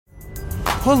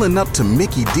Pulling up to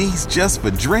Mickey D's just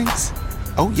for drinks?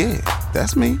 Oh yeah,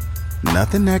 that's me.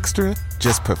 Nothing extra,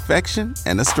 just perfection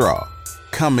and a straw.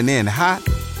 Coming in hot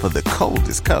for the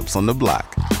coldest cups on the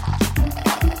block.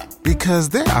 Because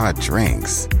there are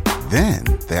drinks. Then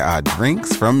there are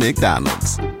drinks from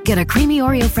McDonald's. Get a creamy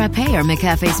Oreo frappe or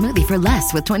McCafe smoothie for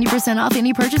less with 20% off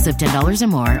any purchase of $10 or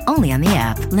more. Only on the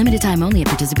app. Limited time only at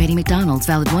participating McDonald's.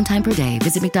 Valid one time per day.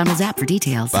 Visit McDonald's app for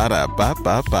details.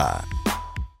 Ba-da-ba-ba-ba.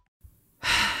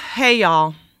 Hey,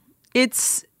 y'all.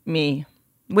 It's me,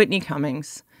 Whitney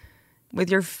Cummings, with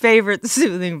your favorite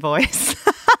soothing voice.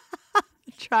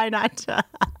 Try not to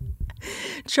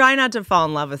fall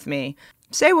in love with me.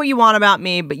 Say what you want about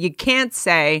me, but you can't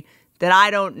say that I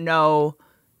don't know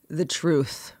the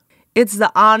truth. It's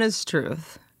the honest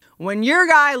truth. When your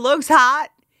guy looks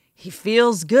hot, he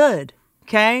feels good,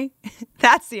 okay?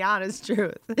 That's the honest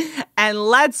truth. And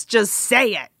let's just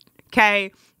say it,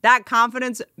 okay? That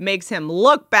confidence makes him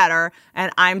look better,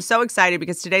 and I'm so excited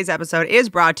because today's episode is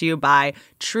brought to you by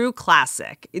True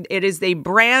Classic. It is the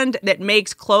brand that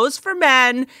makes clothes for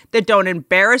men that don't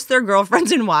embarrass their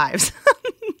girlfriends and wives.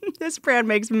 This brand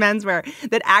makes menswear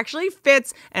that actually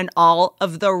fits in all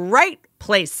of the right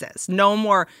places. No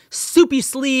more soupy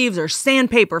sleeves or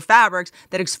sandpaper fabrics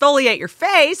that exfoliate your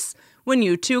face when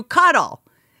you two cuddle.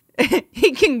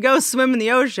 He can go swim in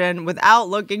the ocean without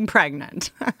looking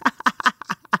pregnant.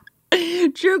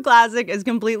 True Classic is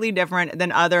completely different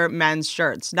than other men's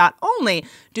shirts. Not only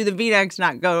do the V-necks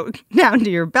not go down to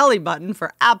your belly button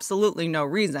for absolutely no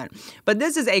reason, but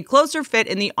this is a closer fit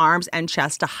in the arms and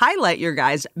chest to highlight your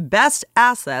guy's best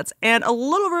assets and a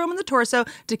little room in the torso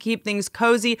to keep things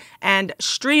cozy and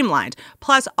streamlined.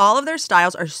 Plus, all of their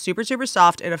styles are super, super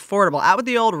soft and affordable. Out with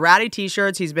the old ratty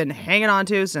t-shirts he's been hanging on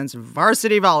to since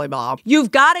varsity volleyball.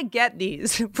 You've got to get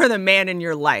these for the man in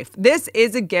your life. This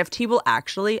is a gift he will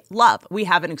actually love. We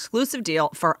have an exclusive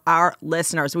deal for our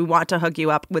listeners. We want to hook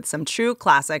you up with some True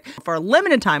Classic for a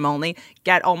limited time only.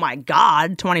 Get, oh my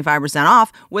God, 25%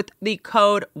 off with the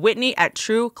code Whitney at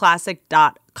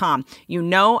trueclassic.com. You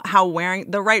know how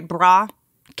wearing the right bra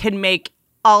can make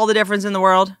all the difference in the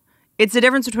world? It's the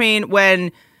difference between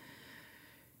when,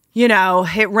 you know,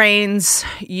 it rains,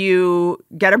 you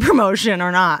get a promotion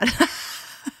or not.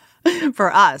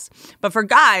 For us. But for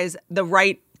guys, the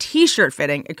right t-shirt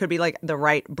fitting, it could be like the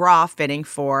right bra fitting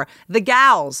for the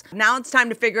gals. Now it's time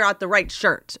to figure out the right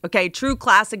shirt. Okay, True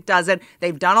Classic does it.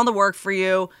 They've done all the work for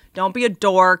you. Don't be a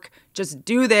dork. Just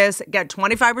do this. Get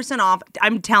 25% off.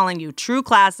 I'm telling you, True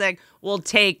Classic will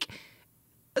take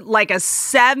like a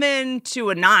 7 to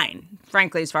a 9,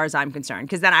 frankly, as far as I'm concerned,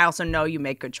 because then I also know you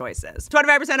make good choices.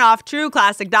 25% off,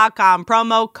 trueclassic.com,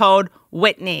 promo code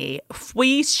Whitney.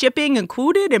 Free shipping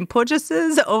included and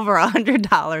purchases over $100,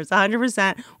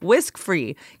 100%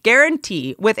 whisk-free,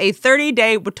 guarantee with a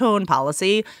 30-day return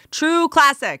policy. True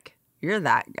Classic, you're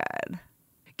that good.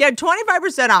 Get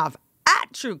 25% off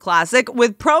at True Classic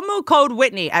with promo code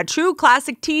Whitney at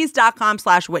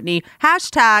trueclassictees.com/Whitney,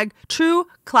 hashtag True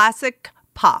Classic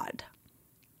Pod.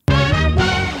 Hollywood,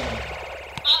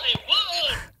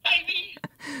 baby.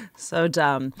 So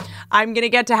dumb. I'm going to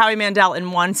get to Howie Mandel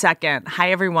in 1 second. Hi,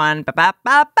 everyone.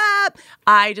 Ba-ba-ba-ba.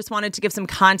 I just wanted to give some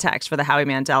context for the Howie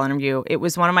Mandel interview. It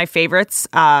was one of my favorites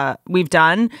we've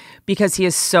done because he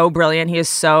is so brilliant. He is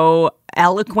so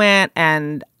eloquent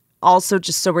and also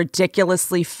just so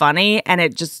ridiculously funny, and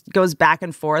it just goes back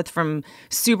and forth from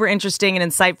super interesting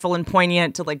and insightful and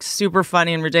poignant to like super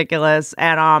funny and ridiculous.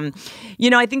 And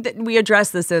you know, I think that we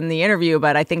addressed this in the interview,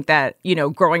 but I think that, you know,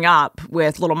 growing up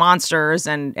with Little Monsters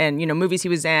and you know, movies he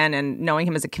was in and knowing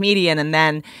him as a comedian, and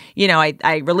then, you know,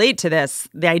 I relate to this,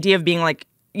 the idea of being like,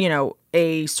 you know,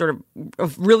 a sort of a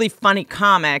really funny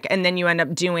comic, and then you end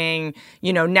up doing,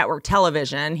 you know, network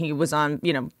television. He was on,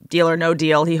 you know, Deal or No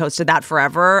Deal. He hosted that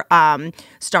forever,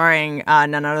 starring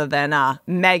none other than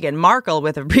Meghan Markle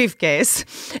with a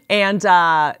briefcase. And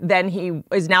then he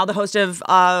is now the host of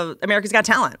America's Got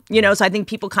Talent. You know, so I think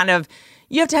people kind of,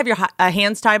 you have to have your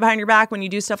hands tied behind your back when you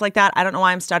do stuff like that. I don't know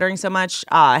why I'm stuttering so much.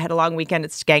 I had a long weekend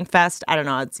at Skankfest. I don't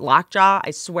know. It's lockjaw.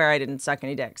 I swear I didn't suck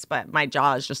any dicks, but my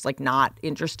jaw is just like not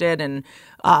interested in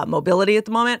mobility at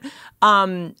the moment.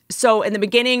 So in the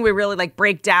beginning, we really like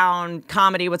break down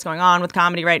comedy, what's going on with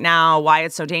comedy right now, why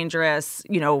it's so dangerous,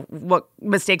 you know, what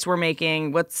mistakes we're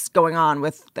making, what's going on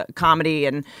with comedy.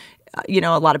 And, you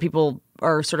know, a lot of people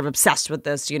are sort of obsessed with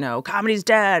this, you know, comedy's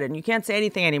dead and you can't say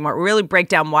anything anymore. We really break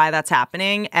down why that's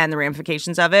happening and the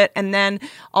ramifications of it. And then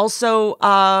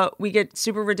also we get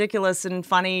super ridiculous and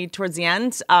funny towards the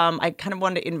end. I kind of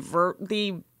wanted to invert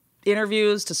the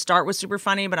interviews to start was super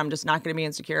funny, but I'm just not going to be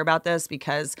insecure about this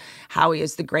because Howie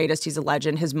is the greatest. He's a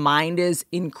legend. His mind is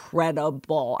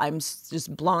incredible. I'm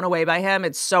just blown away by him.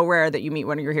 It's so rare that you meet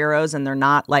one of your heroes and they're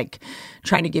not like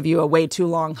trying to give you a way too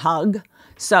long hug.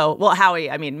 So, well, Howie,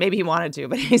 I mean, maybe he wanted to,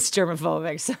 but he's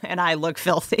germophobic, and I look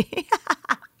filthy.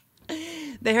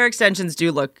 The hair extensions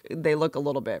look a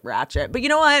little bit ratchet. But you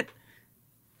know what?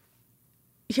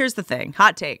 Here's the thing.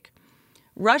 Hot take.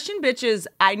 Russian bitches,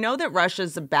 I know that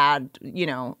Russia's a bad,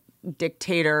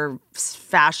 dictator,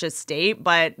 fascist state,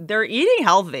 but they're eating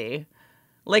healthy.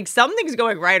 Like, something's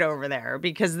going right over there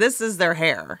because this is their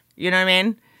hair. You know what I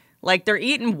mean? Like, they're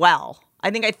eating well. I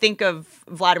think of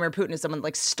Vladimir Putin as someone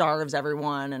like starves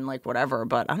everyone and like whatever,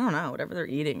 but I don't know. Whatever they're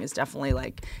eating is definitely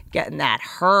like getting that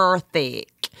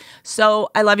thick.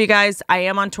 So I love you guys. I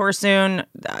am on tour soon.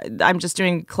 I'm just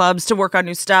doing clubs to work on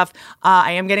new stuff.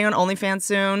 I am getting on OnlyFans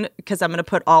soon because I'm going to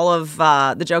put all of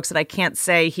the jokes that I can't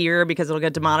say here because it'll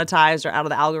get demonetized or out of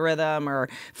the algorithm or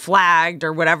flagged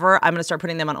or whatever. I'm going to start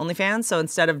putting them on OnlyFans. So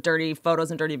instead of dirty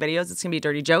photos and dirty videos, it's going to be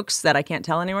dirty jokes that I can't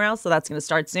tell anywhere else. So that's going to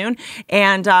start soon.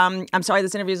 And I'm sorry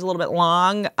this interview is a little bit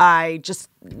long. I just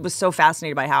was so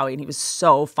fascinated by Howie and he was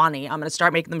so funny. I'm going to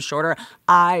start making them shorter.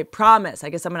 I promise. I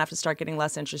guess I'm going to have to start getting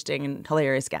less interesting and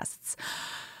hilarious guests.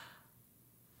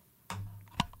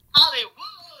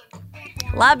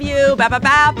 Hollywood. Love you. Bow, bow,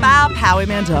 bow, bow. Howie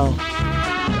Mandel.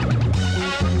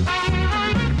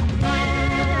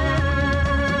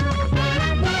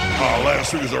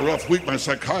 Last week was a rough week. My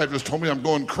psychiatrist told me I'm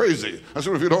going crazy. I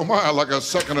said, if you don't mind, I'd like a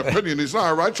second opinion. He said,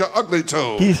 all right, you ugly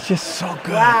toad. He's just so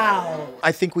good. Wow.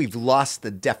 I think we've lost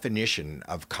the definition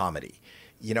of comedy.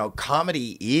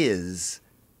 Comedy is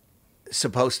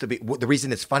supposed to be, the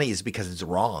reason it's funny is because it's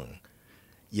wrong.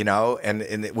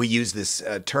 And we use this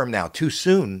term now, too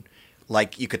soon.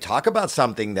 Like, you could talk about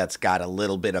something that's got a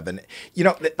little bit of an,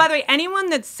 By the way, anyone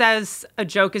that says a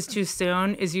joke is too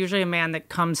soon is usually a man that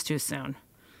comes too soon.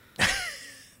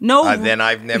 No. Then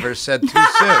I've never said too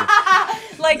soon.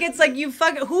 Like, it's like you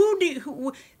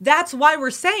fucking, that's why we're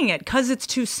saying it, because it's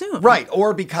too soon. Right,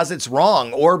 or because it's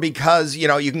wrong, or because,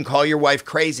 you can call your wife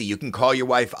crazy, you can call your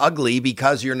wife ugly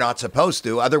because you're not supposed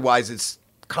to, otherwise it's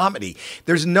comedy.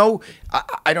 There's no,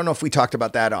 I don't know if we talked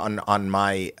about that on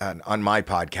my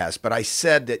podcast, but I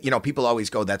said that, people always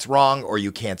go, that's wrong, or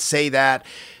you can't say that.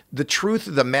 The truth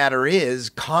of the matter is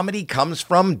comedy comes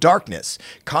from darkness.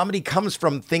 Comedy comes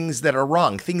from things that are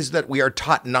wrong, things that we are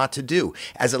taught not to do.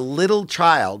 As a little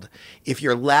child, if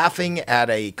you're laughing at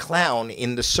a clown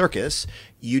in the circus,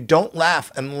 you don't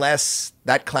laugh unless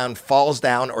that clown falls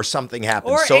down or something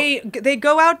happens. Or they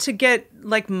go out to get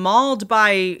like mauled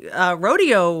by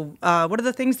rodeo. What are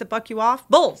the things that buck you off?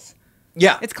 Bulls.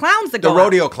 Yeah, it's clowns that go the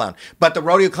rodeo out. Clown, but the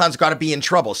rodeo clown's got to be in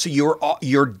trouble. So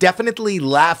you're definitely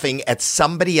laughing at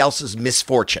somebody else's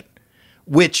misfortune,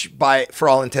 which for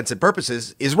all intents and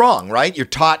purposes is wrong, right? You're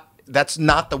taught that's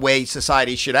not the way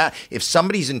society should act. If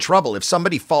somebody's in trouble, if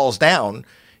somebody falls down,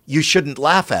 you shouldn't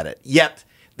laugh at it. Yet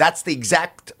that's the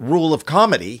exact rule of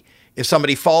comedy. If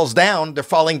somebody falls down, they're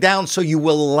falling down, so you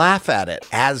will laugh at it.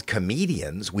 As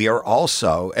comedians, we are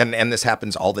also, and this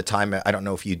happens all the time, I don't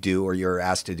know if you do or you're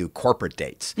asked to do corporate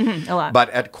dates. A lot. But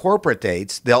at corporate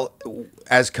dates,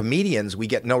 as comedians, we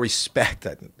get no respect.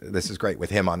 This is great with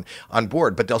him on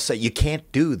board, but they'll say, you can't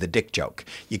do the dick joke.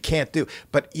 You can't do,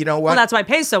 but you know what? Well, that's why it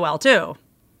pays so well, too.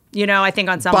 I think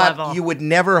on some level. But you would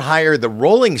never hire the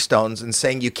Rolling Stones and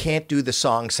saying you can't do the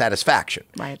song Satisfaction.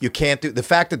 Right. You can't do the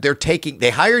fact that they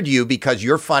hired you because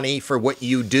you're funny for what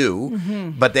you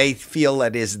do, but they feel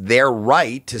that is their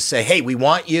right to say, hey, we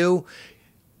want you,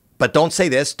 but don't say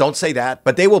this, don't say that.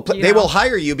 But they will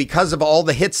hire you because of all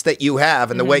the hits that you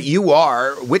have and the way you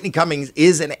are. Whitney Cummings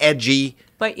is an edgy.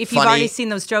 But if you've already seen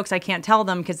those jokes, I can't tell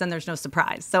them because then there's no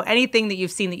surprise. So anything that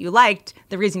you've seen that you liked,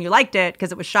 the reason you liked it,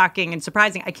 because it was shocking and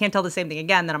surprising, I can't tell the same thing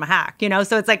again, then I'm a hack,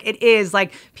 So it's like, it is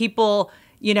like people,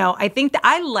 I think that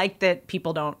I like that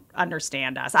people don't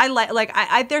understand us.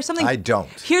 There's something. I don't.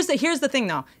 Here's the thing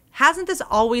though. Hasn't this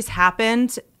always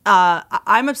happened?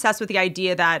 I'm obsessed with the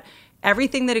idea that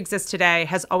everything that exists today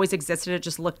has always existed. It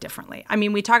just looked differently. I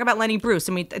mean, we talk about Lenny Bruce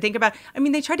and we think about,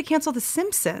 they tried to cancel The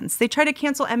Simpsons. They tried to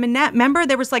cancel Eminem. Remember,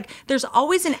 there's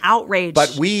always an outrage.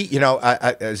 But we,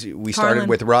 as we started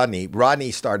with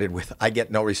Rodney started with, I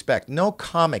get no respect. No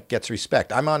comic gets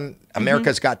respect. I'm on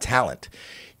America's Got Talent,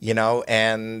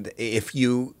 and if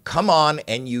you come on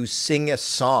and you sing a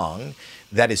song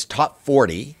that is top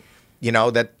 40, you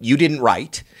know, that you didn't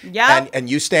write. Yeah. And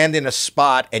you stand in a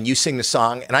spot and you sing the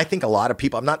song. And I think a lot of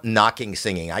people, I'm not knocking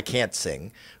singing. I can't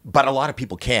sing, but a lot of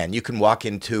people can. You can walk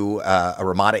into a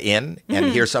Ramada Inn and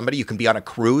hear somebody. You can be on a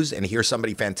cruise and hear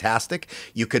somebody fantastic.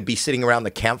 You could be sitting around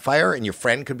the campfire and your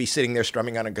friend could be sitting there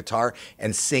strumming on a guitar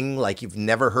and sing like you've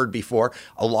never heard before.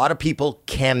 A lot of people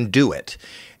can do it.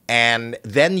 And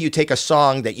then you take a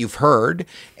song that you've heard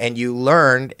and you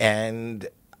learned, and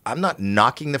I'm not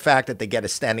knocking the fact that they get a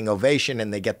standing ovation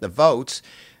and they get the votes.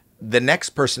 The next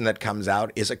person that comes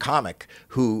out is a comic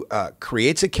who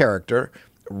creates a character,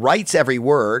 writes every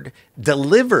word,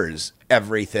 delivers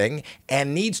everything,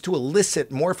 and needs to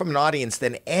elicit more from an audience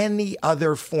than any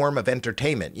other form of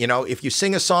entertainment. You know, if you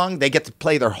sing a song, they get to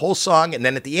play their whole song, and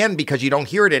then at the end, because you don't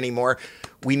hear it anymore,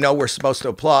 we know we're supposed to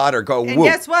applaud or go, woo. And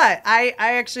guess what? I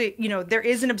actually, you know, there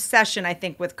is an obsession, I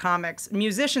think, with comics.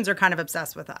 Musicians are kind of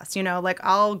obsessed with us. You know, like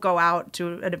I'll go out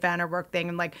to an event or work thing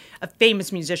and like a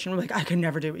famous musician will be like, I could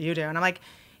never do what you do. And I'm like,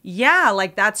 yeah,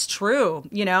 like that's true,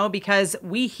 you know, because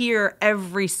we hear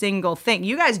every single thing.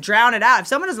 You guys drown it out. If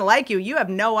someone doesn't like you, you have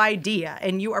no idea,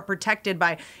 and you are protected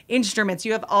by instruments.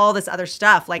 You have all this other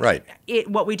stuff. Like Right.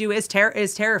 What we do is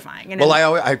terrifying. And Well,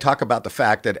 I talk about the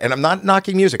fact that, and I'm not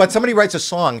knocking music, but somebody writes a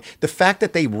song, the fact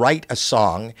that they write a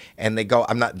song and they go,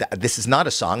 this is not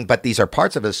a song, but these are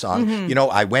parts of a song. You know,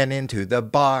 I went into the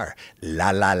bar,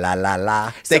 la, la, la, la,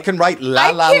 la. They can write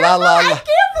la, la, la, la, I la. can't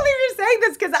believe you're saying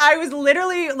this because I was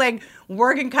literally like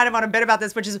working kind of on a bit about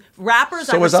this, which is rappers.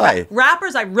 So was I.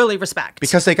 Rappers I really respect.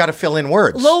 Because they got to fill in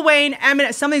words. Lil Wayne,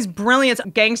 Eminem, some of these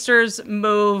brilliant gangsters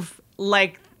move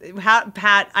like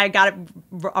Pat. I got it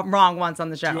wrong once on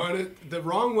the show. You want it, the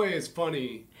wrong way is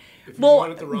funny. If you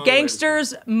want it the wrong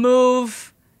gangsters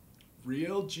move.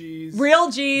 Real G's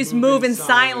Move in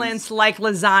silence like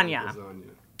lasagna.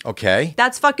 Okay.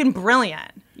 That's fucking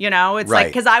brilliant. You know, it's Right. like,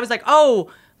 because I was like, oh,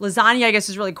 lasagna, I guess,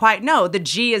 is really quiet. No, the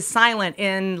G is silent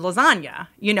in lasagna.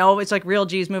 You know, it's like real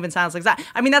G's move in silence like that.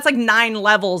 I mean, that's like 9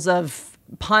 levels of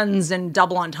puns and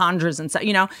double entendres and stuff,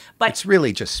 you know? But It's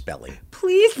really just spelling.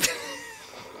 please.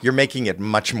 You're making it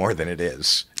much more than it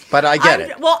is. But I get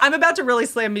it. Well, I'm about to really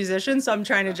slam musicians, so I'm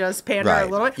trying to just pander a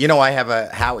little bit. You know, I have a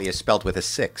Howie is spelled with a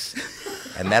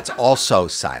 6, and that's also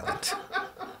silent.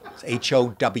 It's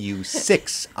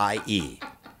HOW6IE.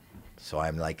 So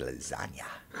I'm like lasagna.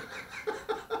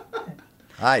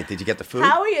 Hi, did you get the food?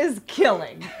 Howie is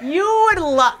killing. You would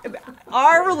love.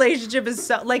 Our relationship is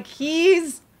so like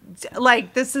he's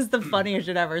like this is the funniest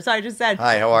shit ever. So I just said,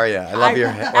 Hi, how are you? I love your.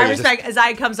 I respect.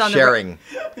 Zayed comes on sharing.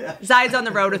 Zayed's on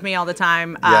the road with me all the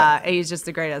time. Yeah. He's just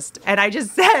the greatest. And I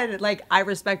just said, like, I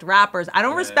respect rappers. I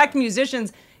don't respect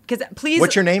musicians because please.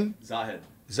 What's your name? Zahed.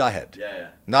 Zahed. Yeah.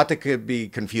 Not to be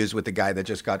confused with the guy that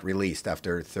just got released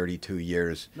after 32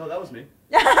 years. No, that was me.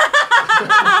 You know what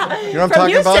I'm from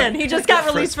talking Houston. about? He just got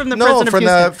released from the No, prison of from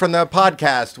Houston. from the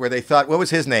podcast where they thought, what was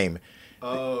his name?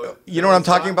 Oh, You know what I'm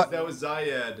talking about? That was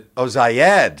Zayed. Oh,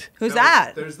 Zayed. Who's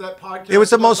that? There's that podcast. It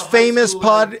was the about most high famous schooler.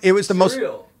 pod. It was the most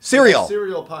Serial.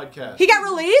 Serial podcast. He got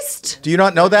released? Do you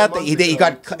not know that? month He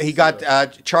ago.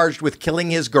 got charged with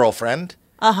killing his girlfriend.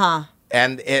 Uh-huh.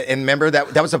 And remember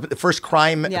that was the first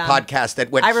crime Yeah. podcast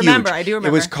that went I remember. huge. I do It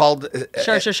was remember. called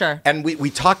Sure. And we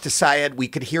talked to Syed. We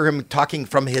could hear him talking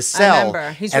from his cell. I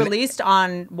remember. He's And released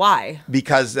on why?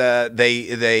 because they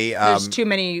There's too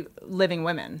many living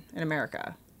women in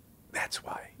America. that's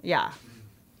why. Yeah.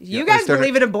 You Yeah, guys is there-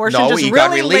 believe in abortion No, just he got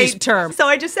really released. late term. So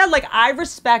I just said, like, I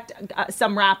respect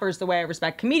some rappers the way I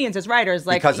respect comedians as writers.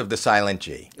 Like, Because of the silent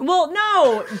G. well,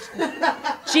 no.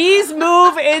 G's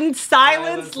move in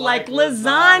silence like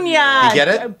lasagna. You get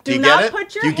it? Do You not get it?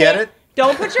 put your You get hand- it?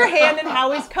 Don't put your hand in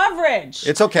Howie's coverage.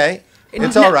 It's okay.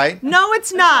 It's all right. No,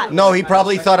 it's not. No, he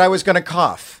probably thought I was going to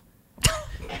cough.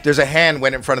 There's a hand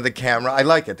went in front of the camera. I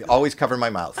like it. Always cover my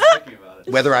mouth.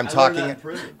 Whether I'm talking.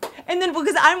 And then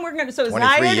because I'm working on so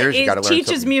 23 years, you gotta Zayed learn teaches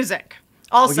something. music.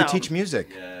 Oh, Also, you teach music.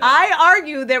 I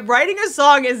argue that writing a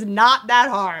song is not that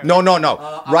hard. No.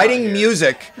 Writing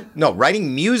music. No,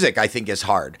 writing music I think is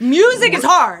hard. Music is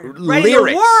hard. Writing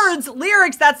Lyrics. the words,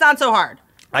 lyrics, that's not so hard.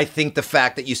 I think the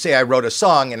fact that you say I wrote a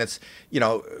song and it's,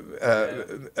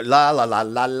 la la la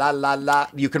la la la la.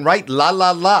 You can write la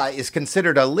la la is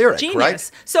considered a lyric, Genius.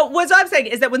 right? So what I'm saying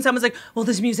is that when someone's like, well,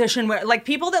 this musician, like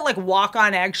people that like walk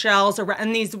on eggshells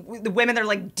and these the women that are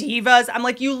like divas, I'm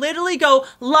like, you literally go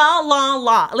la la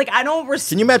la. Like I don't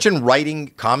Can you imagine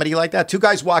writing comedy like that? Two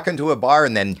guys walk into a bar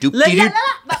and then doop La, dee la, doop. la,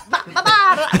 ba, ba, ba, ba.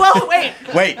 Well, wait.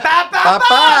 Wait.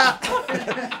 Ba-ba.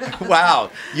 Wow,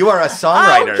 you are a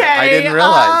songwriter. Okay, I didn't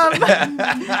realize.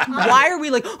 Why are we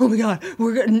like, oh my God,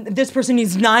 this person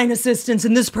needs 9 assistants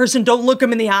and this person don't look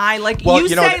him in the eye? Like, Well,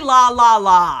 you you know say la, la,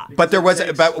 la. But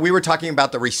we were talking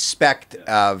about the respect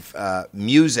of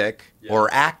music or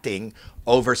acting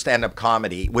over stand-up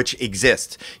comedy, which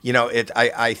exists. You know,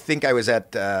 I think I was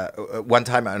at one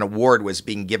time an award was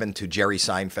being given to Jerry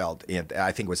Seinfeld.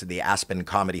 I think it was at the Aspen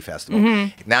Comedy Festival.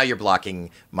 Mm-hmm. Now you're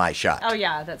blocking my shot. Oh,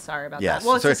 yeah, that's sorry about Yes. that.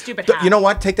 Well, it's So a stupid hat. You know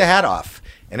what? Take the hat off.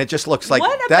 And it just looks like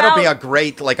What that'll be a about-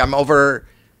 great, like I'm over.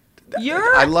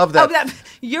 I love that.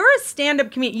 You're a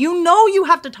stand-up comedian. You know you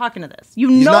have to talk into this. You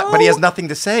He's know. not, but he has nothing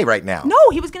to say right now. No,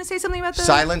 he was going to say something about the...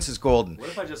 Silence is golden. What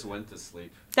if I just went to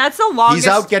sleep? That's the longest... He's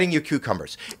out getting you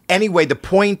cucumbers. Anyway, the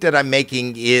point that I'm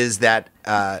making is that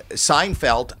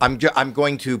Seinfeld, I'm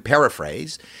going to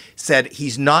paraphrase, said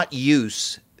he's not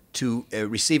used to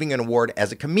receiving an award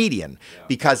as a comedian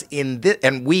because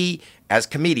and we as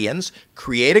comedians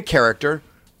create a character,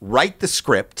 write the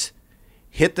script,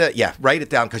 write it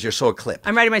down because you're so eclipsed.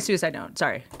 I'm writing my suicide note.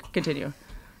 Sorry. Continue.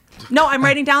 No, I'm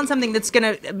writing down something that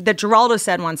Geraldo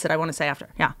said once that I want to say after.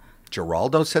 Yeah.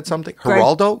 Geraldo said something?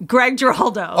 Geraldo? Greg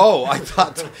Geraldo. Oh, I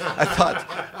thought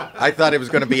it was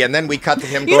going to be, and then we cut to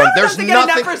him You going, know "There's doesn't get enough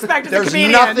nothing. respect as a There's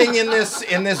comedian." nothing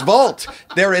in this vault.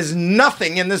 There is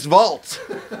nothing in this vault."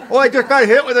 Oh, I just got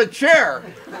hit with a chair.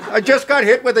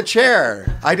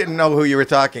 I didn't know who you were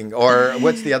talking, or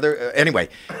what's the other? Anyway,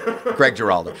 Greg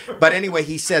Giraldo. But anyway,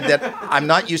 he said that I'm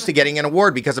not used to getting an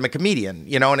award because I'm a comedian,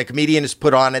 you know, and a comedian is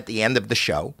put on at the end of the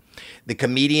show. The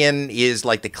comedian is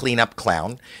like the cleanup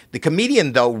clown. The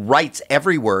comedian, though, writes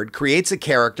every word, creates a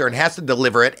character, and has to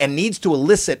deliver it, and needs to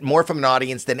elicit more from an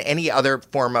audience than any other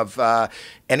form of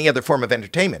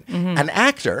entertainment. Mm-hmm. An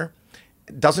actor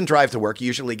doesn't drive to work,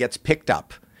 usually gets picked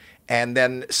up. And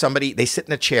then they sit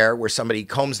in a chair where somebody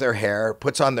combs their hair,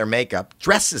 puts on their makeup,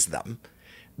 dresses them.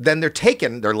 Then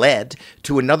they're led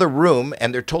to another room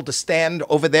and they're told to stand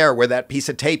over there where that piece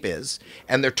of tape is.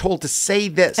 And they're told to say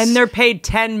this. And they're paid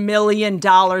 $10 million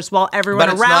while everyone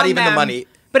But it's around not even them, the money.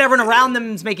 But everyone around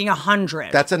them is making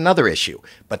 100. That's another issue.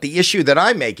 But the issue that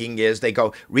I'm making is they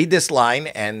go, read this line,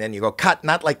 and then you go, cut,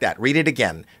 not like that. Read it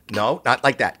again. No, not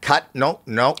like that. Cut, no.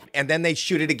 And then they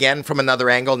shoot it again from another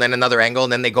angle, and then another angle,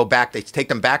 and then they go back. They take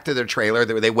them back to their trailer.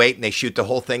 They wait, and they shoot the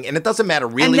whole thing. And it doesn't matter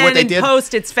really what they did. And then in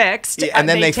post, it's fixed. Yeah, and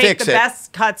then they take fix the it.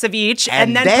 best cuts of each,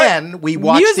 And then then put we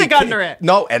watch music under it.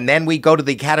 No, and then we go to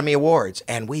the Academy Awards,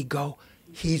 and we go,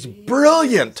 he's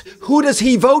brilliant. Who does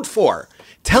he vote for?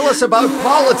 Tell us about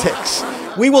politics.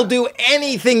 We will do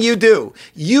anything you do.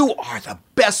 You are the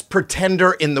best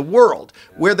pretender in the world,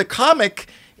 where the comic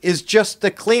is just the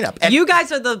cleanup. And you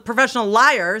guys are the professional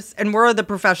liars, and we're the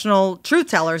professional truth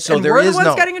tellers, So and there we're the is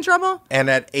ones getting in trouble? And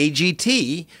at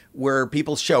AGT, where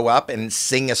people show up and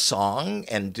sing a song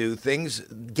and do things,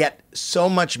 get so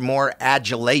much more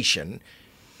adulation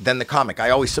than the comic.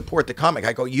 I always support the comic.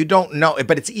 I go, you don't know,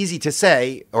 but it's easy to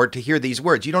say or to hear these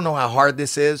words. You don't know how hard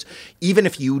this is. Even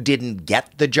if you didn't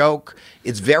get the joke,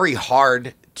 it's very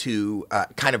hard to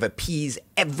kind of appease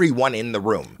everyone in the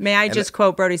room. May I just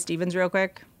quote Brody Stevens real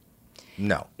quick?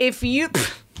 No. If you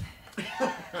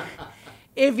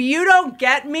don't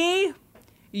get me,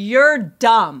 you're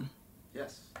dumb.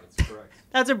 Yes, that's correct.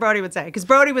 That's what Brody would say. Because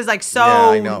Brody was like Yeah,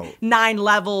 I know. 9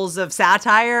 levels of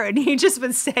satire. And he just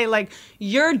would say like,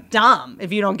 you're dumb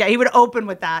if you don't get. He would open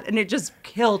with that. And it just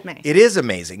killed me. It is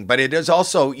amazing, but it is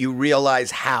also, you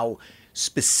realize how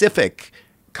specific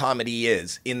comedy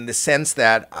is in the sense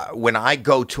that when I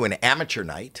go to an amateur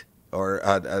night or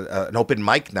an open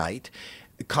mic night,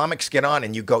 comics get on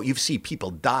and you see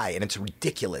people die and it's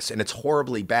ridiculous and it's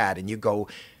horribly bad. And you go,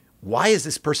 why does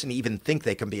this person even think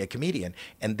they can be a comedian?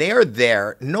 And they're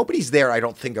there. Nobody's there, I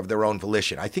don't think, of their own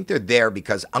volition. I think they're there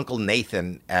because Uncle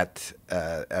Nathan at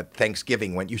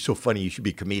Thanksgiving went, "You're so funny, you should be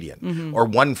a comedian." Mm-hmm. Or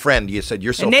one friend, you said,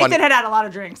 "You're so and funny." Nathan had a lot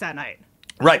of drinks that night.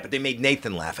 Right, but they made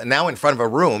Nathan laugh. And now in front of a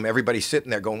room, everybody's sitting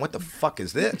there going, what the fuck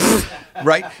is this?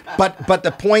 Right? But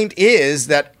the point is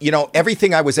that, you know,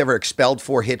 everything I was ever expelled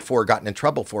for, hit for, gotten in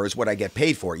trouble for is what I get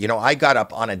paid for. You know, I got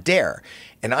up on a dare,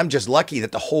 and I'm just lucky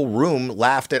that the whole room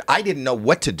laughed at. I didn't know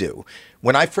what to do.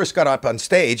 When I first got up on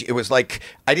stage, it was like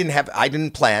I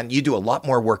didn't plan. You do a lot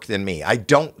more work than me. I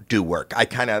don't do work. I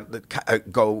kind of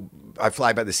I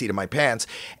fly by the seat of my pants,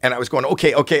 and I was going,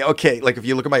 okay. Like if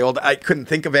you look at my I couldn't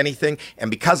think of anything. And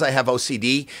because I have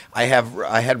OCD, I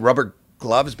had rubber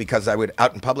gloves because I would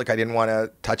out in public. I didn't want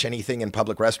to touch anything in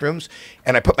public restrooms.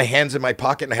 And I put my hands in my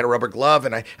pocket and I had a rubber glove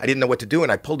and I didn't know what to do.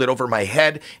 And I pulled it over my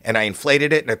head and I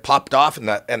inflated it and it popped off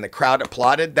and the crowd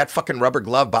applauded. That fucking rubber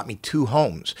glove bought me 2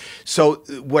 homes. So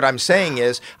what I'm saying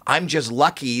is I'm just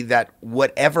lucky that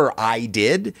whatever I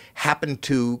did happened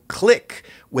to click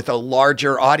with a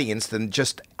larger audience than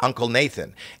just Uncle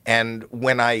Nathan. And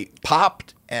when I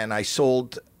popped and I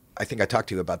sold, I think I talked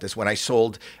to you about this, when I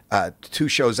sold 2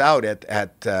 shows out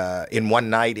at in one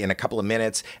night in a couple of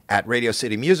minutes at Radio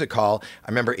City Music Hall, I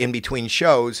remember in between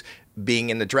shows being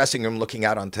in the dressing room looking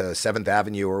out onto 7th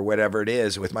Avenue or whatever it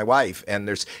is with my wife, and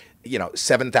there's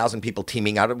 7,000 people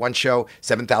teaming out at one show,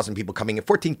 7,000 people coming in,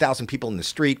 14,000 people in the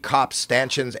street, cops,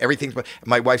 stanchions, everything.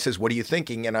 My wife says, what are you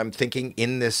thinking? And I'm thinking,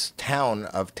 in this town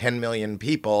of 10 million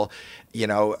people,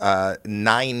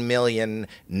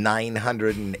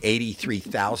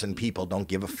 9,983,000 people don't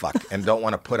give a fuck and don't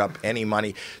want to put up any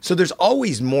money. So there's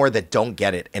always more that don't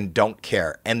get it and don't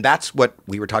care. And that's what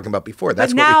we were talking about before.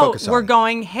 That's what we focus on. We're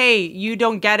going, hey, you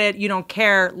don't get it, you don't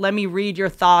care. Let me read your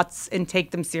thoughts and take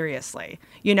them seriously.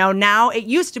 Now it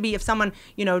used to be if someone,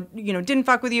 didn't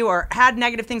fuck with you or had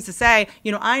negative things to say,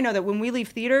 I know that when we leave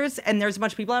theaters and there's a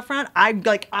bunch of people out front,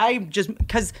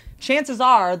 because chances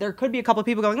are there could be a couple of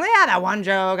people going, yeah, that one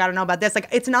joke, I don't know about this. Like,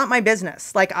 it's not my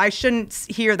business. Like, I shouldn't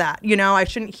hear that. I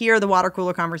shouldn't hear the water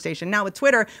cooler conversation. Now with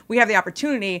Twitter, we have the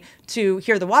opportunity to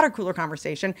hear the water cooler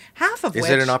conversation, half of which... Is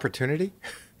it an opportunity?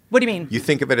 What do you mean? You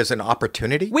think of it as an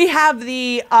opportunity? We have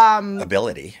the...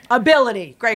 Ability.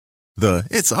 Great.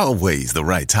 It's always the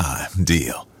right time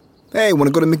deal. Hey, want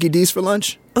to go to Mickey D's for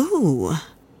lunch? Ooh,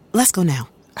 let's go now.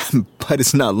 But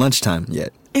it's not lunchtime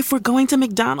yet. If we're going to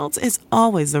McDonald's, it's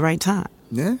always the right time.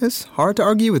 Yeah, it's hard to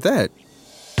argue with that.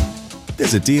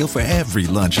 There's a deal for every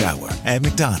lunch hour at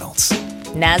McDonald's.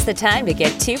 Now's the time to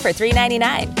get 2 for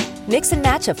 $3.99. Mix and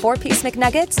match a 4-piece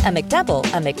McNuggets, a McDouble,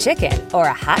 a McChicken, or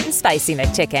a hot and spicy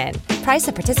McChicken. Price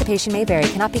and participation may vary.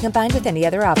 Cannot be combined with any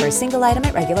other offer. Single item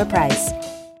at regular price.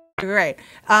 Great.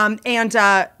 And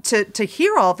to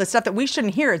hear all of the stuff that we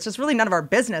shouldn't hear, it's just really none of our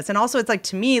business. And also, it's like,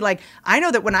 to me, like, I know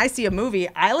that when I see a movie,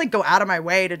 I like go out of my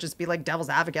way to just be like devil's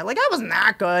advocate. Like, I wasn't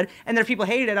that good. And then if people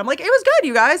hated it, I'm like, it was good,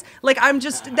 you guys. Like, I'm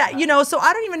just that, so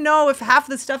I don't even know if half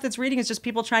of the stuff that's reading is just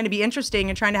people trying to be interesting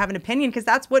and trying to have an opinion, because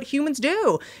that's what humans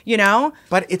do,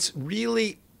 But it's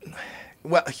really,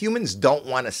 well, humans don't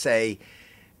want to say,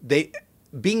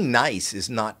 being nice is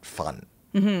not fun.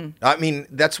 Mm-hmm. I mean,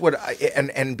 that's what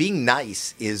and being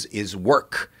nice is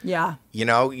work. Yeah.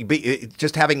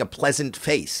 Just having a pleasant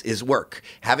face is work.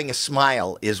 Having a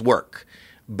smile is work.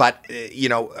 But,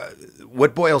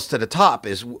 what boils to the top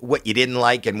is what you didn't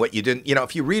like and what you didn't.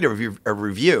 If you read a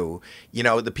review,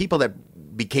 the people that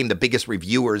became the biggest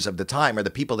reviewers of the time are the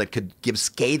people that could give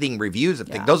scathing reviews of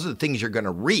things. Those are the things you're going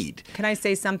to read. Can I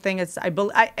say something? It's I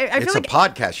feel it's like a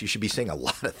podcast. You should be saying a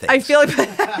lot of things. I feel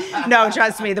like no,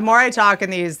 trust me. The more I talk in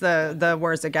these, the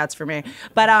worse it gets for me.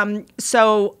 But I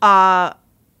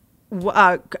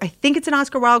think it's an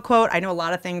Oscar Wilde quote. I know a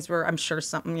lot of things were. I'm sure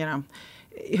something.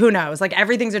 Who knows? Like,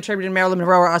 everything's attributed to Marilyn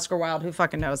Monroe or Oscar Wilde. Who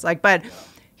fucking knows? Like, but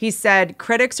he said,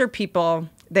 critics are people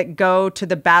that go to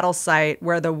the battle site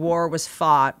where the war was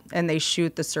fought and they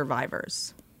shoot the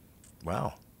survivors.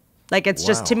 Wow. Like, it's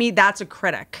just, to me, that's a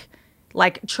critic.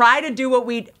 Like, try to do what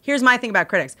here's my thing about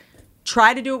critics.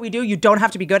 Try to do what we do. You don't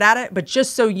have to be good at it, but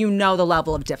just so you know the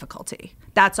level of difficulty.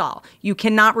 That's all. You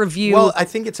cannot review. Well, I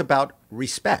think it's about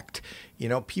respect.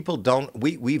 People don't,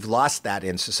 we've lost that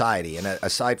in society. And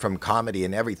aside from comedy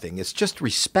and everything, it's just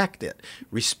respect it.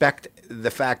 Respect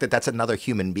the fact that that's another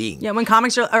human being. Yeah, when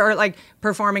comics are like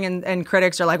performing and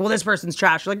critics are like, well, this person's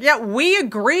trash. You're like, yeah, we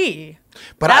agree.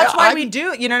 But that's why we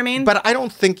do, you know what I mean? But I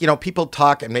don't think, people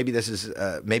talk, and maybe this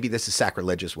is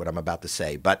sacrilegious what I'm about to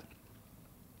say, but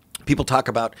people talk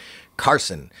about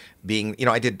Carson being,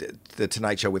 I did the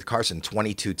Tonight Show with Carson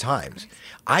 22 times.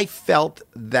 I felt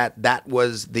that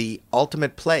was the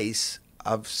ultimate place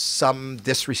of some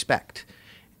disrespect.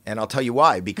 And I'll tell you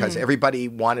why, because everybody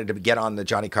wanted to get on the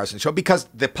Johnny Carson show because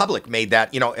the public made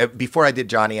that, before I did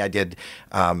Johnny, I did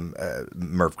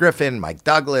Merv Griffin, Mike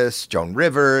Douglas, Joan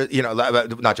Rivers,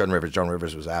 not Joan Rivers. Joan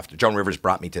Rivers was after. Joan Rivers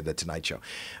brought me to the Tonight Show.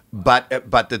 But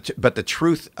the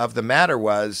truth of the matter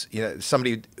was,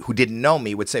 somebody who didn't know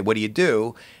me would say, "What do you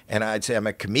do?" And I'd say, "I'm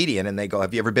a comedian." And they go,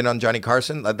 "Have you ever been on Johnny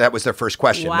Carson?" That was their first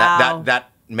question. Wow.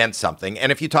 That meant something.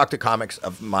 And if you talk to comics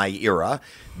of my era,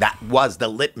 that was the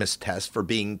litmus test for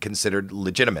being considered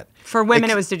legitimate. For women,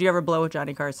 it was, did you ever blow with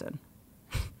Johnny Carson?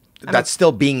 That's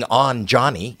still being on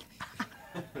Johnny.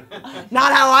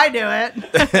 Not how I do it.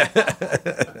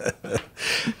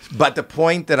 But the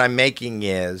point that I'm making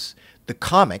is the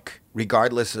comic,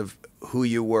 regardless of who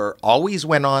you were always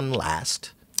went on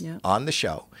last Yeah. on the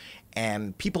show.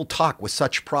 And people talk with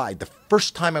such pride. The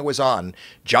first time I was on,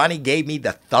 Johnny gave me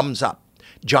the thumbs up.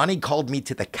 Johnny called me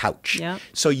to the couch. Yeah.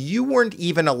 So you weren't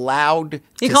even allowed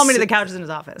He to called me to sit- the couches in his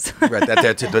office. Right,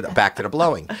 back to the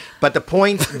blowing. But the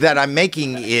point that I'm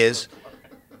making is,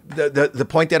 the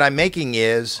point that I'm making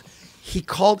is, he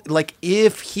called, like,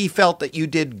 if he felt that you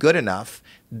did good enough,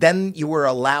 then you were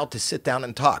allowed to sit down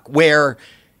and talk. Where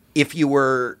if you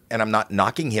were, and I'm not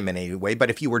knocking him in any way, but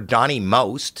if you were Donnie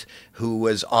Most, who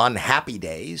was on Happy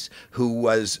Days, who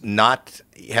was not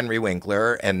Henry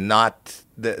Winkler and not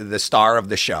the star of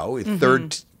the show,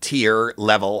 third tier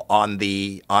level on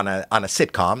a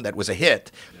sitcom that was a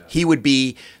hit, he would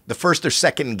be the first or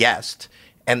second guest.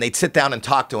 And they'd sit down and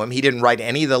talk to him. He didn't write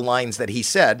any of the lines that he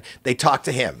said. They talked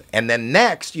to him. And then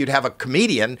next, you'd have a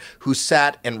comedian who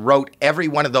sat and wrote every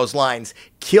one of those lines,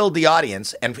 killed the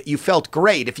audience, and you felt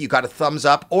great if you got a thumbs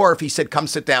up, or if he said, come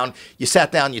sit down. You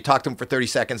sat down, you talked to him for 30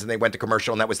 seconds, and they went to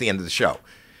commercial, and that was the end of the show.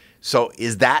 So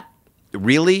is that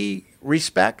really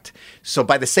respect? So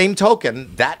by the same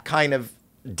token, that kind of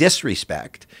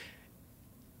disrespect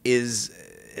is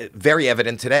very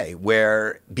evident today,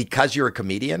 where because you're a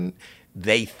comedian,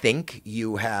 they think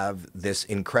you have this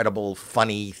incredible,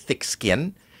 funny, thick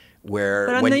skin. Where,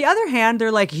 But on the other hand,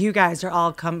 they're like, you guys are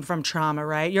all come from trauma,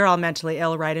 right? You're all mentally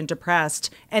ill, right? And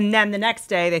depressed. And then the next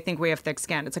day, they think we have thick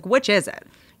skin. It's like, which is it?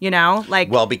 You know,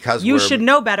 like, well, because you should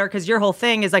know better, because your whole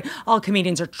thing is like, all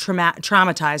comedians are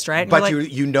traumatized, right? And but we're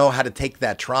like, you know how to take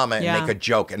that trauma and Yeah. make a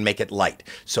joke and make it light.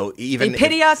 So even they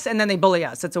pity us and then they bully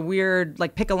us. It's a weird,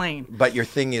 like, pick a lane. But your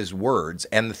thing is words.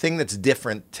 And the thing that's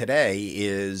different today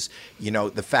is, you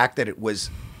know, the fact that it was,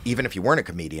 even if you weren't a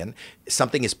comedian,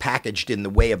 something is packaged in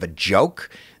the way of a joke.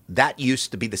 That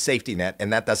used to be the safety net,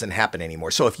 and that doesn't happen anymore.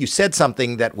 So if you said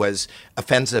something that was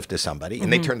offensive to somebody,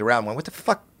 and they turned around and went, what the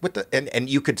fuck? And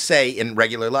you could say in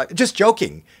regular life, just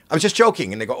joking. I was just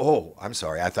joking. And they go, oh, I'm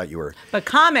sorry. I thought you were. But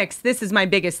comics, this is my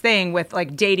biggest thing with,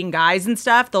 like, dating guys and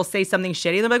stuff. They'll say something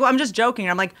shitty. They're like, well, I'm just joking.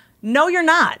 And I'm like, no, you're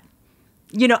not.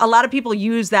 You know, a lot of people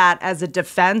use that as a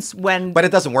defense when... But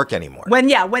it doesn't work anymore. When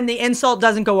the insult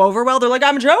doesn't go over well, they're like,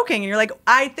 I'm joking. And you're like,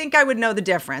 I think I would know the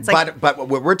difference. Like, but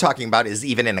what we're talking about is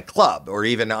even in a club or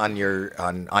even on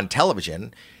on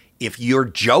television, if you're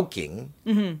joking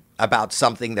about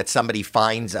something that somebody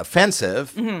finds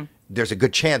offensive, there's a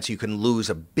good chance you can lose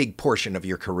a big portion of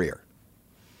your career.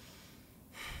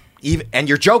 And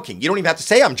you're joking. You don't even have to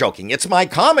say I'm joking. It's my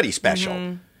comedy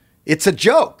special. It's a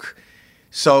joke.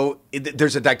 So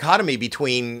there's a dichotomy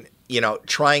between, you know,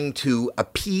 trying to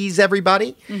appease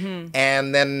everybody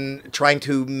and then trying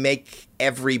to make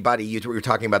everybody, we were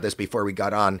talking about this before we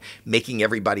got on, making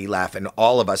everybody laugh. And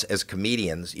all of us as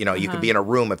comedians, you know, you could be in a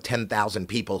room of 10,000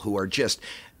 people who are just,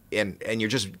 and you're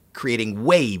just creating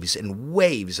waves and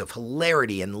waves of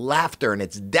hilarity and laughter, and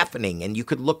it's deafening. And you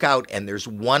could look out and there's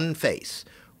one face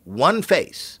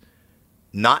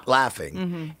not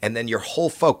laughing, and then your whole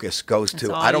focus goes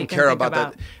to, I don't care about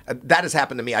that. That has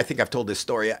happened to me. I think I've told this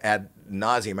story ad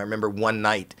nauseum. I remember one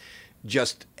night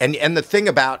and the thing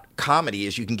about comedy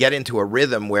is you can get into a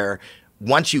rhythm where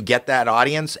once you get that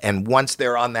audience and once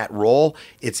they're on that roll,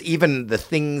 it's even the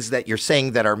things that you're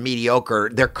saying that are mediocre,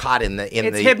 they're caught in the...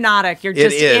 It's hypnotic. You're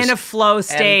just in a flow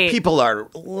state. And people are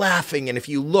laughing, and if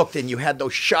you looked and you had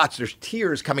those shots, there's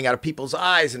tears coming out of people's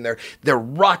eyes, and they're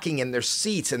rocking in their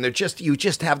seats, and you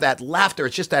just have that laughter.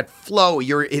 It's just that flow.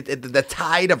 The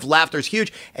tide of laughter is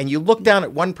huge, and you look down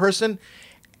at one person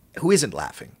who isn't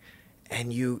laughing,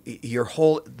 and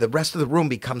the rest of the room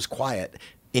becomes quiet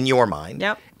in your mind,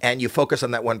 and you focus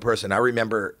on that one person. I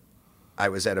remember I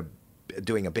was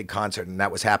doing a big concert, and that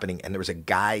was happening, and there was a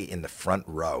guy in the front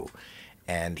row,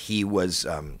 and he was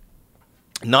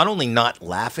not only not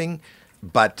laughing,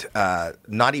 but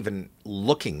not even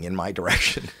looking in my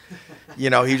direction. You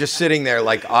know, he was just sitting there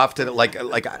like off to like.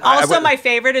 Also, my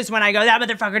favorite is when I go, that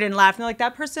motherfucker didn't laugh. And they're like,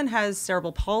 that person has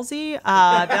cerebral palsy.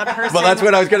 That person. Well, that's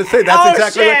what I was going to say. That's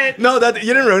exactly shit. No, that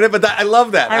you didn't ruin it, but I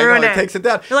love that. I ruined know, it. It takes it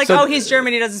down. You're like, so, he's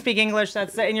German. He doesn't speak English.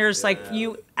 That's it. And you're just like,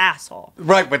 you asshole.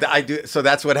 Right, but I do. So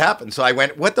that's what happened. So I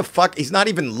went, what the fuck? He's not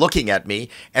even looking at me.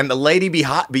 And the lady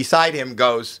beside him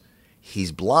goes,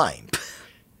 he's blind.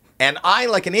 And I,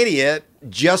 like an idiot,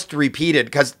 just repeated,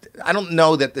 because I don't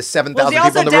know that the 7,000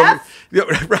 people in the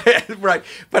room. Right.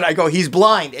 But I go, he's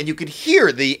blind. And you could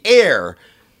hear the air,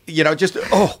 you know, just,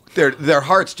 their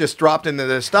hearts just dropped into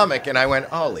their stomach. And I went,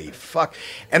 holy fuck.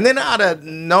 And then out of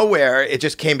nowhere, it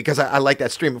just came because I like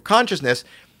that stream of consciousness.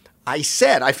 I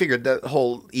figured the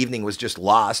whole evening was just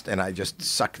lost, and I just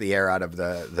sucked the air out of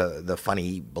the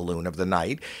funny balloon of the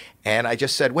night. And I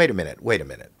just said, wait a minute.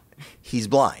 He's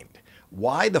blind.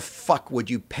 why the fuck would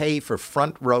you pay for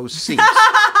front row seats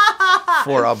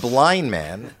for a blind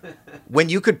man when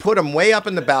you could put him way up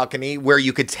in the balcony where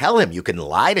you could tell him, you can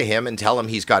lie to him and tell him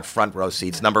he's got front row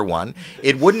seats, number one.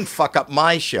 It wouldn't fuck up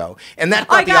my show. And that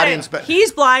got the audience.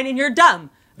 He's blind and you're dumb.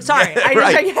 Sorry.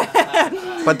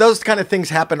 But those kind of things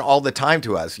happen all the time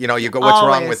to us. You know, you go, what's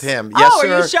wrong with him? Yes, sir.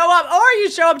 Or you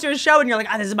show up to a show and you're like,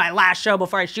 oh, this is my last show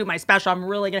before I shoot my special. I'm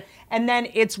really going to. And then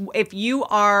if you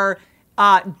are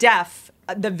deaf,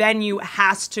 the venue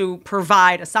has to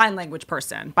provide a sign language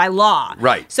person by law.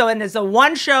 Right. So, and there's the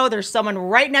one show, there's someone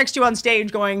right next to you on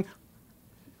stage going,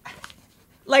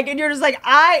 like, and you're just like,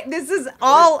 this is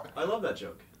all. I love that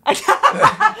joke.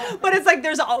 But it's like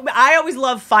I always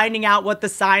love finding out what the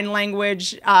sign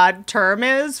language term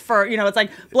is for, it's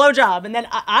like blowjob, and then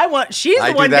she's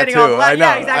the one getting all I know,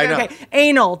 yeah, exactly. Okay,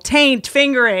 anal, taint,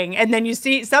 fingering, and then you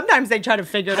see sometimes they try to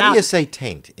figure it out. How do you say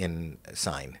taint in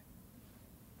sign?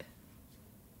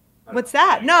 What's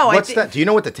that? No, what's that? Do you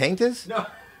know what the taint is? No.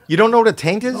 You don't know what a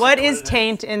taint is? What is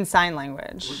taint in sign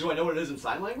language? Well, do I know what it is in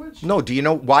sign language? No. Do you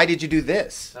know why did you do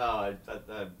this? No.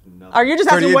 Are you just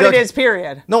asking what it is?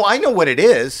 Period. No, I know what it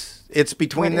is. It's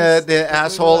between the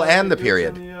asshole and the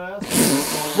period.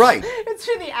 Right. It's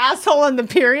between the asshole and the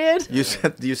period. You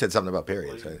said something about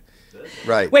periods,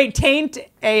 right? Wait, taint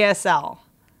ASL.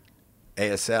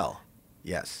 ASL.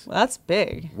 Yes. Well, that's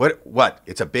big. What?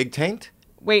 It's a big taint?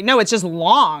 Wait, no, it's just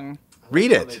long.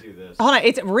 Read it. Hold on,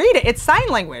 read it. It's sign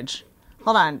language.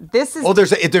 Hold on. This is. Oh,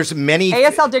 there's many.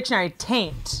 ASL dictionary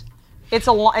taint.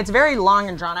 It's very long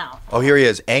and drawn out. Oh, here he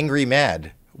is. Angry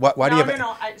mad. Why do you have?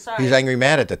 No. Sorry. He's angry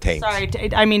mad at the taint. Sorry.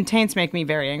 I mean, taints make me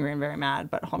very angry and very mad.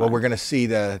 But hold on. Well, we're gonna see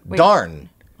the darn.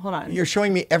 Hold on. You're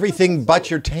showing me everything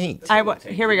but your taint.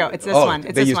 Here we go. It's this one.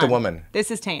 It's they used a woman.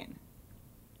 This is taint.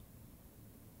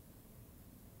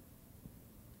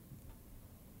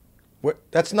 What?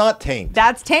 That's not taint.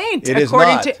 That's taint. It is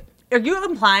not. Are you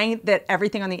implying that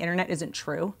everything on the internet isn't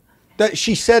true?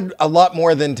 She said a lot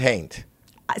more than taint.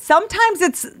 Sometimes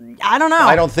it's, I don't know.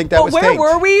 I don't think that was taint.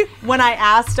 Where were we when I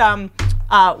asked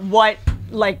what,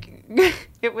 like,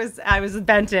 I was with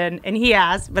Benton and he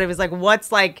asked, but it was like,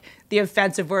 what's like the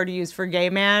offensive word to use for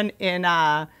gay man in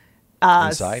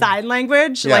sign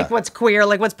language? Yeah. Like what's queer,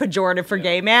 like what's pejorative for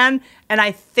gay man? And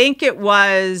I think it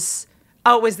was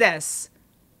this.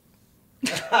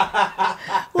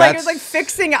 Like it was like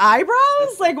fixing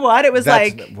eyebrows. Like what? It was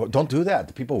like. Well, don't do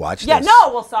that. People watch this. Yeah.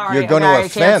 No. Well, sorry. You're going to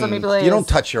offend. Me, please. You don't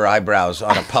touch your eyebrows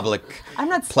on a public. I'm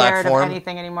not scared platform. of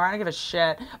anything anymore. I don't give a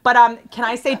shit. But can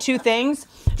I say two things?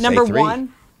 Number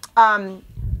one,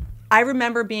 I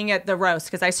remember being at the roast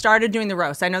because I started doing the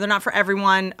roast. I know they're not for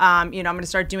everyone. I'm going to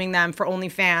start doing them for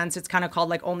OnlyFans. It's kind of called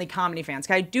like Only Comedy Fans.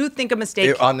 I do think a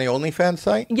mistake on the OnlyFans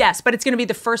site. Yes, but it's going to be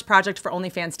the first project for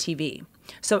OnlyFans TV.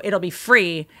 So it'll be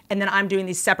free, and then I'm doing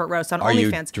these separate roasts on OnlyFans.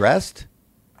 Are you dressed?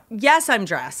 Yes, I'm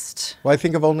dressed. Well, I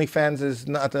think of OnlyFans as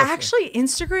not. Actually,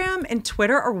 Instagram and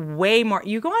Twitter are way more.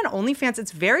 You go on OnlyFans,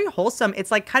 it's very wholesome.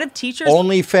 It's like kind of teachers.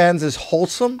 OnlyFans is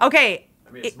wholesome? Okay.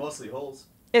 I mean, it's mostly holes.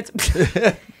 It's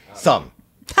some.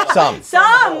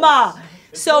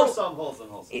 So wholesome.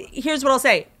 Here's what I'll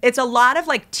say. It's a lot of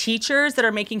like teachers that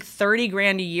are making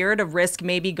 $30,000 a year to risk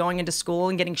maybe going into school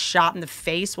and getting shot in the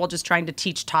face while just trying to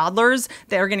teach toddlers.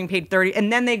 They're getting paid $30,000,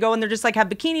 and then they go and they're just like have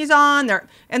bikinis on. They're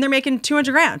making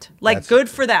 $200,000. Like good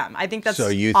for them. I think that's so.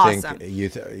 You awesome.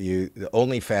 think the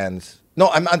OnlyFans? No,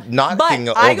 I'm not thinking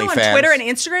OnlyFans. I go on Twitter and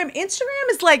Instagram. Instagram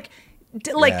is like.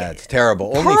 Yeah, it's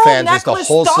terrible. OnlyFans is the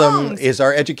wholesome, is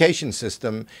our education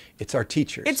system. It's our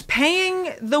teachers. It's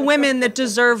paying the women that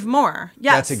deserve more.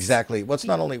 Yes. That's exactly. Well, it's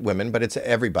not only women, but it's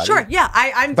everybody. Sure,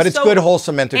 yeah. But it's good,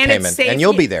 wholesome entertainment, and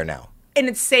you'll be there now. And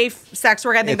it's safe sex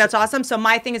work. I think that's awesome. So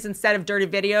my thing is instead of dirty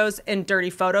videos and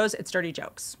dirty photos, it's dirty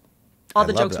jokes. All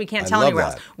the jokes we can't tell anywhere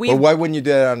else. Well, why wouldn't you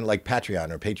do that on like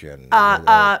Patreon or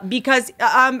Patreon? Because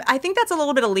I think that's a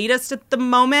little bit elitist at the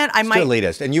moment. It's still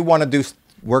elitist, and you want to do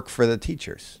work for the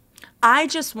teachers. I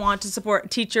just want to support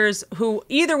teachers who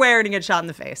either way are going to get shot in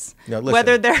the face. No, listen.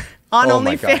 Whether they're on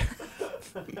OnlyFans.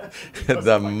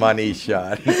 The money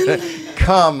shot.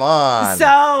 Come on.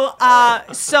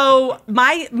 So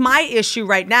my issue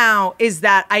right now is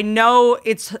that I know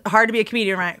it's hard to be a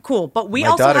comedian, right? Cool, but my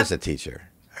daughter's a teacher.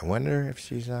 I wonder if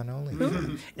she's on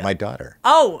OnlyFans. My daughter.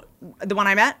 Oh, the one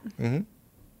I met? Mm-hmm.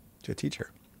 She's a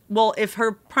teacher. Well, if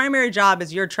her primary job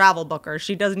is your travel booker,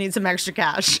 she does need some extra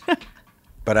cash.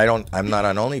 But I'm not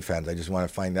on OnlyFans. I just want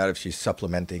to find out if she's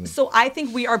supplementing. So I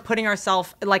think we are putting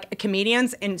ourselves, like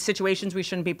comedians, in situations we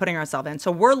shouldn't be putting ourselves in.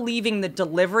 So we're leaving the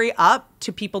delivery up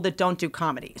to people that don't do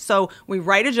comedy. So we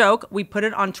write a joke, we put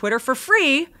it on Twitter for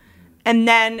free, And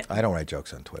then I don't write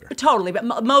jokes on Twitter. Totally, but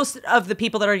most of the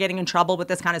people that are getting in trouble with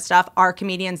this kind of stuff are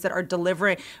comedians that are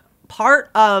delivering. Part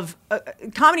of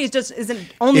comedy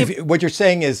isn't only. What you're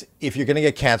saying is, if you're going to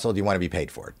get canceled, you want to be paid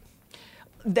for it.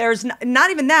 There's not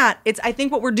even that. It's I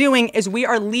think what we're doing is we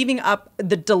are leaving up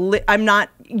the I'm not.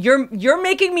 You're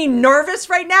making me nervous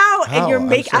right now, How?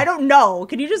 and I don't know.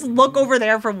 Can you just look over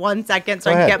there for 1 second so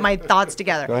I can get my thoughts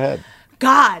together? Go ahead.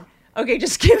 God. Okay,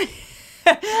 just give me.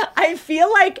 I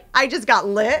feel like I just got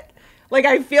lit. Like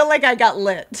I feel like I got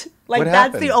lit. Like What that's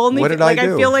happened? the only What thing. did I Like I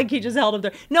do? feel like he just held up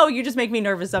there. No, you just make me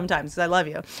nervous sometimes because I love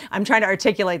you. I'm trying to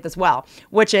articulate this well,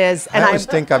 which is I always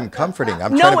think I'm comforting.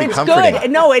 I'm trying no, to be it's comforting.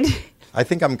 good. No, it. I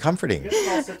think I'm comforting. You guys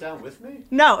all sit down with me?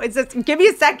 No, it's just give me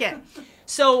a second.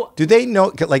 So Do they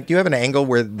know? Like, do you have an angle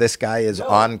where this guy is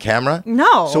on camera?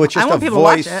 no, So it's just I want a people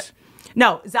voice. to watch it.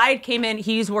 No, Zayed came in.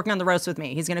 He's working on the roast with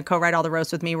me. He's going to co-write all the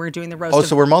roast with me. We're doing the roast. Oh,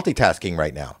 so we're multitasking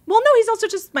right now. Well, no, he's also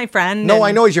just my friend. No, and-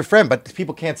 I know he's your friend, but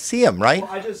people can't see him, right?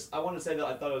 Well, I want to say that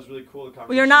I thought it was really cool. The conversation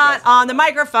Well, you're not on the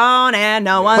microphone, and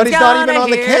no one's But he's not gonna even on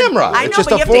the hear- camera. I It's know, just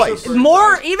but a you have voice.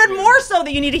 to even more so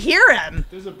that you need to hear him.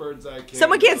 There's a bird's eye camera.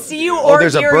 Someone can't see you or Oh,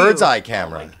 there's a hear bird's you. eye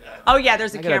camera. Oh yeah,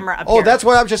 there's a camera up Oh, here. that's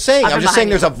what I'm just saying. Up I'm and just saying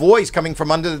behind there's a voice coming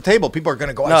from under the table. People are going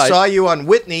to go, No, I saw I- you on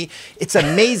Whitney. It's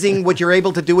amazing what you're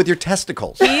able to do with your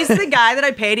testicles. He's the guy that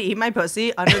I pay to eat my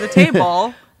pussy under the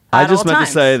table. I at just all meant times.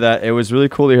 to say that it was really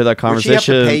cool to hear that Would she have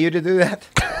conversation. to pay you to do that?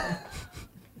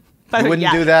 By the You way, wouldn't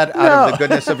yeah. do that out of the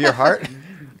goodness of your heart?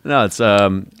 No,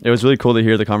 it was really cool to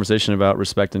hear the conversation about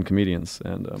respecting comedians.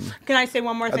 And Can I say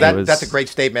one more thing? That's a great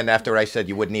statement after I said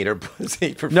you wouldn't eat her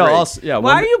pussy for free. no, also, yeah.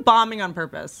 Why are you bombing on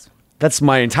purpose? That's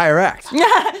my entire act.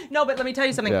 No, but let me tell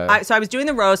you something. Yeah. So I was doing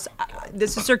the roast.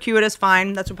 This is circuitous,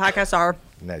 fine. That's what podcasts are.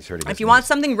 Nice, heard If you want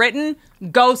something written,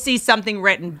 go see something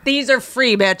written. These are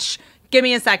free, bitch. Give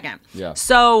me a second. Yeah.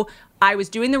 So I was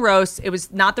doing the roast. It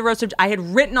was not the roast. I had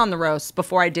written on the roast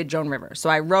before I did Joan Rivers. So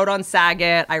I wrote on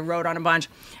Saget. I wrote on a bunch.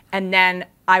 And then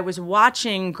I was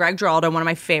watching Greg Giraldo, one of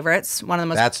my favorites. One of the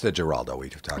most. That's the Giraldo we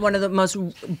talked about. One of the most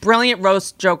brilliant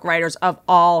roast joke writers of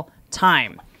all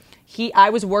time. I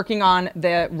was working on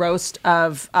the roast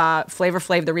of Flavor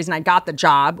Flav. The reason I got the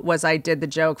job was I did the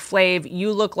joke, Flav,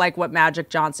 you look like what Magic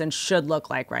Johnson should look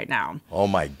like right now. Oh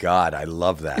my God, I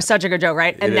love that. It's such a good joke,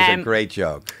 right? It is a great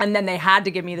joke. And then they had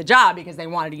to give me the job because they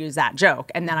wanted to use that joke.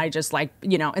 And then I just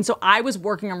and so I was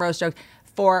working on roast jokes.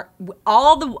 For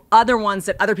all the other ones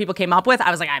that other people came up with,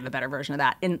 I was like, I have a better version of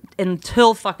that.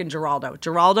 Until fucking Giraldo.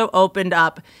 Giraldo opened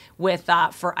up with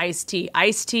for Ice-T.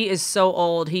 Ice-T is so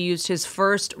old, he used his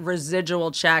first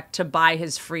residual check to buy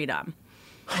his freedom.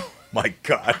 My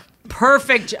God.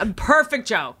 Perfect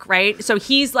joke, right? So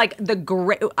he's like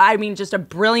just a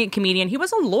brilliant comedian. He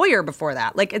was a lawyer before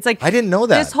that. Like, it's like, I didn't know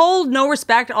that. This whole no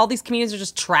respect, all these comedians are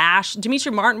just trash.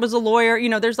 Demetri Martin was a lawyer.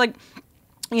 There's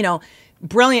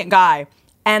brilliant guy.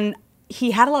 And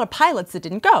he had a lot of pilots that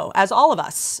didn't go, as all of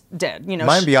us did.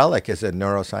 Mayim Bialik is a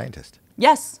neuroscientist.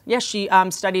 Yes, she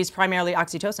studies primarily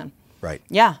oxytocin. Right.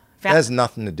 Yeah. That has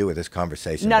nothing to do with this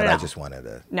conversation, No, but no, I no. just wanted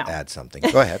to No. add something.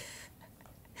 Go ahead.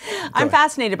 I'm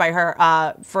fascinated by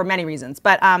her for many reasons,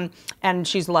 but and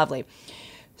she's lovely.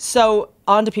 So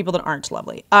on to people that aren't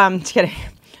lovely. Just kidding.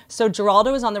 So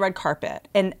Giraldo is on the red carpet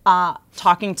and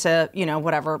talking to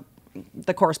whatever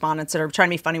the correspondents that are trying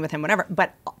to be funny with him, whatever.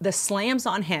 But the slams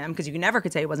on him because you never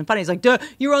could say it wasn't funny. He's like, "Duh,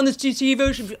 you were on this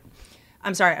TV show."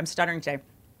 I'm sorry, I'm stuttering today.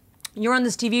 You're on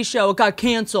this TV show, it got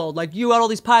canceled. Like, you had all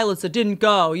these pilots that didn't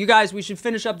go. You guys, we should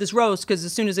finish up this roast because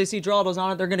as soon as they see Giraldo's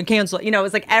on it, they're going to cancel it. It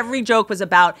was like every joke was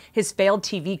about his failed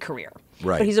TV career.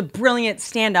 Right. But he's a brilliant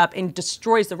stand-up and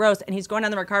destroys the roast. And he's going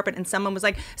down the red carpet and someone was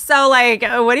like, so, like,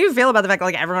 what do you feel about the fact that,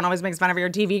 like, everyone always makes fun of your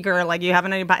TV career? Like, you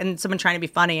haven't any... And someone trying to be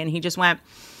funny. And he just went,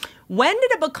 when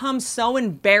did it become so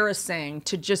embarrassing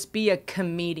to just be a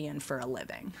comedian for a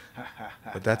living?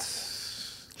 But that's...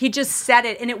 He just said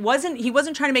it, and he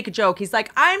wasn't trying to make a joke. He's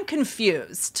like, I'm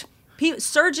confused.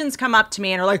 Surgeons come up to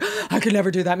me and are like, I could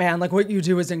never do that, man. Like, what you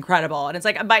do is incredible. And it's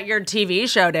like, but your TV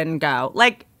show didn't go.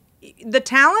 Like, the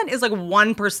talent is like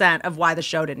 1% of why the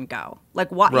show didn't go.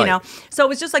 Like, what, Right. So it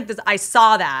was just like this, I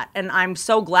saw that, and I'm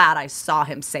so glad I saw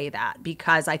him say that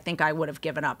because I think I would have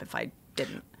given up if I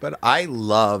didn't. But I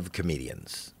love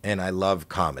comedians and I love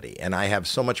comedy and I have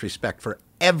so much respect for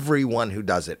everyone who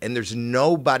does it. And there's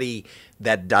nobody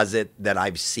that does it that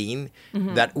I've seen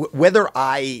that whether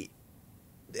I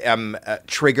am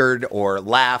triggered or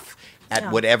laugh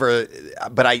at whatever,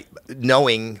 but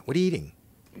knowing, what are you eating?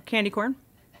 Candy corn?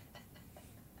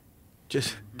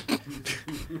 Just, I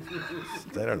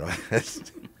don't know.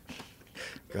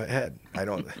 Go ahead.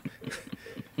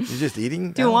 You're just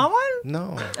eating? Do you want one?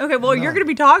 No. Okay, well, you're going to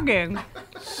be talking.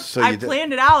 So I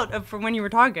planned it out for when you were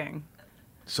talking.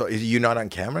 So is you not on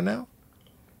camera now?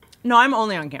 No, I'm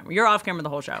only on camera. You're off camera the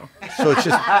whole show. So it's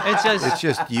just it's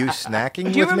just you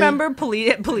snacking. Do you with remember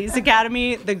Police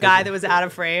Academy, the guy that was out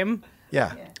of frame?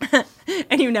 Yeah.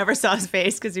 And you never saw his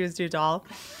face because he was too tall.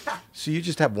 So you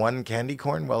just have one candy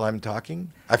corn while I'm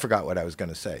talking? I forgot what I was going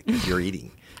to say. 'Cause you're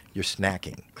eating. You're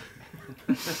snacking.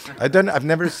 I've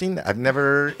never seen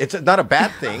that. It's not a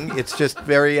bad thing. It's just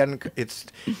very it's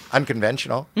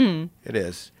unconventional. Mm. It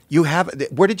is.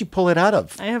 Where did you pull it out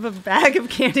of? I have a bag of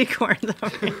candy corns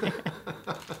over here.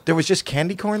 There was just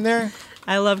candy corn there?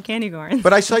 I love candy corns.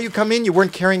 But I saw you come in, you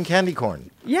weren't carrying candy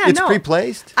corn. Yeah, It's no.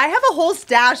 pre-placed? I have a whole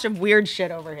stash of weird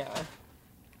shit over here.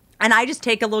 And I just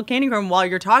take a little candy corn while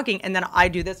you're talking, and then I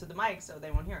do this with the mic so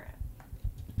they won't hear it.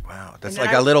 Wow, that's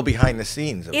like a little behind the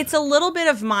scenes. It's a little bit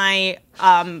of my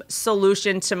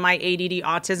solution to my ADD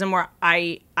autism, where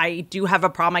I do have a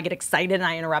problem. I get excited and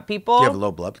I interrupt people. Do you have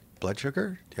low blood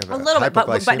sugar? Do you have a little bit, but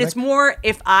hypoglycemic? it's more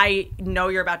if I know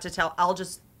you're about to tell, I'll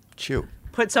just chew.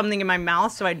 Put something in my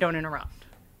mouth so I don't interrupt.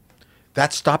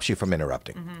 That stops you from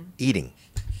interrupting. Mm-hmm. Eating.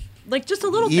 Like just a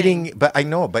little eating, thing. but I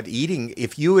know, but eating,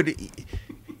 if you would,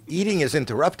 eating is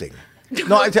interrupting.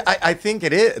 No, I think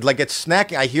it is. Like it's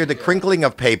snacking. I hear the crinkling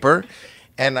of paper,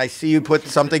 and I see you put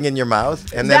something in your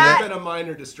mouth, and then It's been a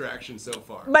minor distraction so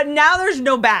far. But now there's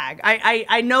no bag.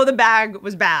 I know the bag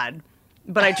was bad,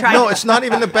 but I tried. No, it's not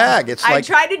even the bag. It's I like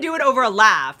tried to do it over a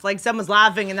laugh, like someone's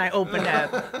laughing, and then I opened it.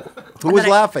 who was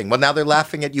laughing? Well, now they're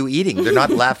laughing at you eating. They're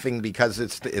not laughing because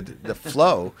it's the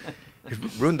flow. It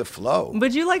ruined the flow.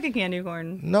 Would you like a candy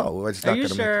corn? No, it's not Are you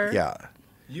going to sure? make. Yeah.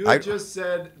 You had just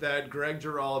said that Greg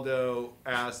Giraldo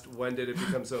asked, when did it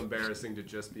become so embarrassing to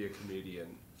just be a comedian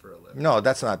for a living? No,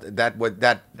 that's not that. What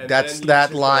that And that's then you that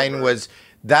took line over. was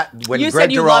that when You Greg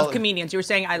said you Giraldo, love comedians. You were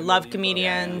saying I love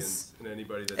comedians. And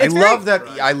anybody that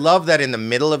I love that in the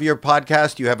middle of your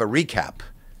podcast you have a recap.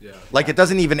 Yeah. Like it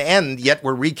doesn't even end yet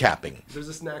we're recapping. There's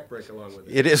a snack break along with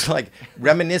it. It is like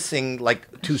reminiscing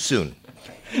like too soon.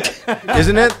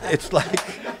 Isn't it? It's like,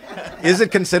 is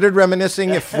it considered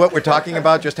reminiscing if what we're talking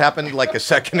about just happened like a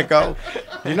second ago?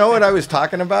 You know what I was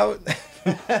talking about?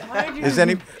 Is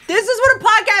any? This is what a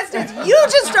podcast is. You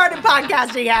just started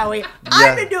podcasting, Howie.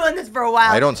 I've been doing this for a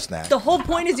while. I don't snack. The whole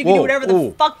point is you can do whatever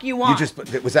the fuck you want.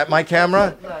 Was that my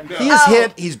camera? He is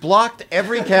hit. He's blocked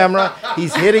every camera.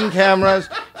 He's hitting cameras.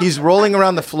 He's rolling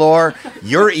around the floor.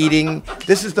 You're eating.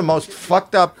 This is the most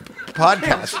fucked up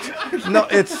podcast. No,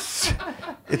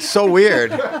 it's so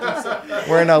weird.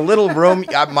 We're in a little room.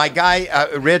 My guy,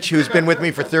 Rich, who's been with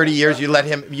me for 30 years, you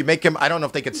make him, I don't know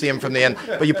if they could see him from the end,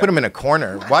 but you put him in a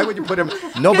corner. Why would you put him?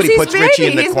 Nobody puts Richie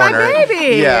in the corner. He's my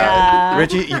baby. Yeah.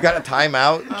 Richie, you got a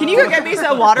timeout? Can you go get me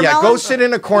some watermelon? Yeah, go sit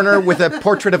in a corner with a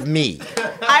portrait of me.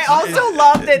 I also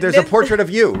love that There's a portrait of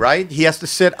you, right? He has to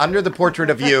sit under the portrait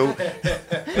of you.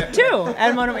 too.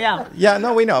 And yeah. Yeah,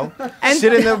 no, we know.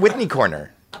 Sit in the Whitney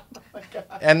corner.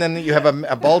 And then you have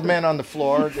a bald man on the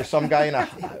floor. There's some guy in a...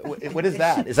 What is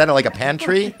that? Is that like a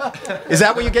pantry? Is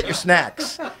that where you get your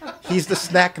snacks? He's the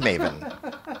snack maven.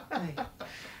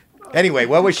 Anyway,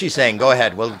 what was she saying? Go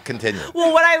ahead. We'll continue.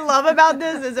 Well, what I love about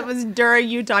this is it was during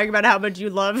you talking about how much you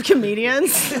love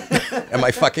comedians. Am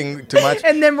I fucking too much?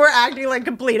 And then we're acting like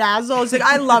complete assholes. Like,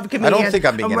 I love comedians. I don't think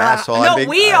I'm being an we're- asshole. No,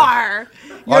 we are.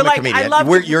 You're I'm like, a comedian. I love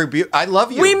I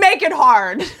love you. We make it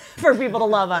hard for people to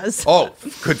love us. Oh,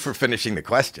 good for finishing the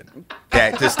question.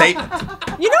 Okay, the statement.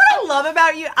 You know what I love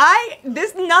about you?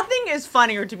 Nothing is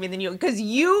funnier to me than you because this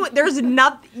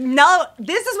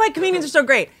is why comedians are so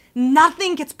great.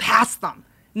 Nothing gets past them.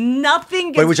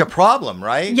 Nothing gets. But it was a problem,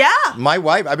 right? Yeah. My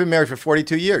wife, I've been married for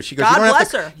 42 years. She goes, God you don't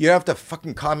bless have to, her. You don't have to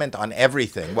fucking comment on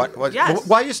everything. What? Yes.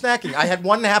 Why are you snacking? I had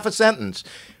 1/2 a sentence.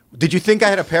 Did you think I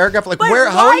had a paragraph? Like, But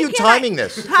how are why you can't timing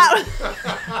this?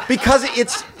 Because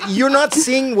you're not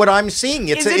seeing what I'm seeing.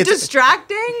 Is it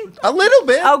distracting? A little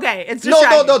bit. Okay, it's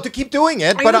distracting. No, to keep doing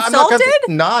it. Are but you I'm insulted?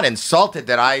 not insulted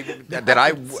that I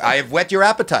have whet your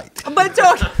appetite. But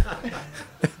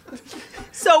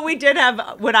so we did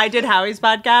have, when I did Howie's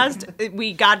podcast,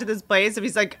 we got to this place and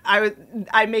he's like,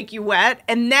 I make you wet.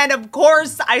 And then, of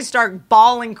course, I start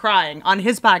bawling, crying on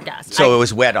his podcast. So it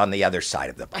was wet on the other side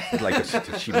of the, like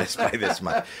she missed by this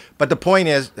much. But the point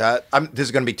is, this is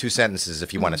going to be 2 sentences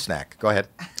if you want a snack. Go ahead.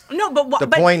 No, but the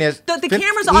point is, the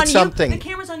camera's eat on something. you. The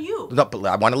camera's on you. No, but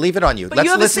I want to leave it on you. But Let's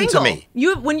you have listen a single. to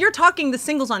me. When you're talking, the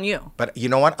single's on you. But you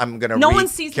know what? I'm going to No one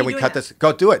sees Can me we doing cut it. this?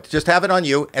 Go do it. Just have it on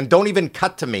you and don't even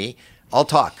cut to me. I'll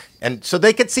talk. And so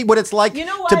they could see what it's like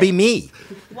to be me.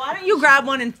 Why don't you grab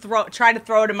one and try to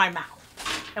throw it in my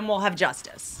mouth, and we'll have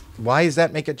justice. Why does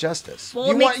that make it justice? Well,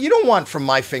 You don't want from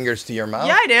my fingers to your mouth.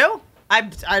 Yeah, I do.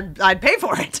 I'd pay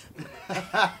for it.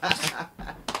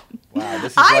 Wow,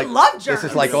 this is I like, love germs.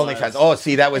 This is like OnlyFans. Oh,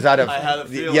 see, that was out of... I had a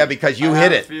feeling. Yeah, because you I hit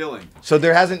had a it. feeling. So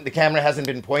the camera hasn't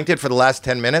been pointed for the last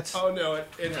 10 minutes? Oh, no,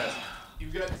 it has.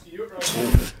 You're on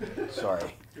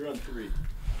Sorry. You're on 3.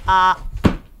 I'm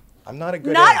not a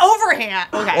good... Not overhand.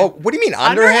 Okay. Oh, what do you mean,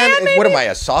 underhand? Underhand, What am maybe?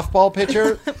 I, a softball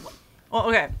pitcher? Well,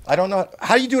 okay. I don't know.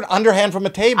 How do you do an underhand from a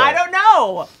table? I don't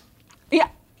know. Yeah.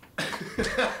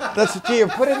 That's the key.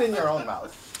 Put it in your own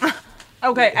mouth.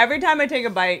 Okay, every time I take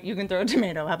a bite, you can throw a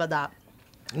tomato. How about that?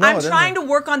 No, I'm trying to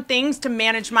work on things to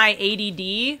manage my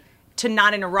ADD to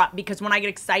not interrupt, because when I get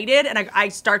excited and I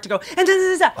start to go,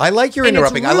 I like your and it's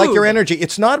interrupting. I like your rude. energy.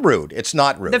 It's not rude. It's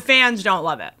not rude. The fans don't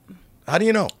love it How do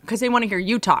you know? because they want to hear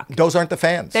you talk. Those aren't the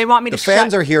fans. They want me to The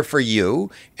fans shut- are here for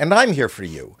you, and I'm here for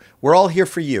you. We're all here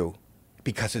for you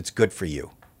because it's good for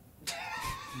you.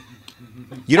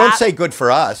 You don't say good for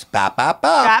us. Bap, bap,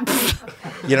 bap.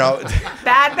 You know.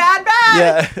 Bad.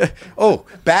 Yeah. Oh,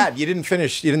 bad. You didn't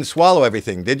finish. You didn't swallow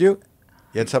everything, did you?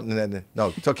 You had something that...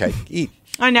 No, it's okay. Eat.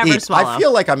 I never Eat. swallow. I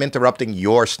feel like I'm interrupting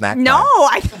your snack time. No,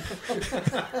 I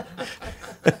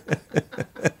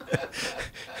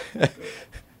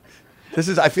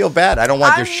feel bad. I don't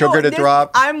want your sugar to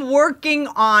drop. I'm working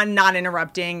on not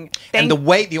interrupting. And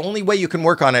the only way you can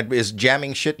work on it is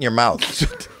jamming shit in your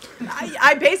mouth.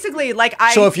 I basically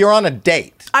So if you're on a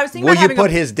date, I was thinking will about you having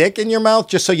put a- his dick in your mouth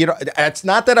just so you don't? It's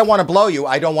not that I want to blow you.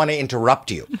 I don't want to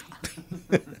interrupt you.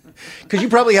 Because you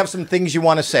probably have some things you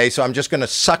want to say, so I'm just going to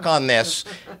suck on this,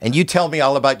 and you tell me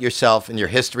all about yourself and your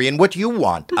history and what you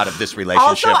want out of this relationship.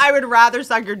 Also, I would rather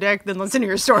suck your dick than listen to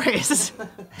your stories.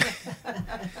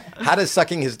 How does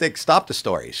sucking his dick stop the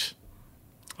stories?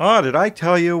 Oh, did I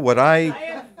tell you what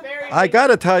I got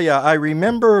to tell you, I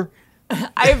remember...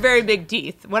 I have very big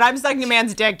teeth. When I'm sucking a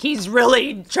man's dick, he's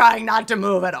really trying not to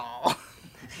move at all.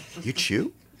 You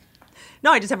chew?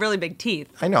 No, I just have really big teeth.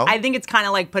 I know. I think it's kind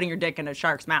of like putting your dick in a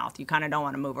shark's mouth. You kind of don't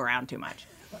want to move around too much.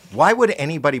 Why would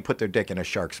anybody put their dick in a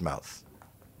shark's mouth?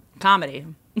 Comedy.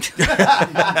 This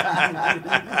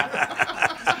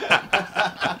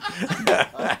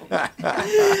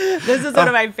is one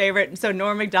of my favorite. So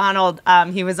Norm Macdonald,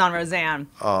 he was on Roseanne.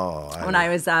 When I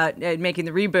was making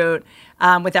the reboot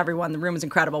with everyone. The room was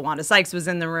incredible. Wanda Sykes was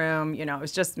in the room. You know, it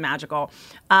was just magical.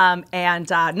 And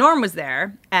Norm was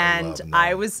there, and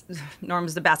Norm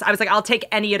was the best. I was like, I'll take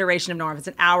any iteration of Norm. If it's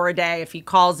an hour a day, if he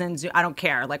calls in, I don't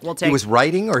care. Like, we'll take. He was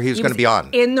writing, or he was going to be on?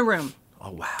 In the room. Oh,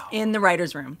 wow. In the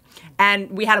writer's room. And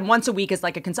we had him once a week as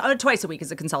like twice a week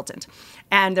as a consultant.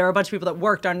 And there were a bunch of people that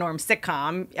worked on Norm's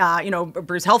sitcom.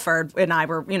 Bruce Helford and I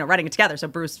were, writing it together. So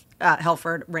Bruce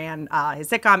Helford ran his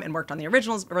sitcom and worked on the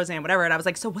originals, Roseanne, whatever. And I was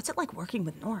like, so what's it like working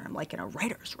with Norm, like in a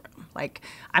writer's room? Like,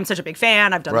 I'm such a big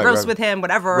fan. I've done roasts with him,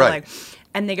 whatever. Right. Like,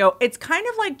 and they go, it's kind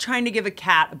of like trying to give a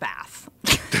cat a bath.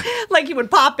 Like, he would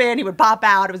pop in, he would pop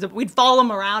out. We'd follow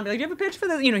him around. Like, do you have a pitch for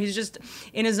this? He's just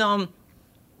in his own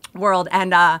world.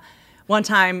 And one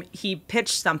time he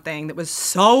pitched something that was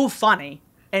so funny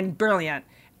and brilliant,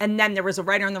 and then there was a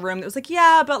writer in the room that was like,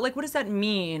 yeah, but like, what does that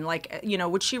mean? Like,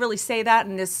 would she really say that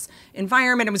in this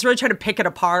environment? And was really trying to pick it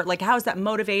apart. Like, how is that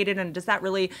motivated, and does that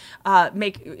really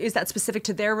is that specific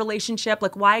to their relationship?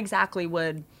 Like, why exactly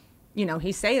would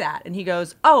he say that? And he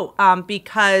goes,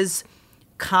 because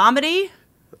comedy.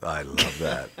 I love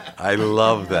that. I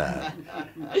love that.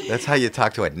 That's how you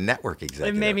talk to a network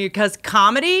executive. It made me, because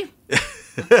comedy.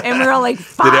 And we were all like,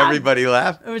 fuck. Did everybody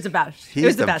laugh? It was the best. He's It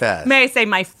was the best. May I say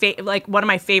one of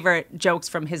my favorite jokes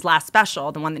from his last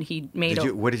special, the one that he made.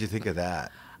 What did you think of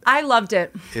that? I loved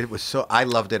it. I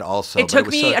loved it also. It took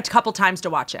me a couple times to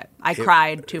watch it. I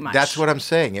cried too much. That's what I'm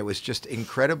saying. It was just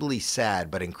incredibly sad,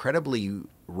 but incredibly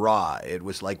raw. It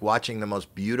was like watching the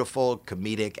most beautiful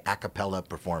comedic a cappella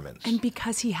performance. And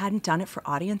because he hadn't done it for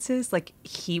audiences, like,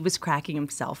 he was cracking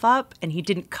himself up, and he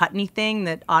didn't cut anything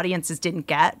that audiences didn't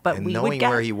get, but and we knowing would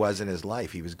get. where he was in his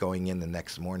life, he was going in the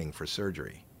next morning for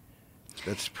surgery.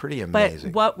 That's pretty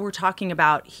amazing. But what we're talking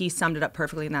about, he summed it up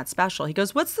perfectly in that special. He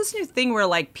goes, what's this new thing where,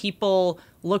 like, people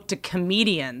look to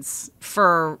comedians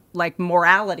for, like,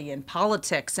 morality and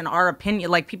politics and our opinion?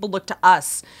 Like, people look to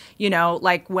us,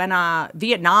 like when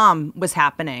Vietnam was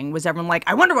happening, was everyone like,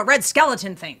 I wonder what Red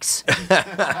Skeleton thinks.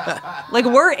 Like,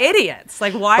 we're idiots.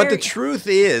 Like, why But the truth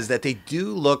is that they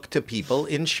do look to people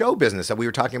in show business. And we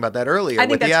were talking about that earlier I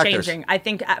think with the that's actors. changing. I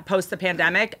think post the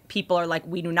pandemic, people are like,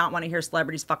 we do not want to hear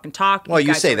celebrities fucking talk. Well, you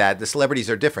guys say are that. The celebrities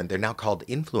are different. They're now called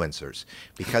influencers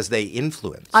because they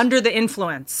influence. under the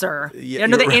influencer. Yeah,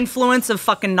 under the influence of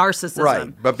fucking narcissism.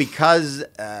 Right, but because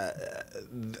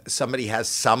somebody has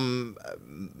some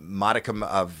modicum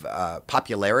of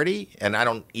popularity, and I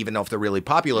don't even know if they're really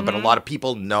popular, but a lot of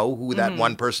people know who that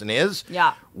one person is.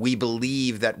 Yeah. We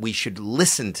believe that we should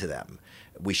listen to them.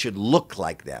 We should look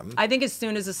like them. I think as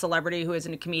soon as a celebrity who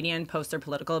isn't a comedian posts their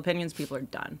political opinions, people are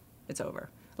done. It's over.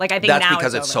 Like I think that's now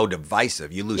because it's so over.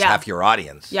 divisive. You lose half your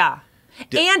audience. Yeah.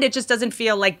 And it just doesn't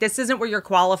feel like this isn't what you're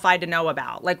qualified to know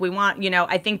about. Like we want,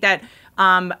 I think that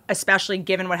especially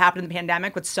given what happened in the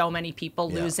pandemic with so many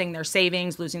people losing their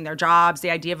savings, losing their jobs,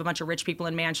 the idea of a bunch of rich people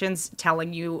in mansions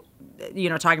telling you,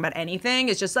 talking about anything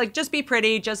is just like, just be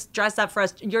pretty, just dress up for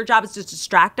us. Your job is to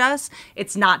distract us.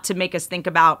 It's not to make us think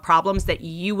about problems that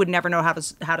you would never know how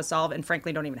to solve and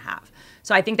frankly don't even have.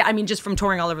 So I think that, just from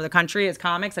touring all over the country as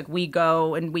comics, like we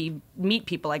go and we meet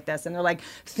people like this and they're like,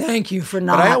 thank you for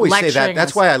not lecturing. But I always say that.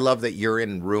 That's us. why I love that you're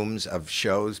in rooms of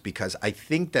shows, because I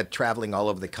think that traveling all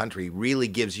over the country really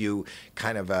gives you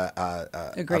kind of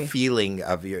a feeling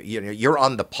of you're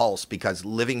on the pulse, because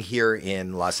living here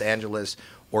in Los Angeles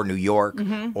or New York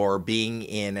or being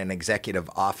in an executive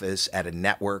office at a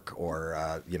network or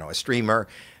a streamer,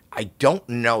 I don't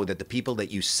know that the people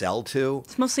that you sell to.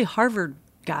 It's mostly Harvard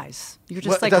guys. You're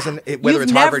just whether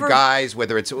it's Harvard guys,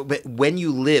 whether it's when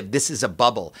you live, this is a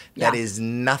bubble that is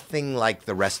nothing like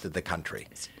the rest of the country,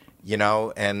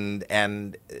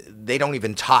 and they don't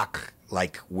even talk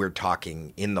like we're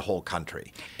talking in the whole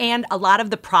country. And a lot of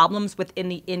the problems within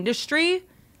the industry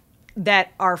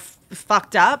that are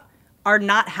fucked up are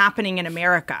not happening in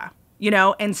America,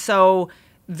 and so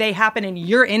they happen in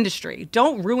your industry.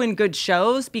 Don't ruin good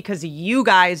shows because you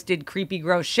guys did creepy,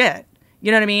 gross shit.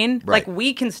 You know what I mean? Right. Like,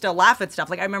 we can still laugh at stuff.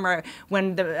 Like, I remember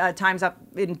when the Time's Up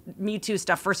in Me Too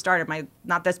stuff first started,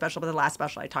 not this special, but the last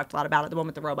special, I talked a lot about it, the one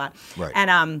with the robot. Right.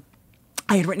 And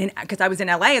I had written because I was in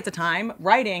LA at the time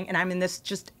writing, and I'm in this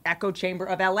just echo chamber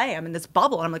of LA. I'm in this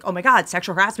bubble, and I'm like, oh my God,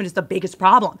 sexual harassment is the biggest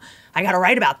problem. I got to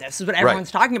write about this. This is what everyone's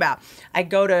talking about. I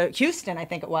go to Houston, I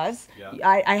think it was. Yeah.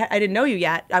 I didn't know you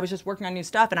yet. I was just working on new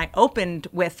stuff, and I opened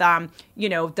with,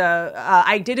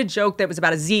 I did a joke that was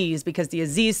about Aziz, because the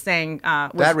Aziz thing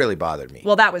was, that really bothered me.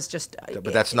 Well, that was just.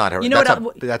 But that's not her. You know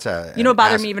that's a. You know what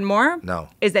bothered me even more? No.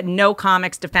 Is that no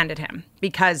comics defended him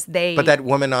because they. But that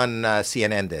woman on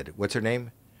CNN did. What's her name?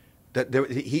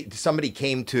 Somebody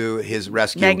came to his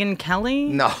rescue. Megyn Kelly?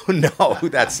 No,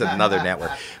 that's another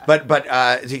network.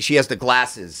 But she has the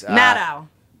glasses. Maddow.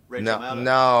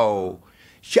 No.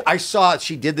 I saw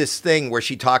she did this thing where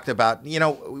she talked about,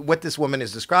 what this woman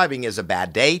is describing is a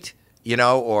bad date,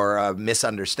 or a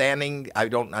misunderstanding. I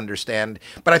don't understand.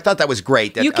 But I thought that was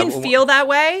great. That, you can feel that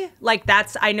way. Like,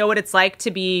 I know what it's like to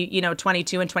be,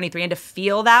 22 and 23 and to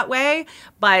feel that way.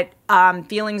 But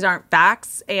feelings aren't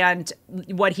facts. And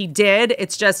what he did,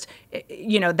 it's just,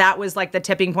 that was like the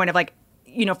tipping point of like,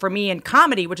 for me in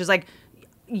comedy, which is like,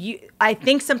 I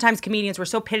think sometimes comedians were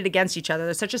so pitted against each other.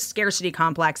 There's such a scarcity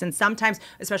complex. And sometimes,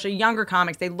 especially younger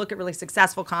comics, they look at really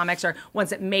successful comics or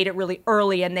ones that made it really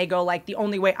early and they go like, the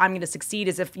only way I'm going to succeed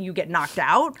is if you get knocked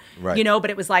out. Right. But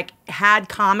it was like, had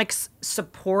comics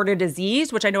supported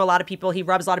Aziz, which I know a lot of people, he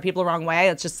rubs a lot of people the wrong way.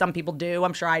 It's just some people do.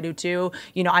 I'm sure I do too.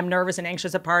 I'm nervous and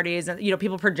anxious at parties and,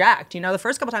 people project. The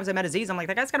first couple times I met Aziz, I'm like,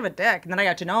 that guy's kind of a dick. And then I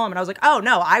got to know him and I was like, oh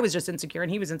no, I was just insecure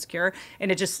and he was insecure.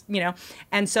 And it just,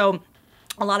 and so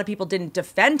a lot of people didn't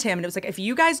defend him. And it was like, if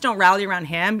you guys don't rally around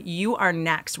him, you are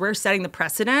next. We're setting the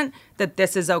precedent that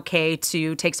this is okay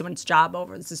to take someone's job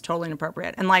over. This is totally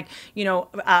inappropriate. And like,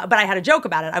 but I had a joke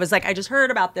about it. I was like, I just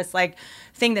heard about this like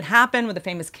thing that happened with a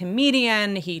famous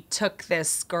comedian. He took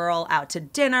this girl out to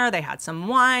dinner. They had some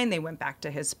wine. They went back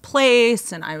to his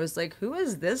place. And I was like, who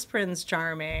is this Prince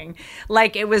Charming?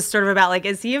 Like, it was sort of about like,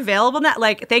 is he available now?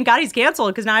 Like, thank God he's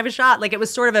canceled because now I have a shot. Like, it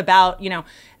was sort of about,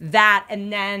 that.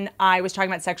 And then I was talking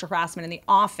about sexual harassment in the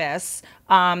office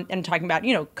and talking about,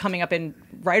 coming up in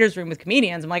writer's room with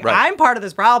comedians. I'm like, I'm part of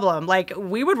this problem. Like,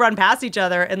 we would run past each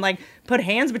other and like put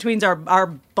hands between our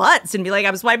butts and be like,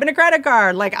 I'm swiping a credit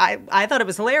card. Like, I thought it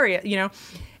was hilarious,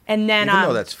 And then, even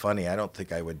though that's funny, I don't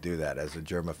think I would do that as a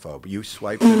germaphobe. You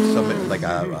swipe at somebody, like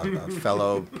a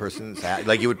fellow person's hat,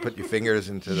 like you would put your fingers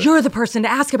into the... You're the person to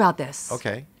ask about this.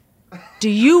 Okay.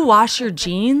 Do you wash your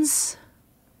jeans?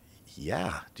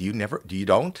 Yeah. Do you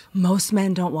don't? Most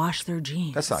men don't wash their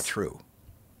jeans. That's not true.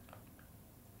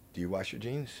 Do you wash your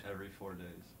jeans? Every 4 days.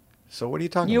 So what are you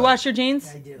talking about? You wash your jeans?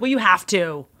 I do. Well, you have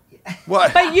to.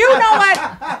 What? But you know what?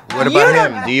 What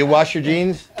about him? Do you wash your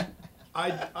jeans?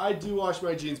 I do wash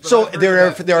my jeans. But So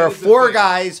there are four thing.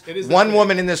 guys, one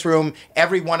woman in this room,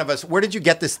 every one of us. Where did you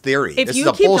get this theory? If this you is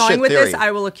a keep bullshit going with theory. this,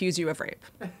 I will accuse you of rape.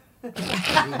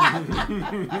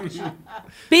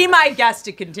 Be my guest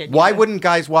to continue. Why wouldn't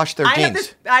guys wash their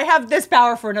jeans? I have this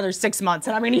power for another 6 months,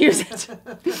 and I'm going to use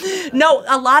it. No,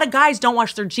 a lot of guys don't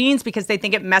wash their jeans because they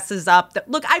think it messes up.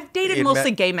 Look, I've dated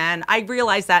mostly gay men. I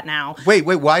realize that now. Wait,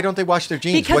 why don't they wash their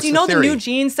jeans? Because What's you know the the theory? new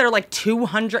jeans, they're like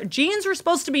 $200. Jeans are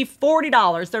supposed to be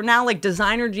 $40. They're now like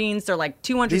designer jeans. They're like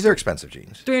 $200. These are expensive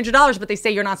jeans. $300, but they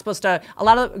say you're not supposed to. A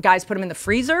lot of guys put them in the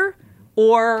freezer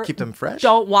or keep them fresh.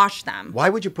 Don't wash them. Why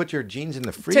would you put your jeans in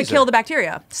the freezer? To kill the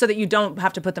bacteria, so that you don't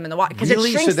have to put them in the water.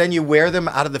 Really? So then you wear them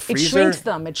out of the freezer?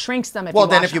 It shrinks them. Well,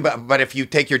 then if you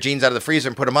take your jeans out of the freezer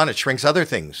and put them on, it shrinks other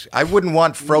things. I wouldn't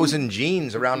want frozen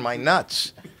jeans around my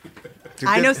nuts.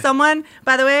 I know someone,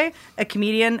 by the way, a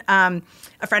comedian, a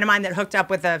friend of mine that hooked up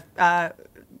with a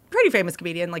pretty famous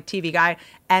comedian, like TV guy,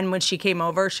 and when she came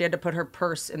over, she had to put her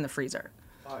purse in the freezer.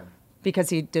 Why? Because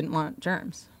he didn't want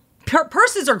germs.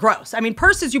 Purses are gross. I mean,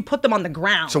 purses, you put them on the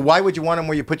ground. So why would you want them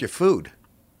where you put your food?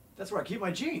 That's where I keep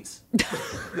my jeans.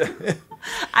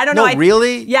 I don't know. No,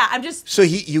 really? Yeah, I'm just. So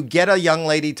you get a young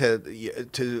lady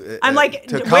to I'm like,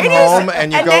 to come home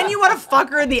and you go. And then you want to fuck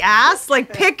her in the ass?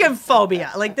 Like, pick a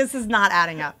phobia. Like, this is not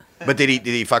adding up. But did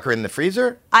he fuck her in the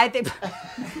freezer? I think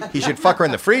he should fuck her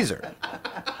in the freezer.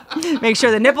 Make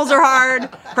sure the nipples are hard,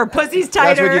 her pussy's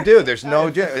tighter. That's what you do. There's no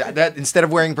that instead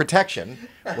of wearing protection,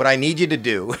 what I need you to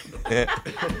do,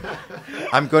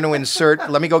 I'm going to insert.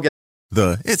 Let me go get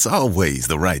It's always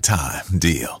the right time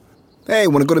deal. Hey,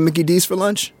 want to go to Mickey D's for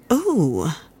lunch? Ooh,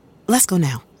 let's go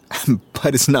now.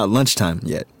 But it's not lunchtime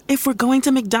yet. If we're going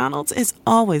to McDonald's, it's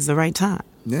always the right time.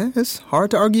 Yeah, it's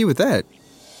hard to argue with that.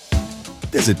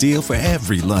 There's a deal for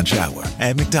every lunch hour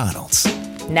at McDonald's.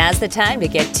 Now's the time to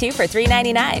get 2 for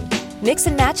 $3.99. Mix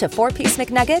and match a 4-piece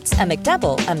McNuggets, a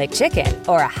McDouble, a McChicken,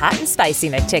 or a hot and spicy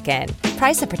McChicken.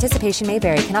 Price and participation may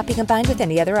vary. Cannot be combined with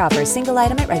any other offer. Single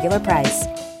item at regular price.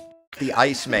 the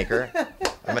ice maker.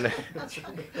 I'm gonna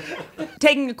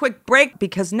taking a quick break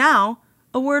because now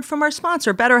a word from our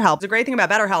sponsor, BetterHelp. The great thing about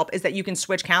BetterHelp is that you can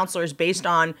switch counselors based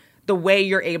on the way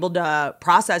you're able to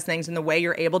process things and the way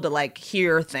you're able to like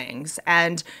hear things.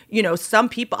 And, you know, some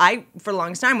people, I, for the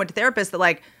longest time, went to therapists that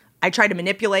like, I tried to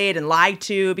manipulate and lie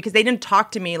to because they didn't talk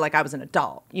to me like I was an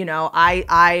adult. You know,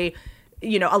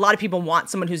 you know, a lot of people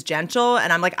want someone who's gentle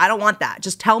and I'm like, I don't want that.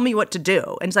 Just tell me what to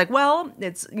do. And it's like, well,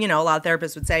 it's, you know, a lot of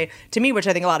therapists would say to me, which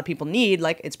I think a lot of people need,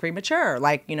 like, it's premature.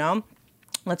 Like, you know,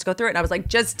 let's go through it. And I was like,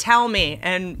 just tell me.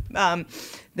 And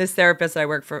this therapist that I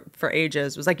worked for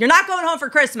ages was like, you're not going home for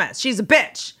Christmas. She's a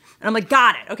bitch. And I'm like,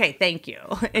 got it. Okay, thank you.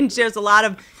 And there's a lot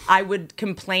of, I would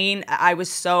complain. I was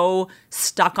so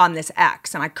stuck on this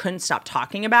ex and I couldn't stop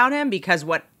talking about him because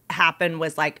what happened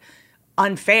was like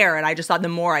unfair. And I just thought the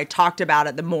more I talked about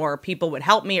it, the more people would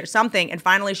help me or something. And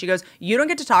finally she goes, you don't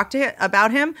get to talk to about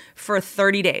him for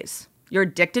 30 days. You're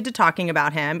addicted to talking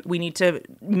about him. We need to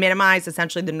minimize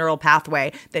essentially the neural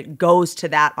pathway that goes to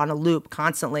that on a loop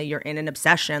constantly. You're in an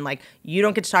obsession. Like, you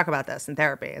don't get to talk about this in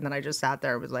therapy. And then I just sat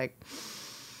there and was like,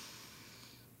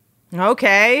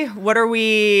 okay,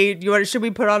 should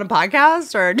we put on a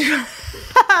podcast or,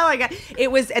 oh my God.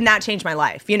 It was, and that changed my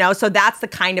life, you know? So that's the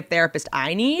kind of therapist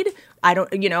I need. I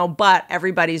don't, you know, but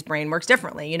everybody's brain works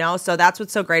differently, you know? So that's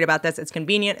what's so great about this. It's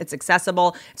convenient, it's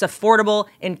accessible, it's affordable,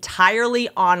 entirely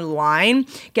online.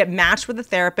 Get matched with a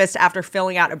therapist after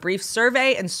filling out a brief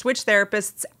survey and switch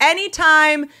therapists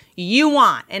anytime you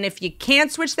want. And if you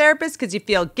can't switch therapists because you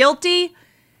feel guilty,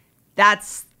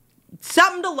 that's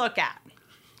something to look at.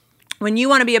 When you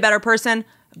want to be a better person,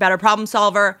 a better problem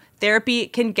solver, therapy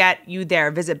can get you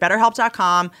there. Visit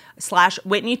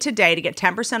BetterHelp.com/Whitney today to get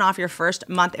 10% off your first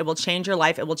month. It will change your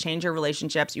life. It will change your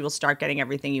relationships. You will start getting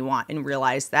everything you want and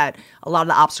realize that a lot of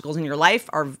the obstacles in your life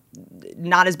are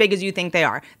not as big as you think they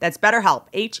are. That's BetterHelp,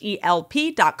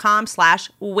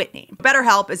 HELP.com/Whitney.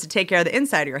 BetterHelp is to take care of the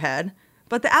inside of your head,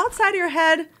 but the outside of your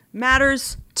head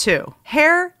matters too.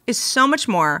 Hair is so much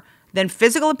more than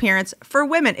physical appearance for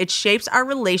women. It shapes our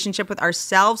relationship with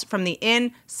ourselves from the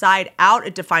inside out.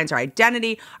 It defines our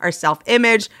identity, our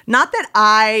self-image. Not that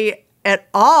I at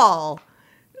all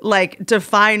like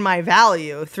define my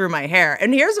value through my hair.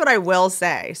 And here's what I will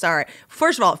say. Sorry.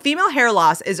 First of all, female hair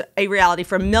loss is a reality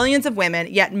for millions of women,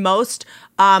 yet most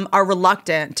are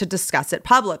reluctant to discuss it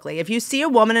publicly. If you see a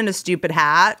woman in a stupid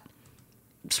hat,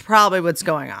 it's probably what's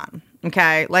going on.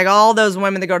 Okay? Like all those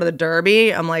women that go to the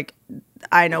Derby, I'm like,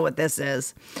 I know what this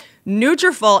is.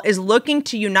 Nutrafol is looking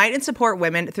to unite and support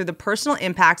women through the personal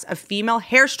impacts of female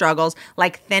hair struggles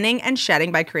like thinning and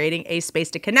shedding by creating a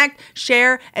space to connect,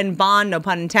 share, and bond, no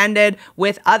pun intended,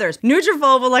 with others.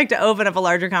 Nutrafol would like to open up a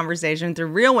larger conversation through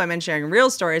real women sharing real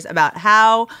stories about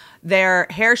how their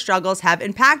hair struggles have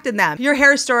impacted them. Your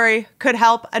hair story could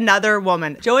help another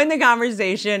woman. Join the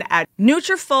conversation at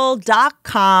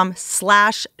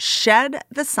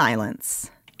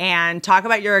Nutrafol.com/shed-the-silence and talk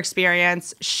about your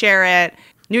experience, share it.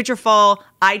 Nutrafol,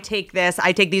 I take this.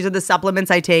 These are the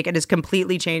supplements I take. It has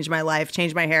completely changed my life,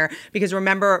 changed my hair. Because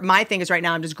remember, my thing is right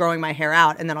now I'm just growing my hair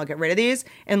out and then I'll get rid of these.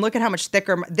 And look at how much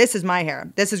thicker, this is my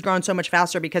hair. This has grown so much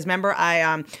faster because remember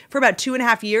I, for about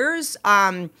 2.5 years,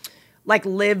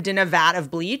 lived in a vat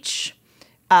of bleach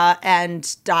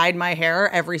and dyed my hair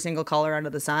every single color under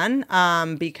the sun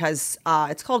because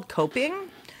it's called coping.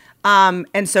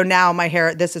 And so now my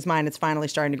hair, this is mine, it's finally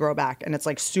starting to grow back and it's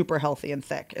like super healthy and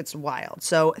thick. It's wild.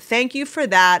 So thank you for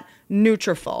that,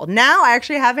 Nutrafol. Now I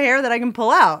actually have hair that I can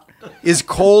pull out. Is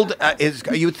cold,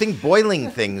 you would think boiling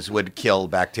things would kill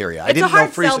bacteria. It's a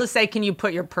hard sell to say, can you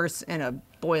put your purse in a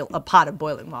pot of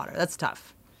boiling water? That's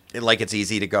tough. Like it's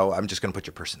easy to go, I'm just going to put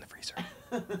your purse in the freezer.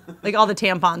 Like all the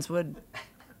tampons would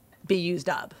be used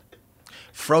up.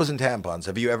 Frozen tampons.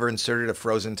 Have you ever inserted a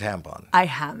frozen tampon? I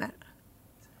haven't.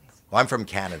 Well, I'm from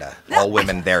Canada. All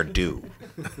women there do.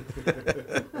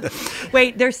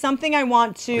 Wait, there's something I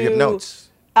want to... You have notes.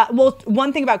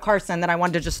 One thing about Carson that I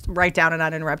wanted to just write down and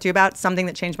not interrupt you about, something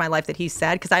that changed my life that he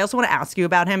said, because I also want to ask you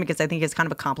about him because I think it's kind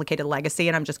of a complicated legacy,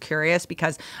 and I'm just curious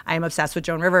because I am obsessed with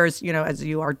Joan Rivers, as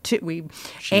you are too.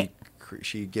 She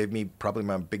gave me probably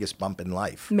my biggest bump in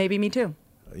life. Maybe me too.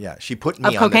 Yeah, she put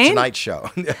me on the Tonight Show.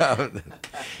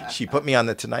 She put me on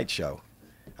the Tonight Show.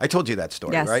 I told you that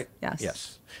story, right?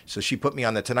 Yes. So she put me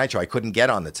on the Tonight Show. I couldn't get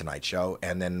on the Tonight Show,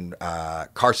 and then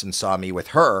Carson saw me with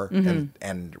her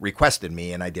and requested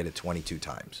me, and I did it 22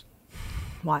 times.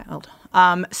 Wild.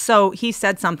 So he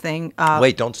said something.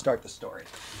 Wait, don't start the story.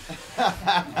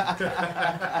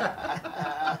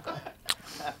 I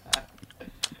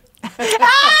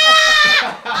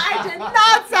did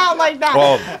not sound like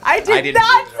that. I did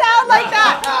not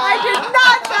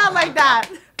sound like that.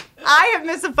 I have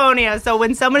misophonia, so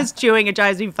when someone is chewing, it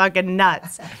drives me fucking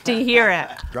nuts to hear it.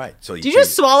 Right. So did you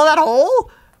just swallow that whole?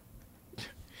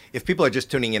 If people are just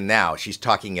tuning in now, she's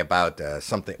talking about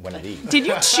something when I eat. Did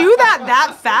you chew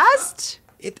that fast?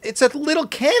 It's a little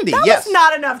candy. That yes. was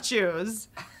not enough chews.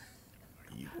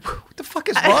 What the fuck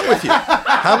is wrong with you?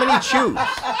 How many chews?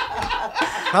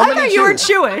 I thought you were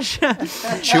Jewish.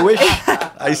 Jewish?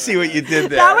 I see what you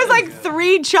did there. That was like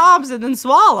 3 chomps and then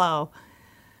swallow.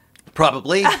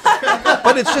 Probably.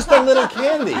 But it's just a little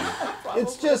candy.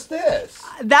 It's just this.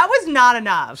 That was not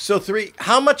enough. So 3.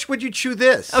 How much would you chew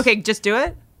this? Okay, just do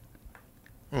it.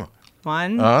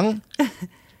 1.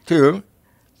 2.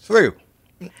 3.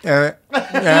 You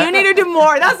need to do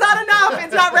more. That's not enough.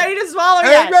 It's not ready to swallow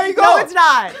yet. There you go. No, it's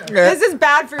not. This is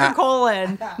bad for your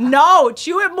colon. No,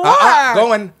 chew it more.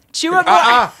 Going. Chew it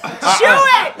more. Chew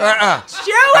it.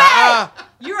 Chew it.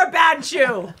 You're a bad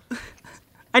chew.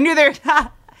 I knew there.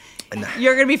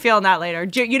 You're gonna be feeling that later.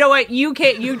 You know what? You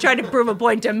tried to prove a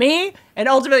point to me, and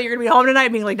ultimately you're gonna be home tonight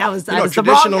being like, that was the wrong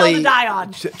hill to die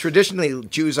on. Traditionally,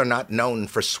 Jews are not known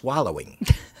for swallowing.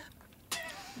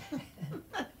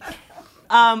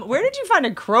 Where did you find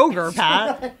a Kroger,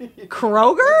 Pat?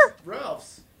 Kroger?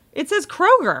 Ralph's. It says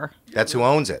Kroger. That's who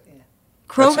owns it.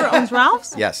 Kroger owns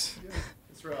Ralph's? Yes.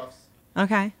 It's Ralph's.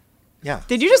 Okay. Yeah.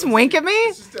 Did you just wink at me?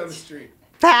 It's just down the street.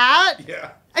 Pat?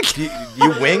 Yeah.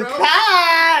 You wink?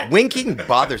 Pat! Winking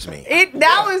bothers me. It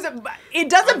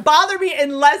doesn't bother me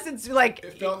unless it's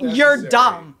like you're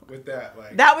dumb. With that,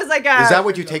 that was like a. Is that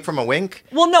what you take from a wink?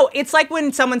 Well, no, it's like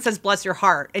when someone says "bless your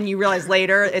heart" and you realize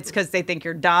later it's because they think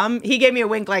you're dumb. He gave me a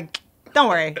wink like, "Don't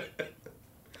worry,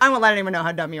 I won't let anyone know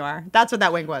how dumb you are." That's what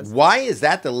that wink was. Why is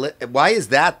that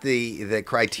the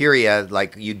criteria?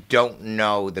 Like you don't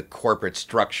know the corporate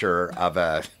structure of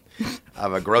a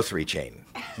grocery chain.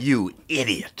 You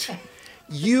idiot.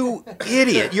 You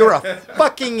idiot. You're a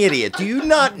fucking idiot. Do you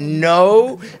not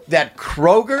know that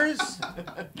Kroger's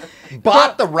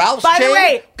bought the Ralph's chain? By the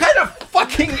way. Kind of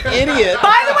fucking idiot.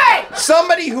 By the way.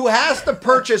 Somebody who has to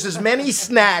purchase as many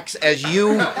snacks as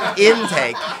you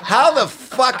intake. How the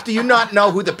fuck do you not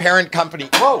know who the parent company...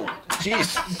 Whoa.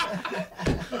 Jeez.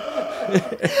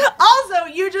 Also,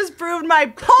 you just proved my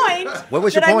point. What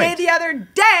was your point? I made the other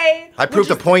day. I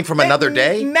proved a point from another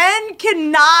day? Men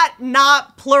cannot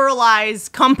not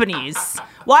pluralize companies.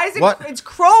 Why is it? What? It's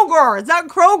Kroger. It's not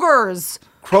Kroger's.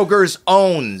 Kroger's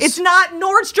owns. It's not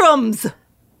Nordstrom's.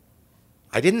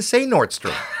 I didn't say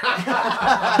Nordstrom.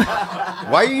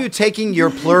 Why are you taking your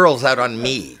plurals out on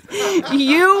me?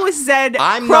 You said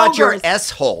I'm Kroger's. not your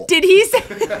S-hole. Did he say?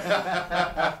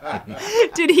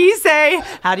 Did he say?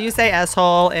 How do you say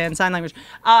S-hole in sign language?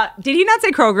 Did he not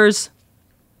say Kroger's?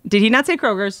 Did he not say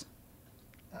Kroger's?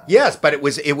 Yes, but it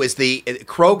was the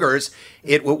Kroger's.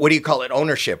 What do you call it?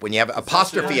 Ownership when you have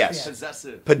apostrophe S.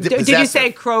 Possessive. Did you say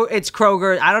it's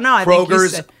Kroger? I don't know.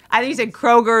 Kroger's. I think you said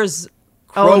Kroger's.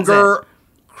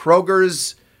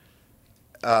 Kroger's.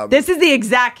 This is the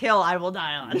exact hill I will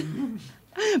die on.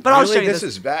 But I'll show you this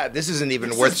is bad. This isn't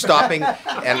even worth stopping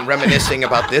and reminiscing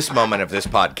about this moment of this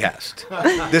podcast.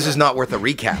 This is not worth a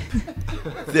recap.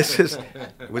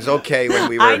 It was okay when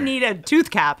we were. I need a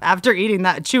tooth cap after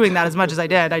chewing that as much as I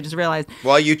did. I just realized.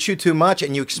 Well, you chew too much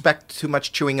and you expect too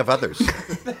much chewing of others.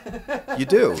 You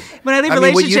do. When I leave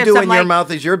relationships, what you do in I'm your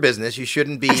mouth is your business. You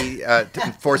shouldn't be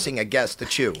forcing a guest to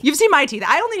chew. You've seen my teeth.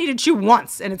 I only need to chew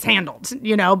once and it's handled,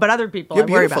 but other people You I have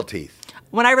worry beautiful about. teeth.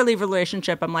 When I relieve a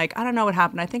relationship, I'm like, I don't know what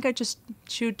happened. I think I just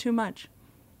chewed too much.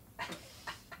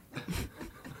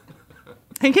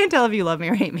 I can't tell if you love me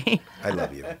or hate me. I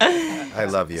love you. I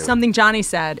love you. Something Johnny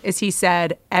said is he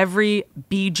said every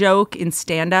B joke in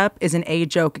stand-up is an A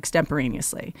joke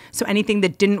extemporaneously. So anything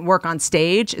that didn't work on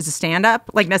stage is a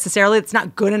stand-up. Like necessarily, it's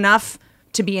not good enough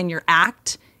to be in your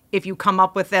act. If you come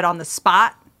up with it on the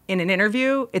spot in an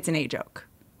interview, it's an A joke.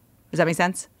 Does that make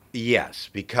sense? Yes,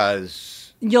 because...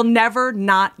 You'll never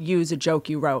not use a joke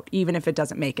you wrote, even if it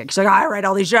doesn't make it. 'Cause you're like, I write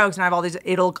all these jokes and I have all these.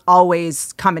 It'll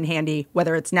always come in handy,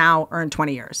 whether it's now or in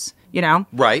 20 years,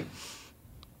 Right.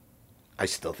 I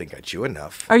still think I chew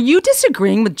enough. Are you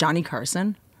disagreeing with Johnny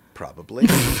Carson? Probably.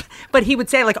 But he would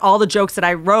say, like, all the jokes that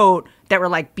I wrote that were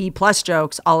like B+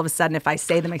 jokes, all of a sudden, if I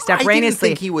say them extemporaneously. I didn't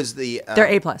think he was the... they're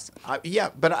A+. Yeah,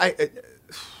 but I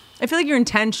feel like you're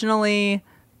intentionally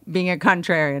being a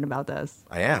contrarian about this.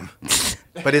 I am.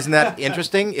 But isn't that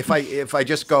interesting? If I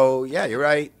just go, yeah, you're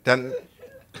right, then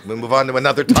we'll move on to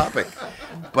another topic.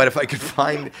 But if I could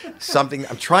find something,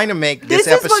 I'm trying to make this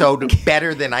episode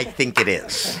better than I think it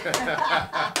is. Can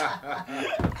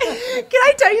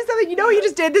I tell you something? You know what you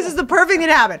just did? This is the perfect thing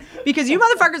to happen. Because you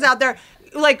motherfuckers out there,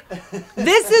 like,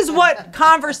 this is what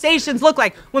conversations look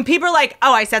like. When people are like,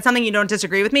 oh, I said something, you don't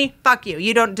disagree with me? Fuck you.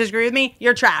 You don't disagree with me?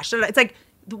 You're trash. It's like,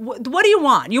 what do you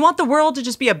want? You want the world to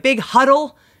just be a big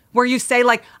huddle where you say,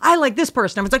 like, I like this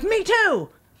person. Everyone's like, me too.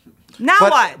 Now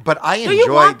what? But I enjoy... Do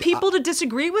you want people to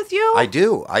disagree with you? I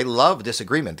do. I love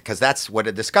disagreement because that's what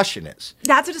a discussion is.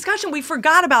 That's a discussion. We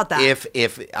forgot about that.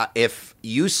 If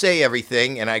you say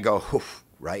everything and I go,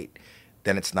 right,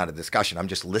 then it's not a discussion. I'm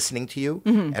just listening to you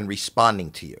and responding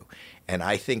to you. And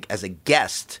I think as a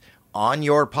guest on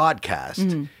your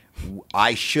podcast,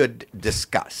 I should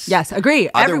discuss. Yes, agree.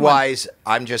 Otherwise,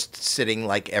 I'm just sitting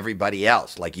like everybody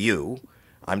else, like you.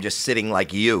 I'm just sitting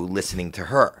like you, listening to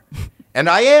her. And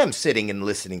I am sitting and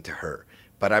listening to her.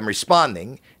 But I'm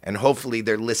responding, and hopefully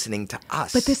they're listening to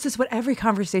us. But this is what every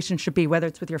conversation should be, whether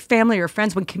it's with your family or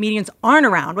friends when comedians aren't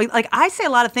around. Like, I say a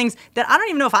lot of things that I don't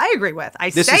even know if I agree with.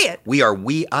 We are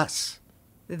we, us.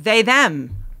 They,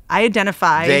 them. I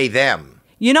identify. They, them.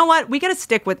 You know what? We got to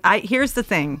stick with... Here's the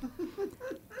thing.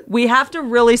 We have to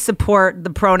really support the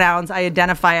pronouns I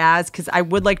identify as, because I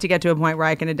would like to get to a point where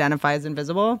I can identify as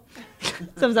invisible.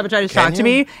 Someone tries to talk to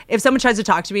me. If someone tries to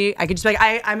talk to me, I could just be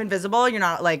like, I'm invisible. You're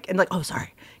not like, and like, oh,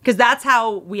 sorry. Because that's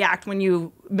how we act when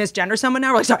you misgender someone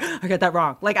now. We're like, sorry, I got that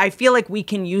wrong. Like, I feel like we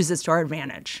can use this to our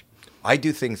advantage. I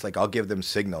do things like I'll give them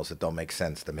signals that don't make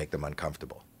sense to make them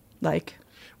uncomfortable. Like?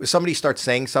 If somebody starts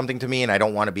saying something to me and I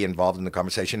don't want to be involved in the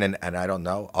conversation and I don't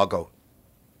know, I'll go,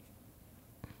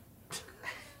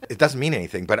 it doesn't mean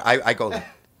anything, but I go,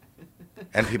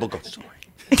 and people go, sorry.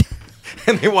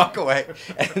 And they walk away.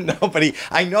 And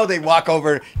I know they walk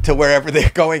over to wherever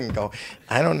they're going and go,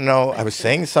 I don't know. I was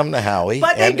saying something to Howie.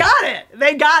 But they got it.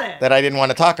 They got it. That I didn't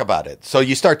want to talk about it. So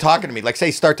you start talking to me. Like,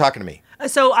 say, start talking to me.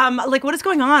 So, like, what is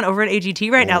going on over at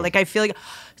AGT right now? Like, I feel like,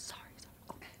 sorry.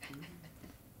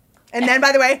 And then,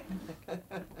 by the way,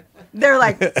 they're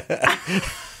like...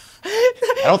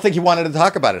 I don't think he wanted to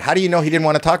talk about it. How do you know he didn't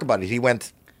want to talk about it? He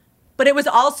went... But it was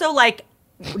also like,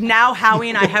 now Howie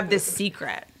and I have this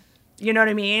secret. You know what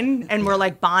I mean? And we're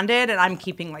like bonded, and I'm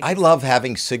keeping like... I love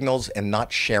having signals and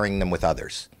not sharing them with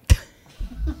others.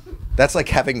 That's like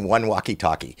having one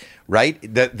walkie-talkie, right?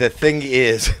 The thing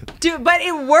is... Dude, but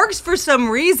it works for some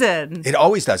reason. It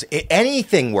always does.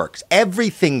 Anything works.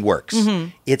 Everything works.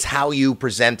 It's how you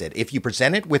present it. If you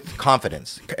present it with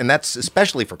confidence, and that's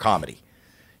especially for comedy.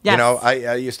 Yes. You know,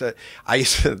 I used to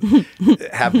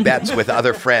have bets with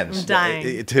other friends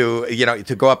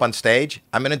to go up on stage.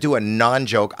 I'm going to do a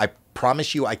non-joke. I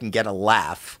promise you I can get a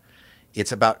laugh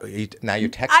It's about now. You're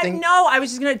texting. No, I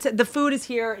was just gonna. The food is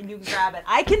here, and you can grab it.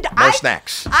 I can. More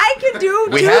snacks. I can do.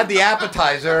 We had the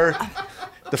appetizer.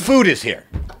 The food is here.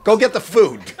 Go get the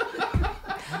food.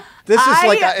 This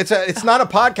is it's not a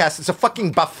podcast. It's a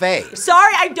fucking buffet.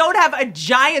 Sorry, I don't have a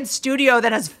giant studio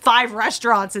that has 5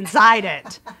 restaurants inside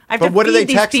it. I have But to what are feed they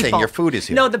these texting? people. Your food is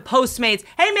here. No, the Postmates.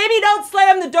 Hey, maybe don't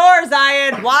slam the door,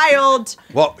 Zion. Wild.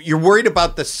 Well, you're worried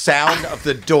about the sound of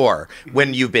the door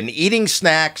when you've been eating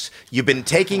snacks, you've been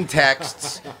taking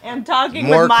texts. I'm talking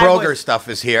More with my Kroger voice. stuff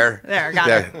is here. There, got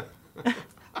it.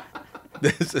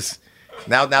 This is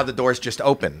now the door's just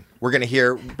open. We're gonna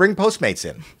bring Postmates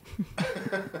in.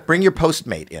 Bring your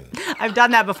Postmate in. I've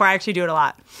done that before. I actually do it a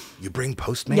lot. You bring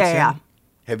Postmates Yeah. in?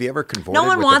 Have you ever convorted? No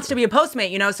one with wants to be a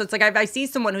Postmate, So it's like I see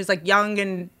someone who's like young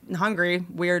and hungry.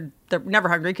 Weird. They're never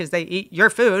hungry because they eat your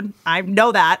food. I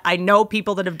know that. I know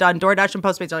people that have done DoorDash and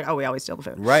Postmates are like, oh, we always steal the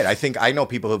food. Right. I know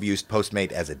people who've used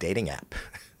Postmate as a dating app.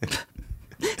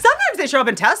 Sometimes they show up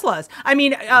in Teslas. I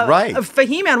mean, right.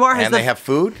 Fahim Anwar has and they have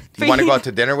food. You want to go out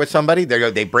to dinner with somebody?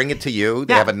 They bring it to you.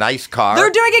 They have a nice car. They're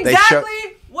doing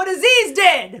exactly what Aziz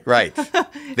did. Right.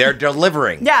 They're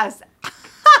delivering. Yes.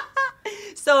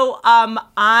 So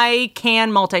I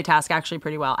can multitask actually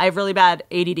pretty well. I have really bad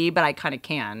ADD, but I kind of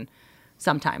can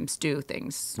sometimes do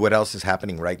things. What else is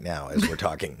happening right now as we're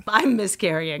talking? I'm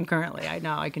miscarrying currently. I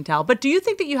know, I can tell. But do you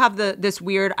think that you have this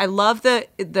weird? I love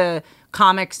the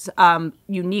comics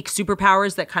unique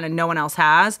superpowers that kind of no one else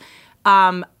has.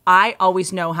 I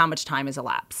always know how much time has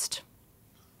elapsed.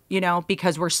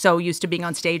 Because we're so used to being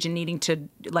on stage and needing to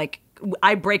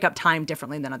I break up time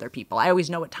differently than other people. I always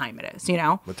know what time it is.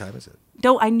 What time is it?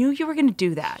 No, I knew you were going to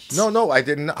do that. No, I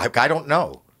didn't. I don't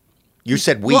know. You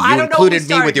said we. Well, you included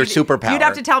me with your superpower. You'd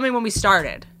have to tell me when we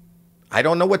started. I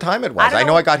don't know what time it was. I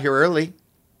know I got here early.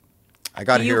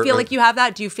 Do you feel like you have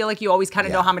that? Do you feel like you always kind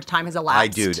of know how much time has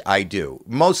elapsed? I do.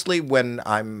 Mostly when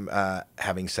I'm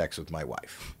having sex with my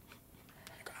wife.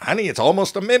 Honey, it's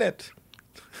almost a minute.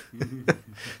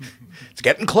 It's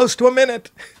getting close to a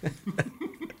minute.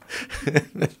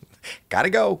 Gotta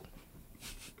go.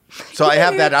 So I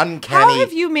have that uncanny. How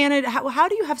have you managed? How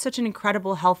do you have such an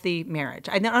incredible, healthy marriage?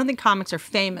 I don't think comics are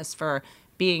famous for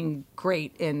being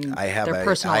great in their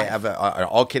personal life.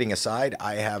 All kidding aside,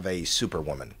 I have a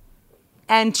superwoman.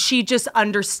 And she just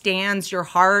understands your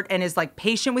heart and is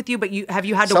patient with you. But have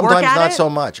you had to work at it? Sometimes not so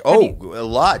much. A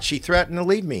lot. She threatened to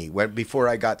leave me before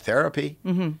I got therapy.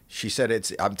 Mm-hmm. She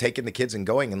said, I'm taking the kids and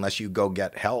going unless you go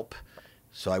get help.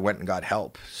 So I went and got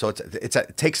help. So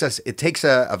it takes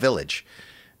a village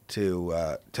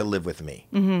to live with me.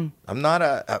 Mm-hmm. I'm not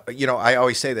I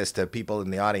always say this to people in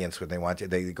the audience when they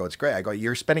go, it's great. I go,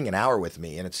 you're spending an hour with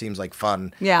me and it seems like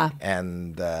fun. Yeah.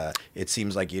 And it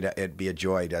seems like it'd be a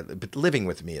joy but living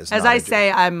with me is As I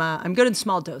say, I'm good in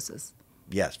small doses.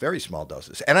 Yes, very small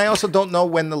doses. And I also don't know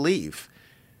when to leave.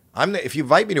 If you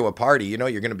invite me to a party, you're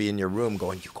going to be in your room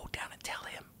going, you go down and tell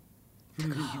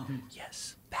him.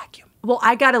 Yes, vacuum. Well,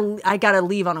 I gotta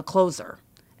leave on a closer.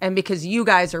 And because you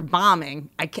guys are bombing,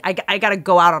 I got to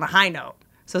go out on a high note.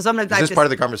 So sometimes is this part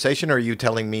of the conversation, or are you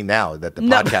telling me now that the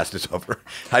podcast is over?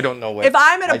 I don't know what. If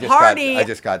I'm at a party, I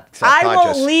just got self-conscious. I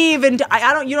won't leave, and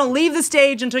you don't leave the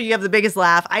stage until you have the biggest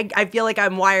laugh. I feel like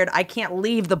I'm wired. I can't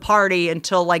leave the party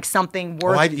until something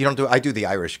worth. You don't do. I do the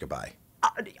Irish goodbye.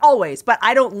 Always, but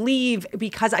I don't leave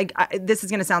because this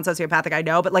is going to sound sociopathic, I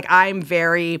know, but I'm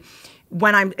very.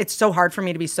 It's so hard for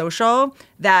me to be social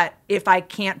that if I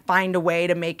can't find a way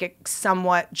to make it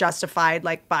somewhat justified,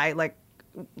 by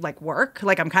work,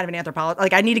 I'm kind of an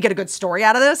anthropologist, I need to get a good story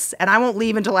out of this, and I won't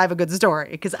leave until I have a good story,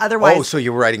 because otherwise. Oh, so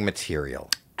you're writing material.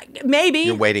 Maybe.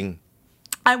 You're waiting.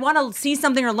 I want to see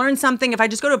something or learn something. If I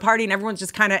just go to a party and everyone's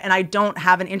just kind of, and I don't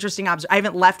have an interesting, I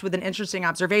haven't left with an interesting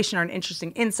observation or an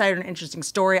interesting insight or an interesting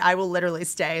story, I will literally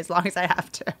stay as long as I have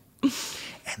to.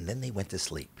 And then they went to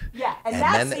sleep. Yeah, and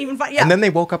that's even fun. Yeah. And then they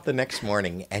woke up the next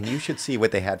morning, and you should see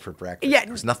what they had for breakfast. Yeah.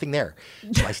 There was nothing there.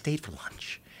 So I stayed for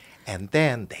lunch. And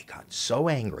then they got so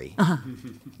angry. Uh-huh.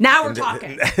 Now we're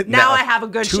talking. Now I have a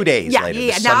good 2 days later,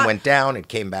 the sun went down. It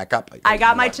came back up. I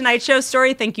got my Tonight Show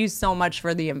story. Thank you so much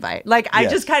for the invite. I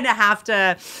just kind of have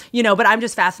to, but I'm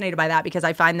just fascinated by that because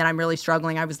I find that I'm really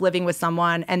struggling. I was living with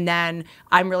someone and then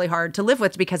I'm really hard to live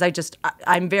with because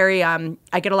I'm very,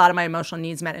 I get a lot of my emotional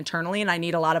needs met internally and I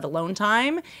need a lot of alone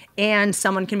time. And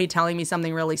someone can be telling me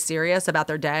something really serious about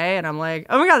their day. And I'm like,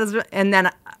 oh my God. And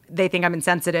then they think I'm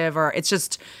insensitive or it's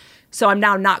just... So I'm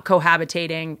now not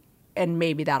cohabitating, and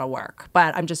maybe that'll work.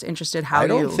 But I'm just interested how I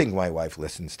don't think my wife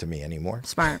listens to me anymore.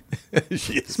 Smart.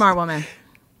 She is. Smart woman.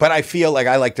 But I feel like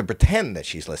I like to pretend that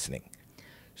she's listening.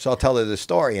 So I'll tell her the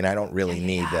story, and I don't really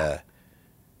need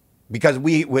Because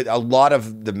with a lot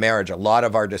of the marriage, a lot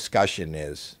of our discussion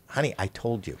is, honey, I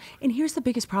told you. And here's the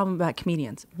biggest problem about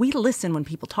comedians. We listen when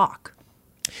people talk.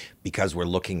 Because we're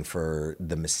looking for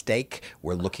the mistake.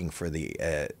 We're looking for the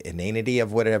inanity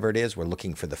of whatever it is. We're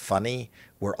looking for the funny.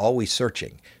 We're always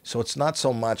searching. So it's not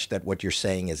so much that what you're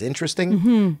saying is interesting.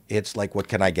 Mm-hmm. It's like, what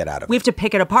can I get out of We it? have to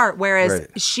pick it apart. Whereas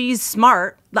Right. she's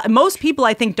smart. Most people,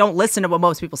 I think, don't listen to what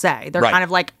most people say. They're Right. kind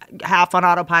of like half on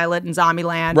autopilot in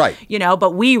Zombieland. Right. You know,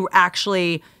 but we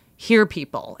actually hear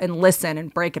people and listen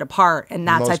and break it apart. And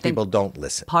that's, Most I think, people don't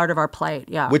listen. part of our plight.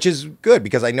 Yeah. Which is good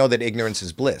because I know that ignorance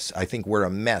is bliss. I think we're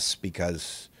a mess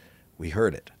because we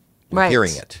heard it. We're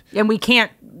hearing it. And we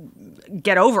can't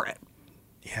get over it.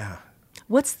 Yeah.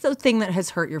 What's the thing that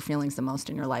has hurt your feelings the most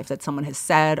in your life that someone has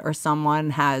said or someone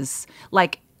has,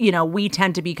 like, you know, we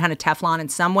tend to be kind of Teflon in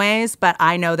some ways, but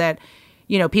I know that,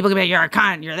 you know, people can be like, you're a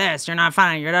cunt, you're this, you're not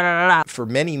funny, you're da da da da. For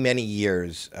many, many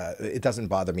years, it doesn't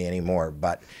bother me anymore,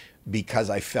 but because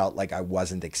I felt like I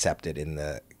wasn't accepted in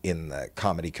the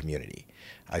comedy community.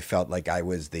 I felt like I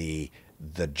was the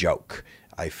joke.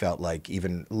 I felt like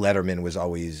even Letterman was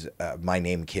always, my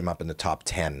name came up in the top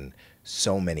 10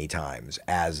 so many times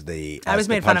as the I was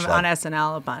the made fun of punchline. on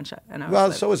SNL a bunch. And I was Well,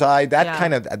 like, so was I.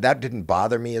 Yeah. That didn't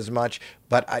bother me as much,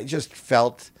 but I just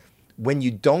felt when you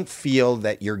don't feel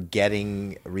that you're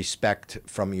getting respect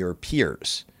from your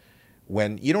peers,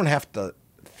 when you don't have to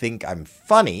think I'm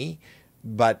funny,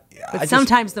 but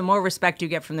sometimes the more respect you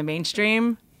get from the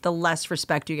mainstream, the less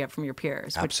respect you get from your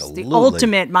peers, which is Absolutely. the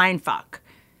ultimate mindfuck.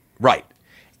 Right.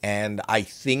 And I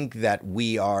think that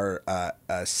we are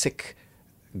a sick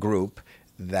group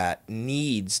that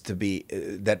needs to be,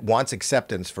 that wants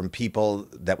acceptance from people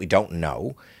that we don't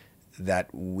know,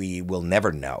 that we will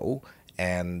never know.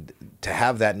 And to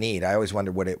have that need, I always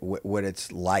wonder what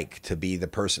it's like to be the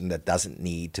person that doesn't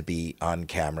need to be on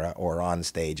camera or on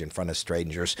stage in front of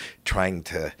strangers trying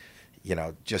to, you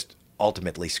know, just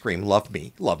ultimately scream, love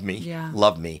me, love me, Yeah.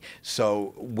 love me.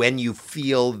 So when you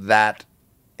feel that,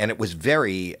 and it was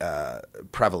very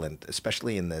prevalent,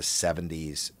 especially in the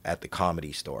 70s at the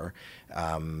Comedy Store,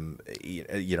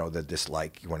 you know, the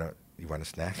dislike, you want a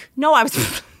snack? No, I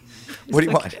was. What do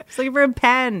you want? I was looking for a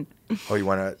pen. Oh, you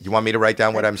want me to write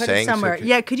down what I'm Put it saying? somewhere. So-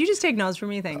 Yeah, could you just take notes for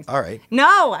me? Thanks. All right.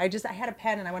 No, I had a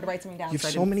pen and I wanted to write something down. You have I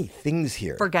so didn't many things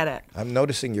here. Forget it. I'm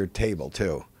noticing your table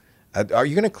too. Are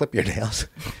you going to clip your nails?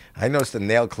 I noticed the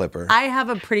nail clipper. I have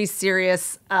a pretty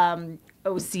serious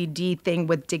OCD thing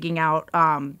with digging out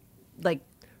like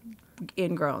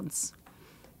ingrowns.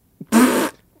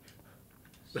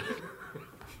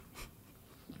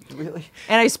 Really?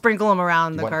 And I sprinkle them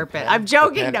around the want the carpet. pen? I'm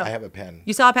joking. The pen? No, I have a pen.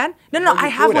 You saw a pen? No, No, I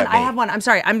you have threw it one. at I me. have one. I'm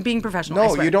sorry. I'm being professional. I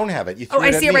No, swear. you don't have it. You threw Oh, I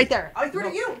it at see it me. right there. I threw it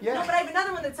at you. Yeah. No, but I have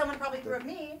another one that someone probably threw at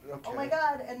me. Oh my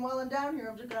God! And while I'm down here,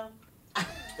 I'm just gonna.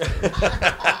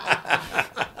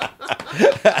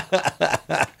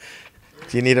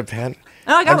 Do you need a pen?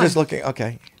 Oh, I got I'm just one. looking.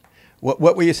 Okay. What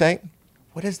were you saying?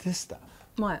 What is this stuff?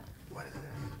 What?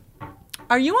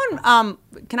 Are you on?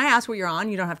 Can I ask what you're on?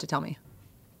 You don't have to tell me.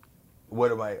 What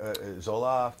am I?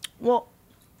 Zola? Well,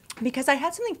 because I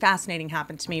had something fascinating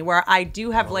happen to me where I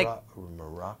do have like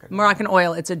Moroccan? Moroccan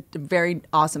oil. It's a very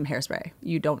awesome hairspray.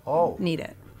 You don't Oh. need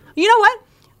it. You know what?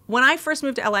 When I first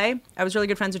moved to LA, I was really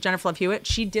good friends with Jennifer Love Hewitt.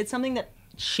 She did something that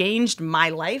changed my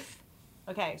life.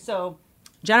 Okay, so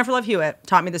Jennifer Love Hewitt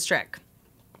taught me this trick.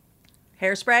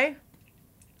 Hairspray.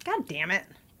 God damn it.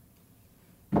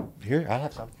 Here, I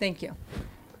have some. Thank you.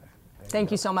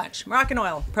 Thank you so much. Moroccan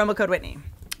oil, promo code Whitney.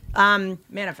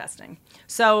 Manifesting.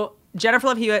 So Jennifer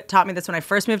Love Hewitt taught me this when I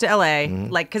first moved to LA.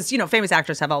 Like, because, you know, famous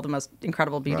actors have all the most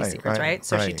incredible beauty Right, secrets, right, right?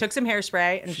 So she right. took some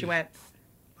hairspray and she went,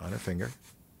 On her finger.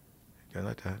 Go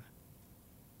like that.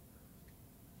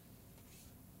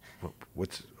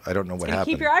 What's? I don't know what and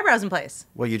happened. keep your eyebrows in place.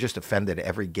 Well, you just offended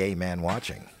every gay man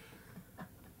watching.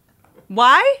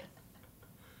 Why?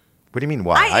 What do you mean?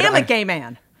 Why? I am a gay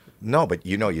man. No, but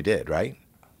you know you did, right?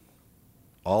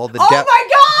 All the Oh deaf, my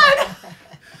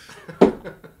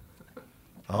God!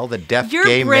 all the deaf Your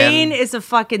gay brain men. is a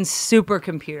fucking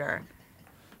supercomputer.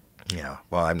 Yeah.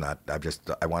 Well, I'm not.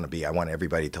 I want to be. I want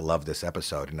everybody to love this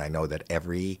episode, and I know that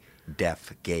every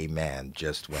deaf gay man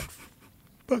just went,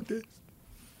 fuck this.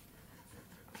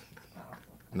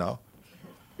 No.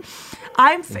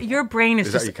 Your brain is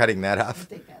Are just. you cutting that off?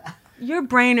 Your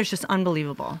brain is just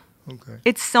unbelievable. Okay.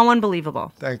 It's so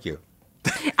unbelievable. Thank you.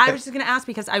 I was just going to ask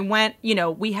because I went, you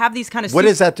know, we have these kind of. What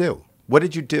does that do? What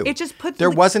did you do? It just put. There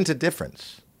wasn't a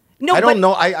difference. No, I don't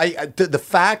but- know. The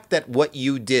fact that what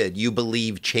you did, you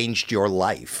believe, changed your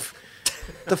life.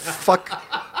 The fuck?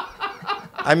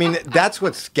 I mean, that's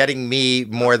what's getting me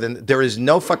more than there is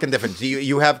no fucking difference.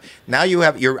 You have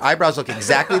your eyebrows look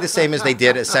exactly the same as they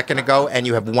did a second ago, and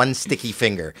you have one sticky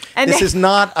finger. And this is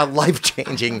not a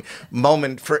life-changing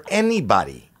moment for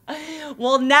anybody.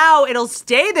 Well, now it'll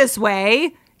stay this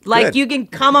way. Like Good. you can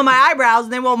come on my eyebrows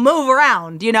and they won't move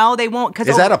around. You know, they won't.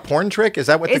 Is that a porn trick? Is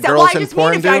that what the girls in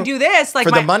porn do? If I do this, like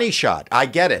for the money shot, I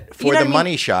get it. For the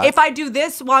money shot. If I do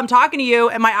this while I'm talking to you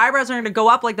and my eyebrows are going to go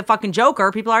up like the fucking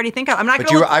Joker, people already think I'm not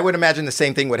going to. I would imagine the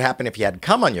same thing would happen if you had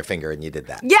cum on your finger and you did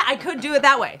that. Yeah, I could do it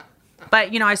that way,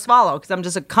 but I swallow because I'm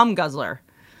just a cum guzzler.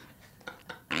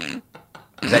 Is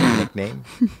that your nickname?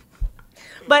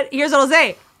 But here's what I'll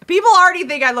say. People already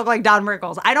think I look like Don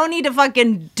Rickles. I don't need to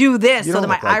fucking do this so that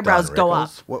my eyebrows go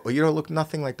up. Well, you don't look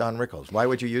nothing like Don Rickles. Why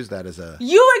would you use that as a...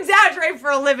 You exaggerate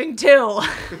for a living, too.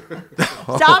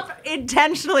 Stop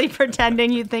intentionally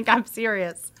pretending you think I'm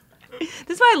serious. This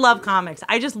is why I love comics.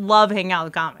 I just love hanging out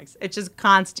with comics. It's just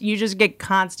constant. You just get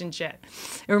constant shit.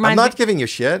 It reminds I'm not giving you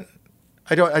shit.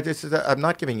 I'm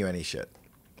not giving you any shit.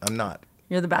 I'm not.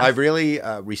 You're the best. I really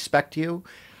respect you.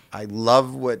 I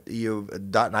love what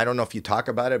you've done. I don't know if you talk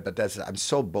about it, but I'm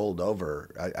so bowled over.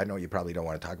 I know you probably don't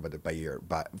want to talk about it,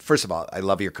 but first of all, I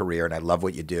love your career and I love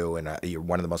what you do, and you're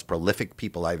one of the most prolific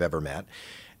people I've ever met.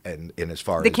 And as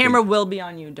far the as camera will be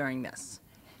on you during this.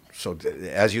 So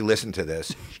as you listen to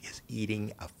this, she is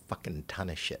eating a fucking ton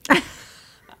of shit.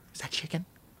 Is that chicken?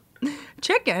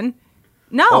 Chicken?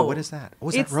 No. Oh, what is that? Oh,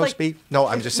 is that roast beef? No,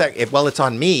 I'm just saying. Well, it's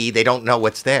on me. They don't know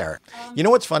what's there. You know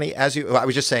what's funny? I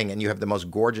was just saying, and you have the most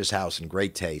gorgeous house and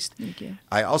great taste. Thank you.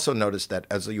 I also noticed that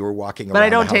as you were walking around but I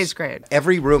don't the house, taste great.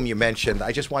 Every room you mentioned,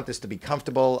 I just want this to be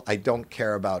comfortable. I don't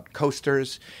care about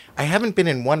coasters. I haven't been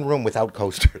in one room without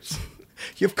coasters.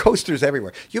 You have coasters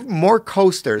everywhere. You have more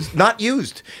coasters, not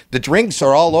used. The drinks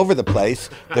are all over the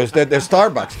place. There's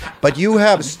Starbucks. But you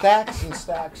have stacks and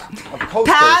stacks of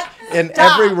coasters in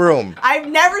every room. I've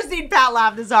never seen Pat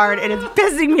laugh this hard, and it's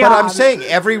pissing me off. off. But I'm saying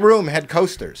every room had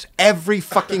coasters. Every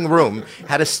fucking room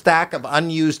had a stack of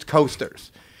unused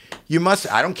coasters.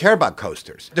 I don't care about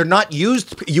coasters. They're not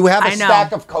used. You have a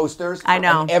stack of coasters. I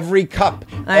know. And every cup.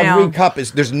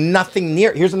 There's nothing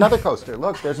near. Here's another coaster.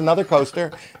 Look, there's another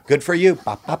coaster. Good for you.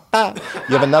 Ba, ba, ba.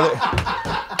 You have another.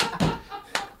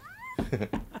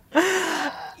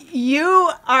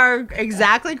 You are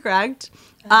exactly correct.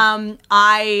 My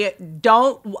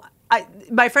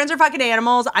friends are fucking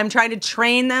animals. I'm trying to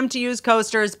train them to use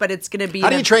coasters, but it's going to be... How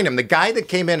do you train them? The guy that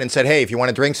came in and said, hey, if you want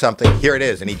to drink something, here it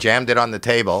is. And he jammed it on the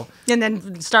table. And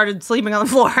then started sleeping on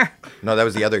the floor. No, that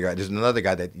was the other guy. There's another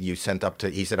guy that you sent up to...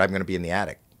 He said, I'm going to be in the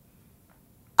attic.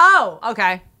 Oh,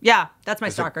 okay. Yeah, that's my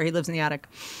stalker. He lives in the attic.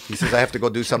 He says, I have to go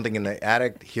do something in the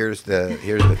attic. Here's the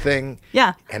thing.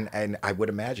 Yeah. And I would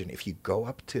imagine if you go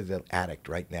up to the attic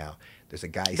right now... There's a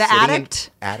guy the sitting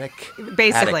addict? Attic?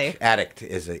 Basically. Addict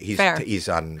is he's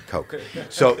on coke.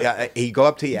 So he go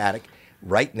up to the attic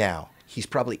right now. He's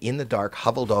probably in the dark,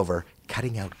 huddled over,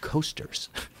 cutting out coasters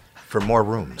for more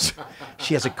rooms.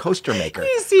 She has a coaster maker.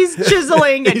 He's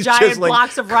chiseling giant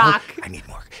blocks of rock. I need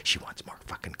more. She wants more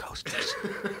fucking coasters.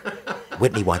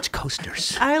 Whitney wants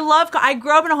coasters. I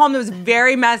grew up in a home that was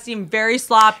very messy and very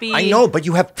sloppy. I know, but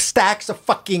you have stacks of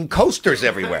fucking coasters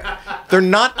everywhere. They're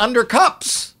not under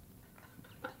cups.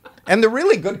 And they're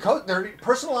really good. They're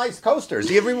personalized coasters.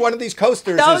 Every one of these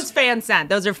coasters Those fan sent.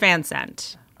 Those are fan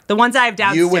sent. The ones I have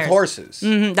downstairs. You with horses.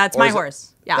 Mm-hmm, that's my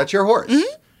horse. Yeah. That's your horse.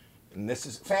 Mm-hmm. And this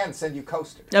is fans send you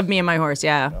coasters. Of me and my horse,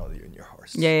 yeah. Oh, you and your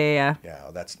horse. Yeah. Yeah,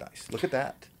 oh, that's nice. Look at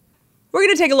that. We're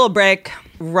going to take a little break.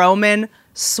 Roman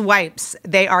swipes.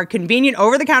 They are convenient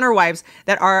over-the-counter wipes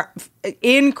that are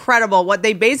incredible. What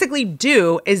they basically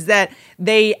do is that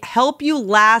they help you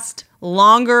last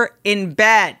longer in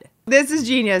bed. This is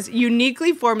genius.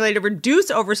 Uniquely formulated to reduce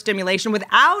overstimulation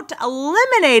without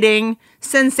eliminating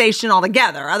sensation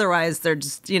altogether. Otherwise, they're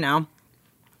just use a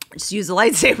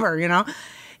lightsaber,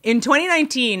 In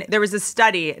 2019, there was a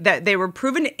study that they were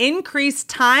proven to increase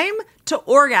time to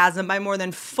orgasm by more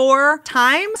than 4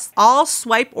 times. All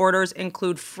swipe orders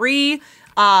include free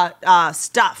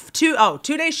stuff.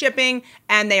 2-day shipping,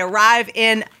 and they arrive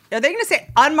in... Are they going to say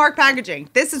unmarked packaging?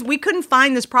 We couldn't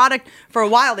find this product for a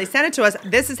while. They sent it to us.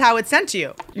 This is how it's sent to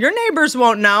you. Your neighbors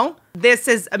won't know. This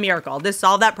is a miracle. This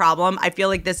solved that problem. I feel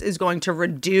like this is going to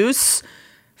reduce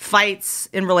fights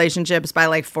in relationships by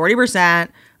like 40%.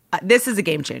 This is a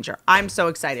game changer. I'm so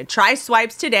excited. Try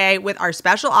swipes today with our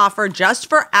special offer just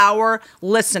for our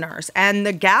listeners. And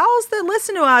the gals that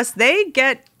listen to us, they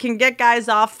can get guys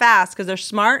off fast because they're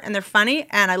smart and they're funny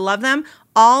and I love them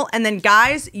all. And then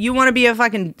guys, you want to be a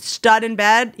fucking stud in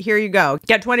bed? Here you go.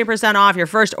 Get 20% off your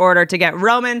first order to get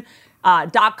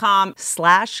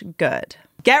Roman.com/good.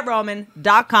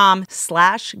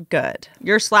 GetRoman.com/good.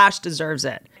 Your slash deserves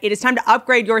it. It is time to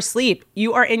upgrade your sleep.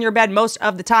 You are in your bed most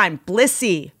of the time.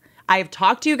 Blissy. I have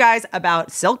talked to you guys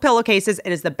about silk pillowcases.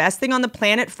 It is the best thing on the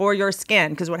planet for your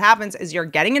skin because what happens is you're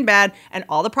getting in bed and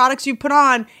all the products you put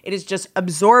on, it is just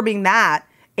absorbing that.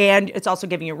 And it's also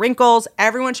giving you wrinkles.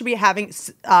 Everyone should be having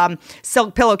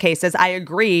silk pillowcases. I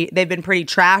agree. They've been pretty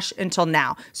trash until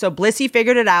now. So Blissy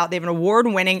figured it out. They have an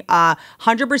award-winning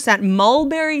 100%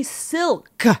 mulberry silk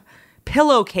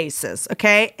pillowcases,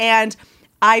 okay? And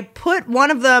I put one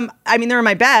of them, I mean, they're in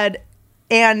my bed,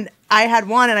 and I had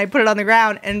one, and I put it on the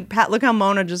ground, and Pat, look how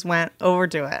Mona just went over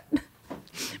to it.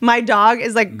 My dog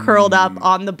is like curled up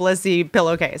on the Blissy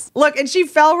pillowcase. Look, and she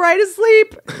fell right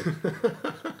asleep.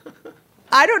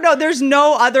 I don't know. There's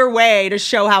no other way to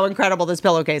show how incredible this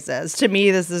pillowcase is. To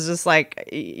me, this is just like,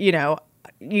 you know,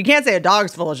 you can't say a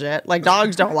dog's full of shit. Like,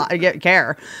 dogs don't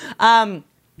care.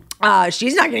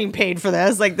 She's not getting paid for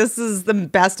this. Like, this is the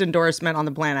best endorsement on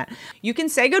the planet. You can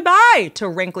say goodbye to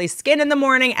wrinkly skin in the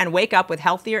morning and wake up with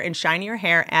healthier and shinier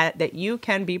hair that you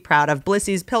can be proud of.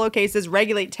 Blissy's pillowcases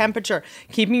regulate temperature,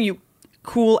 keeping you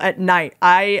cool at night.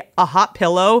 A hot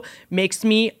pillow makes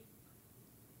me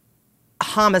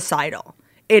homicidal.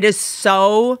 It is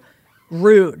so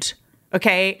rude.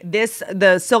 Okay,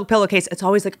 the silk pillowcase, it's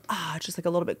always like, just like a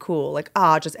little bit cool. Like,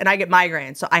 and I get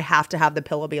migraines, so I have to have the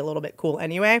pillow be a little bit cool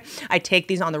anyway. I take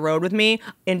these on the road with me.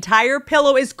 Entire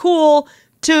pillow is cool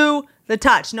to the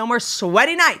touch. No more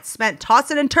sweaty nights spent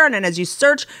tossing and turning as you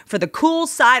search for the cool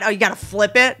side. Oh, you gotta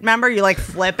flip it. Remember, you like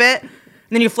flip it. And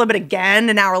then you flip it again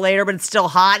an hour later, but it's still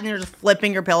hot, and you're just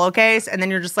flipping your pillowcase, and then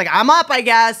you're just like, I'm up, I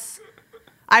guess.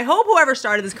 I hope whoever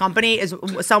started this company is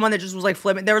someone that just was like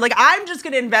flipping. They were like, I'm just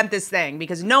going to invent this thing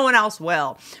because no one else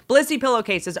will. Blissy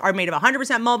pillowcases are made of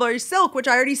 100% mulberry silk, which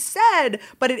I already said,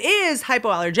 but it is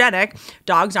hypoallergenic.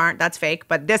 Dogs aren't. That's fake,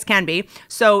 but this can be.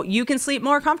 So you can sleep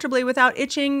more comfortably without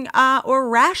itching or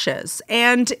rashes.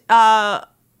 And I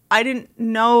didn't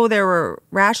know there were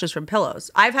rashes from pillows.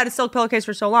 I've had a silk pillowcase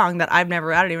for so long that I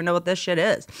don't even know what this shit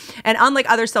is. And unlike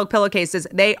other silk pillowcases,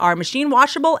 they are machine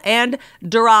washable and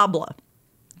durable.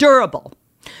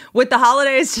 With the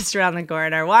holidays just around the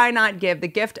corner, why not give the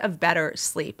gift of better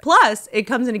sleep? Plus, it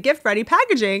comes in a gift-ready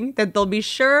packaging that they'll be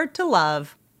sure to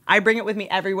love. I bring it with me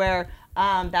everywhere.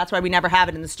 That's why we never have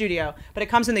it in the studio. But it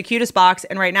comes in the cutest box,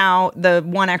 and right now, the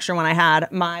one extra one I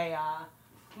had, my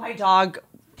dog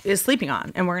is sleeping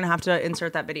on, and we're gonna have to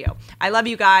insert that video. I love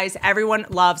you guys. Everyone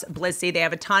loves Blissy. They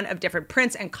have a ton of different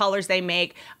prints and colors they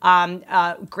make.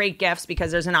 Great gifts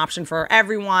because there's an option for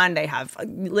everyone. They have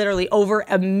literally over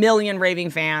 1 million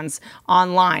raving fans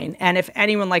online, and if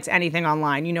anyone likes anything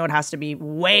online, you know it has to be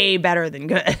way better than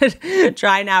good.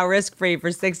 Try now risk-free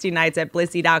for 60 nights at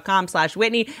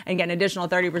blissy.com/Whitney and get an additional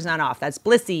 30% off. That's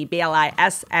Blissy,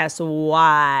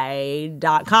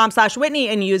 BLISSY.com/Whitney,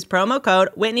 and use promo code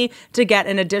Whitney to get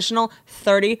an additional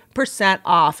 30%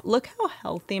 off. Look how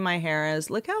healthy my hair is.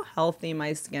 Look how healthy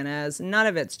my skin is. None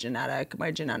of it's genetic.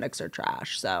 My genetics are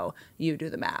trash. So you do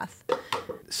the math.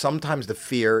 Sometimes the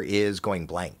fear is going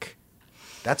blank.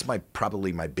 That's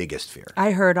probably my biggest fear.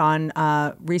 I heard on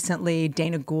recently,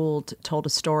 Dana Gould told a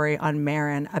story on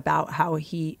Maron about how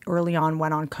he early on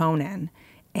went on Conan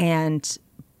and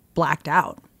blacked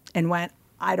out and went,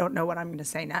 I don't know what I'm going to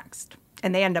say next.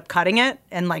 And they end up cutting it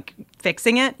and like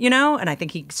fixing it, you know? And I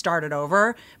think he started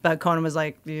over. But Conan was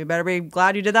like, you better be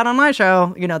glad you did that on my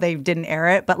show. You know, they didn't air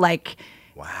it. But like,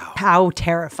 wow, how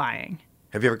terrifying.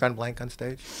 Have you ever gone blank on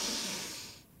stage?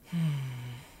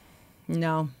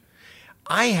 No.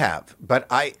 I have. But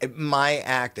my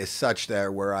act is such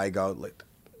there where I go, look,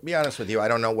 be honest with you, I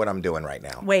don't know what I'm doing right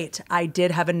now. Wait, I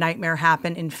did have a nightmare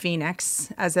happen in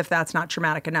Phoenix, as if that's not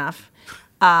traumatic enough.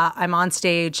 I'm on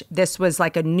stage. This was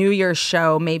like a New Year's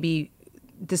show. Maybe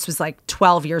this was like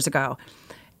 12 years ago.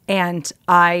 And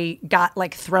I got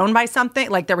like thrown by something.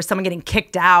 Like there was someone getting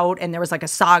kicked out and there was like a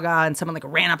saga and someone like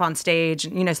ran up on stage,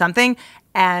 you know, something.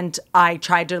 And I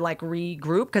tried to like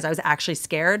regroup because I was actually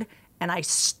scared. And I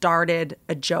started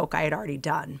a joke I had already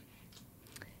done.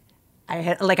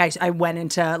 I went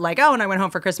into like, oh, and I went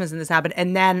home for Christmas and this happened.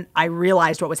 And then I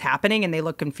realized what was happening and they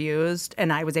looked confused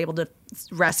and I was able to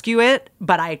rescue it.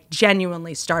 But I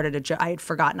genuinely started a joke. I had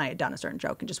forgotten I had done a certain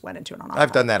joke and just went into it on.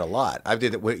 I've done that a lot. I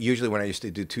did it usually when I used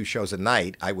to do 2 shows a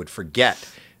night. I would forget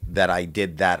that I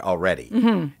did that already.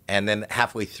 Mm-hmm. And then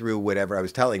halfway through whatever I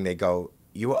was telling, they go,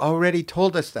 you already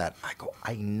told us that. I go,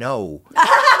 I know.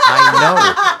 I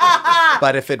know.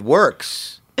 But if it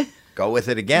works, Go with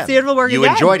it again. See if it'll work You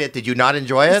again. enjoyed it. Did you not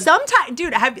enjoy it? Sometimes,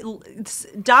 dude,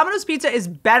 Domino's Pizza is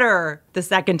better the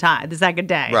second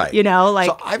day. Right. You know, like.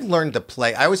 So I've learned to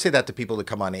play. I always say that to people that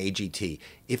come on AGT.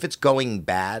 If it's going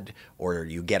bad or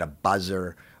you get a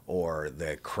buzzer or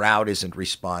the crowd isn't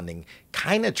responding,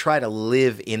 kind of try to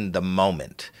live in the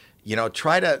moment. You know,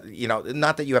 try to,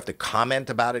 not that you have to comment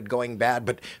about it going bad,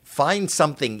 but find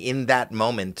something in that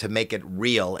moment to make it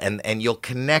real and you'll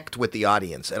connect with the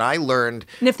audience. And I learned.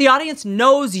 And if the audience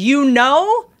knows you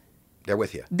know, they're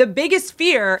with you. The biggest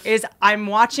fear is I'm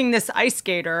watching this ice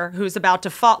skater who's about to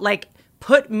fall. Like,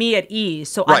 put me at ease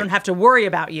so I don't have to worry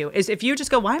about you. Is if you just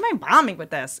go, why am I bombing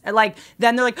with this? And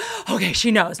then they're like, okay,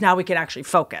 she knows. Now we can actually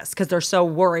focus because they're so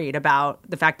worried about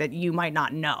the fact that you might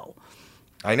not know.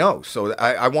 I know. So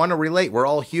I want to relate. We're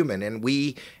all human. And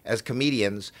we, as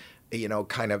comedians,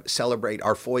 kind of celebrate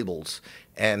our foibles.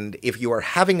 And if you are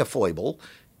having a foible,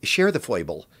 share the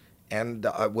foible. And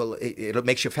it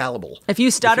makes you fallible. If you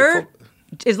stutter,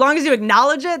 as long as you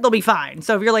acknowledge it, they'll be fine.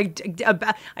 So if you're like,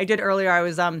 I did earlier, I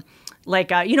was when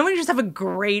you just have a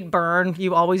great burn,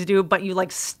 you always do, but you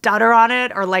like stutter on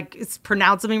it or like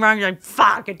pronounce something wrong, you're like,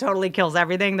 fuck, it totally kills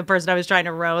everything. The person I was trying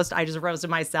to roast, I just roasted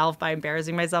myself by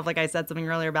embarrassing myself. Like I said something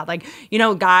earlier about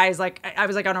guys, like I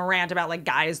was like on a rant about like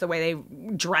guys, the way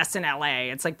they dress in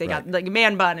LA. It's like they got like a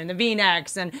man bun and the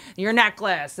V-necks and your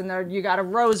necklace and you got a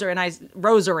rosary.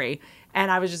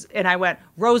 And I went,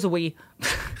 rosary.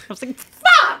 I was like,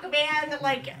 fuck, man.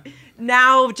 Like,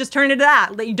 now just turn into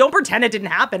that. Like, don't pretend it didn't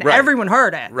happen. Right. Everyone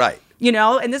heard it. Right.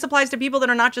 And this applies to people that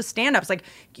are not just stand-ups. Like,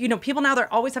 people now,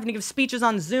 they're always having to give speeches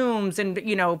on Zooms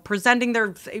and, presenting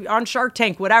on Shark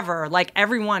Tank, whatever. Like,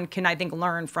 everyone can, I think,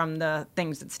 learn from the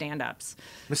things that stand-ups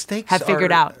have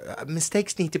figured out.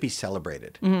 Mistakes need to be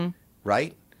celebrated,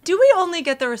 right? Do we only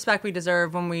get the respect we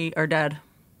deserve when we are dead?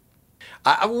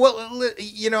 I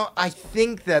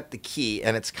think that the key,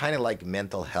 and it's kind of like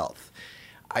mental health.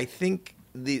 I think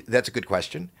that's a good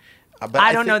question. But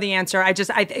I don't know the answer. I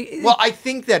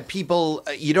think that people,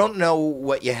 you don't know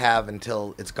what you have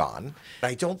until it's gone.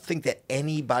 I don't think that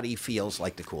anybody feels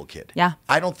like the cool kid. Yeah.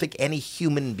 I don't think any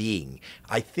human being.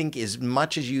 I think as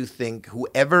much as you think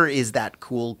whoever is that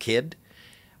cool kid,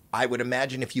 I would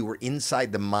imagine if you were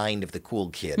inside the mind of the cool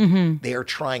kid, they are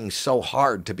trying so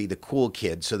hard to be the cool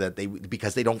kid so that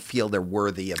because they don't feel they're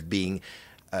worthy of being,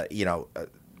 looked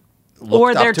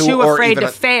or they're up to, too or afraid even to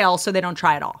fail, so they don't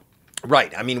try at all.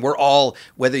 Right. I mean, we're all,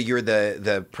 whether you're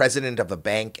the president of a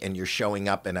bank and you're showing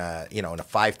up in a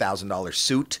 $5,000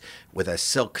 suit with a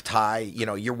silk tie,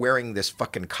 you're wearing this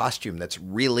fucking costume that's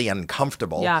really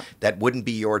uncomfortable. Yeah. That wouldn't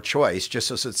be your choice, just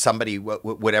so somebody,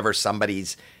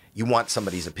 you want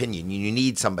somebody's opinion. You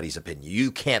need somebody's opinion. You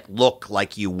can't look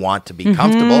like you want to be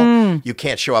comfortable. You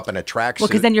can't show up in a tracksuit. Well,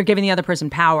 because then you're giving the other person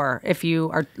power if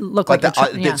you look like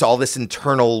it's all this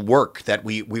internal work that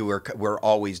we're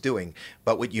always doing.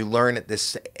 But what you learn at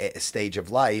this stage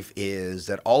of life is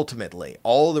that ultimately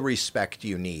all the respect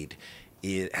you need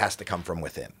has to come from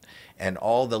within. And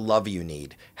all the love you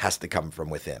need has to come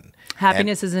from within.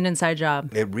 Happiness is an inside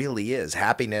job. It really is.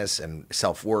 Happiness and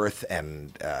self-worth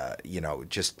and,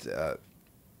 just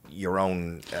your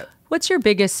own... What's your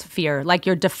biggest fear, like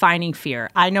your defining fear?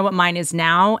 I know what mine is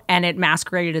now, and it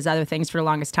masqueraded as other things for the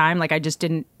longest time. Like I just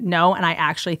didn't know, and I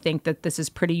actually think that this is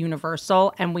pretty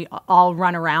universal, and we all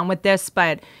run around with this,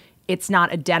 but it's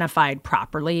not identified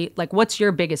properly. Like what's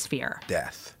your biggest fear?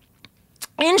 Death.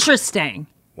 Interesting.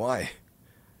 Why?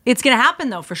 It's going to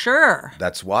happen, though, for sure.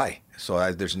 That's why.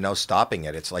 So there's no stopping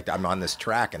it. It's like I'm on this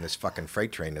track and this fucking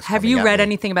freight train is Have you read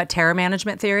anything about terror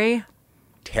management theory?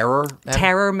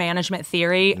 Terror management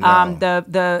theory. No.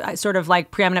 The sort of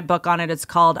like preeminent book on it is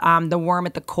called The Worm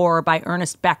at the Core by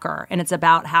Ernest Becker. And it's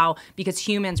about how, because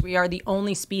humans, we are the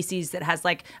only species that has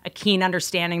like a keen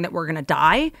understanding that we're going to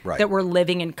die, that we're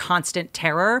living in constant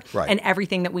terror. And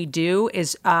everything that we do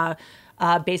is...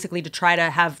 basically to try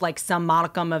to have like some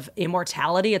modicum of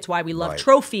immortality. It's why we love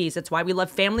trophies. It's why we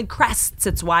love family crests.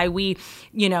 It's why we,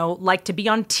 like to be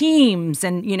on teams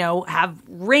and, have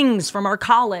rings from our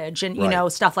college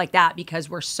and, stuff like that,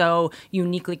 because we're so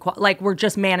uniquely, we're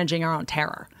just managing our own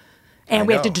terror. And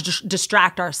we have to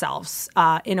distract ourselves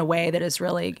in a way that is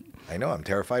really... I know. I'm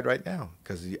terrified right now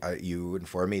because you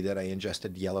informed me that I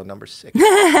ingested yellow number 6.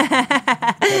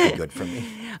 That'd be good for me.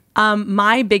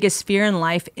 My biggest fear in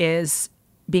life is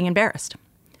being embarrassed.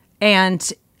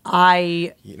 And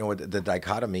I... the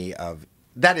dichotomy of...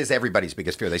 That is everybody's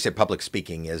biggest fear. They say public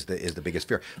speaking is the biggest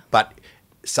fear. But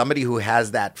somebody who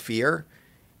has that fear,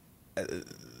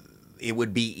 it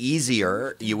would be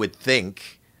easier, you would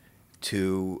think,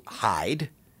 to hide.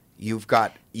 You've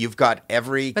got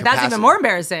every But capacity. that's even more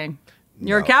embarrassing.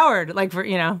 You're a coward. Like for,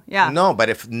 yeah. No, but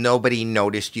if nobody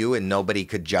noticed you and nobody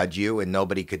could judge you and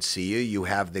nobody could see you, you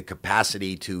have the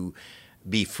capacity to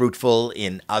be fruitful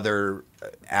in other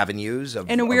avenues of.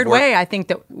 In a weird way, I think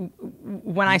that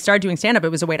when I started doing stand-up, it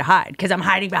was a way to hide because I'm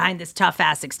hiding behind this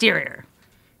tough-ass exterior.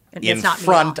 In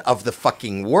front of the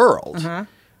fucking world.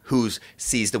 Who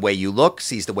sees the way you look,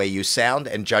 sees the way you sound,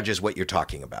 and judges what you're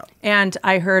talking about. And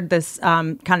I heard this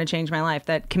kind of changed my life,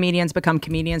 that comedians become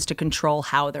comedians to control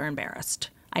how they're embarrassed.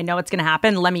 I know it's going to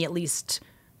happen. Let me at least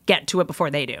get to it before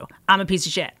they do. I'm a piece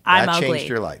of shit. I'm ugly. That changed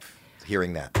your life,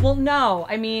 hearing that. Well, no.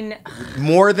 I mean...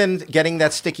 More than getting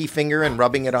that sticky finger and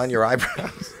rubbing it on your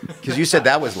eyebrows? Because you said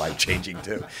that was life-changing,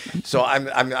 too. So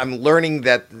I'm learning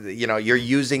that, you're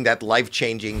using that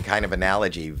life-changing kind of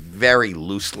analogy very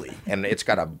loosely. And it's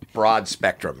got a broad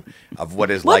spectrum of what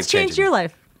is life-changing. What's changed your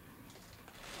life?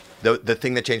 The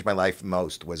thing that changed my life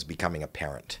most was becoming a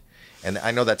parent. And I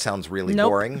know that sounds really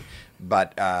boring,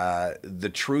 but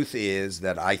the truth is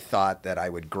that I thought that I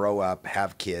would grow up,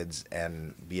 have kids,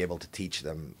 and be able to teach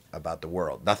them about the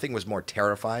world. Nothing was more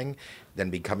terrifying than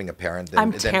becoming a parent.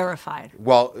 I'm terrified.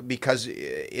 Well, because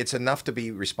it's enough to be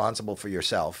responsible for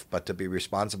yourself, but to be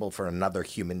responsible for another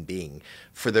human being,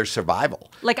 for their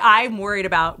survival. Like, I'm worried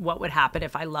about what would happen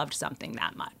if I loved something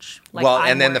that much. Like,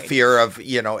 and then the fear of,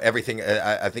 everything.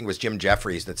 I think it was Jim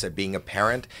Jeffries that said being a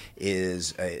parent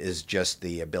is just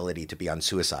the ability to be on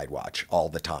suicide watch all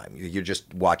the time. You're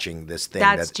just watching this thing.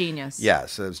 That's genius. Yeah,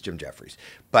 so it was Jim Jeffries.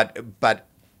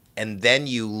 And then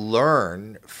you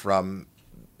learn from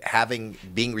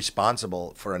being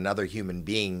responsible for another human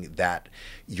being that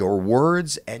your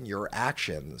words and your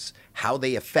actions, how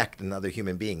they affect another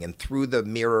human being. And through the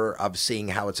mirror of seeing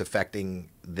how it's affecting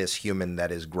this human that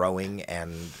is growing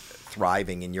and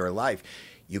thriving in your life,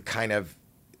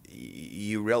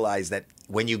 you realize that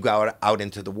when you go out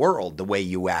into the world, the way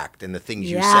you act and the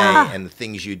things you say and the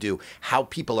things you do, how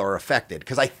people are affected.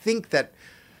 Because I think that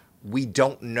we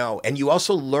don't know. And you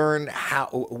also learn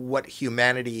what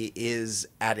humanity is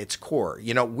at its core.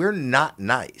 We're not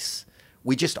nice.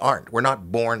 We just aren't. We're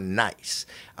not born nice.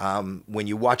 When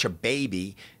you watch a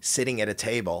baby sitting at a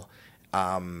table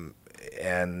and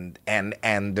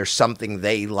there's something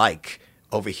they like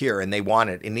over here and they want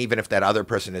it, and even if that other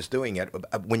person is doing it,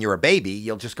 when you're a baby,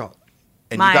 you'll just go,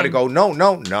 and mine. You got to go,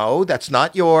 no, that's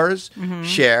not yours.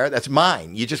 Share, that's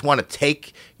mine. You just want to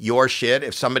take your shit.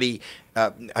 If somebody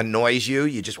annoys you,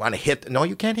 you just want to hit. No,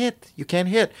 you can't hit. You can't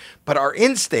hit. But our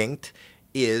instinct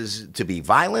is to be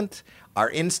violent. Our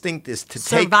instinct is to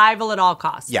survival at all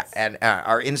costs. Yeah, and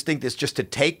our instinct is just to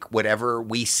take whatever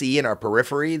we see in our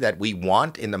periphery that we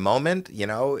want in the moment.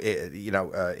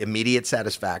 Immediate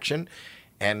satisfaction,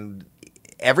 and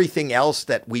everything else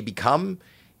that we become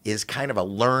is kind of a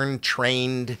learned,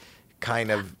 trained kind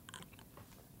of.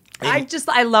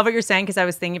 I love what you're saying, because I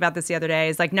was thinking about this the other day.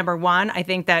 Is like, number one, I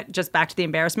think that just back to the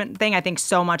embarrassment thing, I think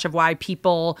so much of why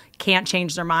people can't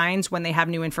change their minds when they have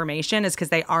new information is because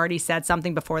they already said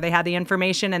something before they had the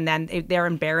information, and then they're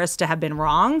embarrassed to have been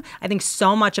wrong. I think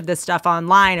so much of this stuff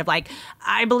online of like,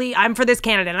 I believe I'm for this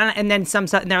candidate, and then and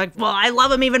they're like, well, I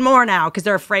love him even more now, because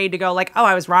they're afraid to go like, oh,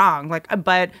 I was wrong. Like,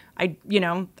 but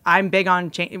I'm big on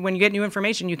when you get new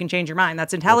information, you can change your mind.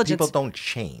 That's intelligence. Well, people don't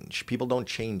change. People don't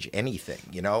change anything,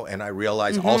 And I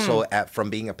realize also from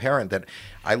being a parent that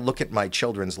I look at my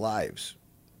children's lives,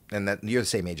 and that you're the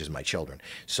same age as my children.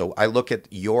 So I look at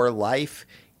your life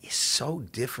is so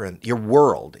different. Your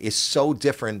world is so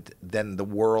different than the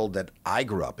world that I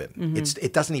grew up in.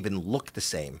 It doesn't even look the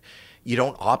same. You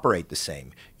don't operate the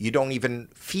same. You don't even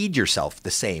feed yourself the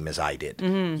same as I did.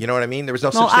 You know what I mean? There was no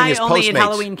such thing as Postmates. I only eat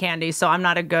Halloween candy, so I'm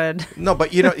not a good. No,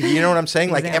 but you know what I'm saying?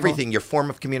 Like everything, your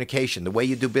form of communication, the way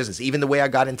you do business, even the way I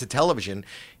got into television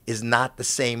is not the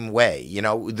same way.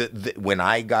 When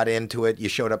I got into it, you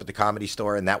showed up at the Comedy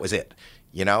Store and that was it.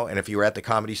 And if you were at the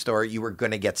Comedy Store, you were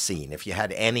going to get seen. If you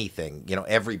had anything,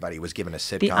 everybody was given a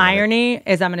sitcom. The irony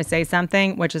is, I'm going to say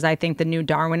something, which is I think the new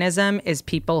Darwinism is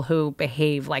people who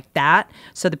behave like that.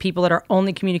 So the people that are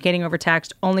only communicating over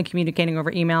text, only communicating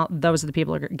over email, those are the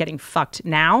people who are getting fucked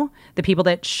now. The people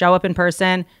that show up in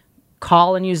person,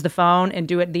 call and use the phone and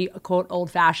do it the quote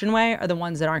old-fashioned way are the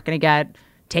ones that aren't going to get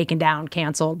taken down,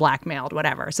 canceled, blackmailed,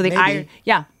 whatever. So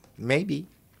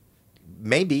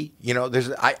Maybe,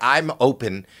 I'm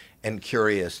open and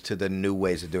curious to the new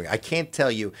ways of doing it. I can't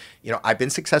tell you, I've been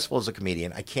successful as a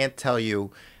comedian. I can't tell you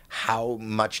how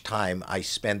much time I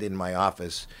spend in my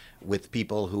office with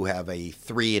people who have a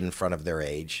 3 in front of their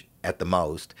age at the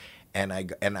most, and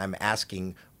I'm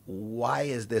asking, why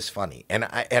is this funny?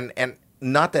 And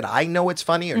not that I know it's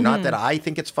funny or not that I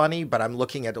think it's funny, but I'm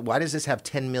looking at why does this have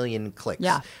 10 million clicks?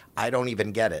 Yeah. I don't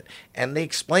even get it. And they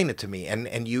explain it to me.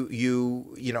 And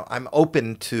you know, I'm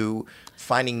open to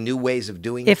finding new ways of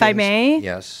doing things. If I may?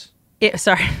 Yes.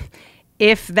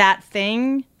 If that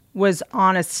thing was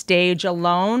on a stage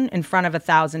alone in front of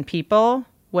 1,000 people,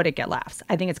 would it get laughs?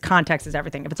 I think its context is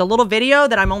everything. If it's a little video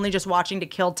that I'm only just watching to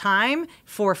kill time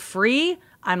for free,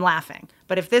 I'm laughing.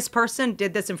 But if this person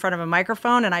did this in front of a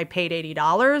microphone and I paid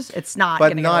 $80, it's not But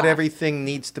gonna get a not laugh. everything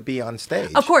needs to be on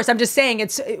stage. Of course, I'm just saying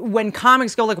it's when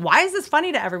comics go like, why is this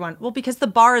funny to everyone? Well, because the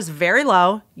bar is very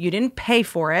low. You didn't pay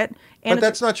for it. And But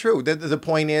that's not true. The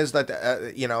point is that,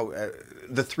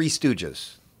 the Three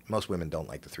Stooges, most women don't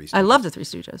like the Three Stooges. I love the Three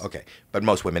Stooges. Okay, but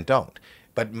most women don't.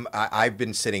 But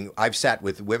I've sat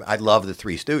with women, I love the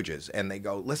Three Stooges, and they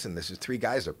go, listen, this is three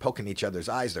guys, they're poking each other's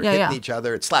eyes, they're hitting each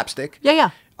other, it's slapstick. Yeah.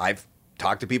 I've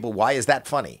talked to people, why is that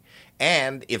funny?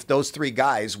 And if those three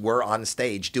guys were on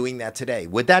stage doing that today,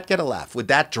 would that get a laugh? Would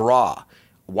that draw?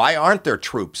 Why aren't there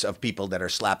troops of people that are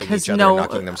slapping each other and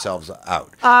knocking themselves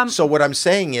out? So what I'm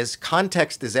saying is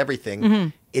context is everything. Mm-hmm.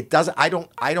 It doesn't, I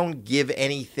don't give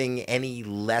anything any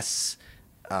less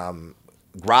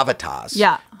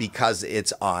gravitas because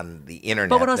it's on the internet.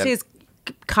 But what I'll say is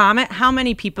comment how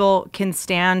many people can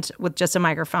stand with just a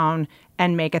microphone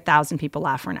and make 1,000 people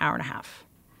laugh for an hour and a half.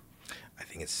 I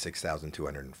think it's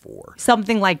 6,204.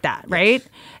 Something like that, right?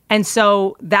 And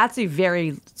so that's a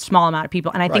very small amount of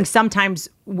people. And I think sometimes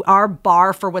our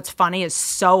bar for what's funny is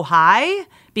so high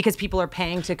because people are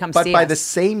paying to come see us. But by the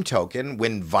same token,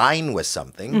 when Vine was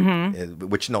something,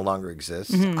 which no longer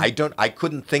exists, I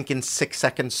couldn't think in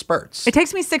 6-second spurts. It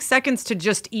takes me 6 seconds to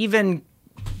just even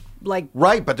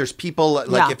Right, but there's people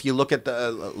if you look at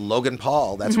the Logan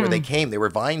Paul, that's where they came. They were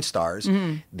Vine stars.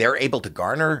 They're able to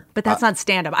garner. But that's not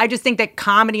stand up. I just think that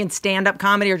comedy and stand up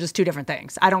comedy are just two different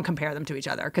things. I don't compare them to each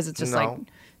other because it's just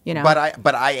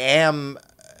But I am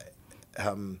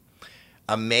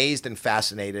amazed and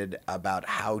fascinated about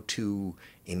how to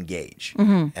engage,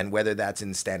 and whether that's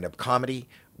in stand up comedy,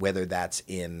 whether that's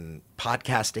in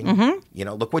podcasting.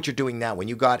 Look what you're doing now. When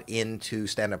you got into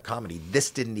stand-up comedy, this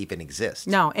didn't even exist.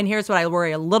 No, and here's what I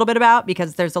worry a little bit about,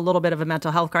 because there's a little bit of a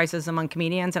mental health crisis among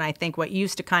comedians, and I think what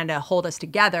used to kind of hold us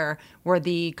together were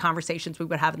the conversations we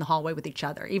would have in the hallway with each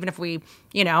other. Even if we,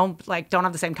 don't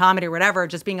have the same comedy or whatever,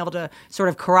 just being able to sort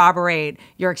of corroborate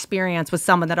your experience with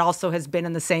someone that also has been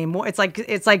in the same war. It's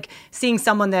like seeing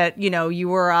someone that, you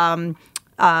were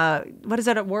what is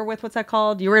that at war with? What's that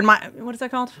called? You were in what is that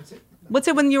called? What's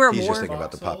it when you were at war? He's just thinking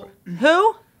about the puppet.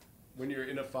 Who? When you're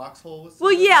in a foxhole with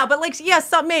someone? Well, yeah, but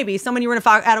maybe someone you were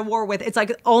at a war with. It's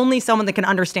like only someone that can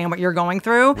understand what you're going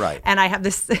through. Right. And I have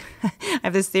this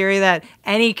theory that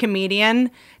any comedian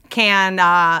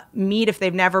can meet if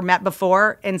they've never met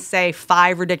before and say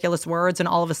 5 ridiculous words and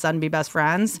all of a sudden be best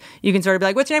friends. You can sort of be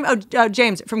like, what's your name? Oh,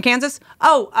 James from Kansas.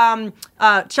 Oh,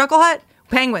 Chuckle Hut?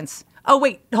 Penguins. Oh,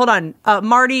 wait, hold on.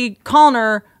 Marty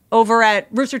Callner over at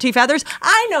Rooster Teeth Feathers.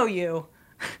 I know you.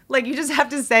 You just have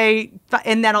to say,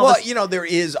 and then there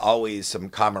is always some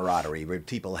camaraderie where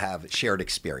people have shared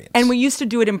experience. And we used to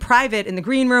do it in private in the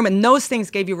green room, and those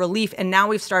things gave you relief. And now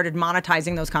we've started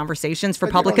monetizing those conversations for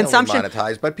public consumption.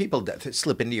 Monetize, but people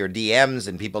slip into your DMs,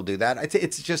 and people do that.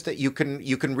 It's just that you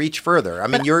can reach further. I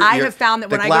mean, I have found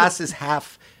that the when glass is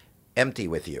half empty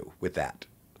with you with that.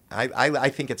 I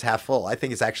think it's half full. I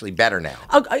think it's actually better now.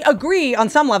 I agree on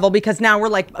some level, because now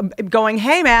we're going,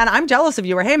 hey man, I'm jealous of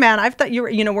you, or hey man, I thought you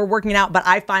were, we're working out. But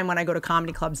I find when I go to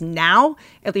comedy clubs now,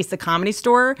 at least the Comedy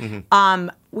Store,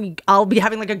 I'll be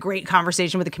having a great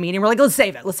conversation with a comedian. We're like, let's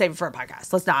save it for a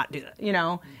podcast. Let's not do that,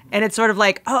 And it's sort of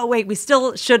like, oh wait, we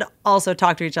still should also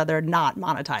talk to each other, not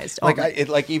monetized.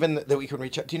 Even that we can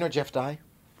reach out. Do you know Jeff Dye?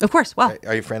 Of course. Well,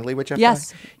 are you friendly with Jeff Dye?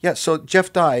 Yes. Yeah. So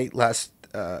Jeff Dye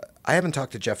I haven't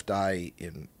talked to Jeff Dye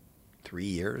in 3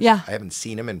 years. Yeah. I haven't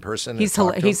seen him in person.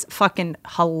 He's fucking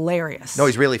hilarious. No,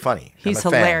 he's really funny. He's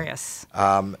hilarious.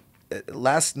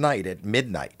 Last night at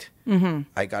midnight,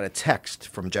 I got a text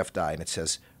from Jeff Dye, and it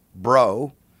says,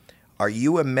 "Bro, are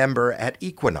you a member at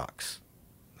Equinox?"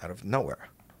 Out of nowhere.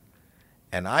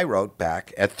 And I wrote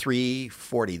back at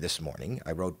 3:40 this morning.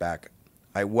 I wrote back,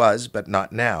 "I was, but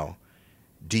not now.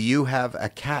 Do you have a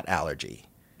cat allergy?"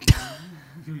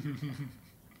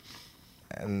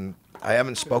 And I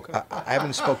haven't spoke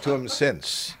to him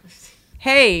since.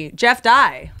 Hey, Jeff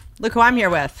Dye. Look who I'm here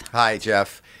with. Hi,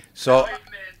 Jeff. So,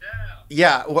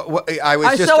 yeah, I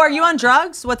was just. So, are you on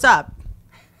drugs? What's up?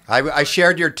 I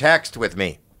shared your text with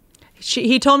me.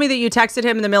 He told me that you texted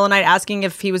him in the middle of the night asking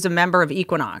if he was a member of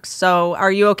Equinox. So,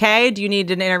 are you okay? Do you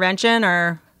need an intervention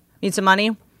or need some money?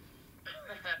 No,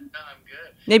 I'm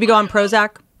good. Maybe go on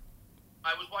Prozac.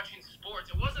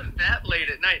 that late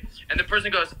at night. And the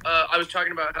person goes, I was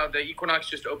talking about how the Equinox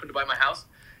just opened by my house.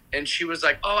 And she was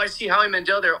like, oh, I see Howie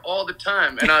Mandel there all the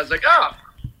time. And I was like, oh.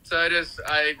 So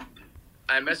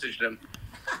I messaged him.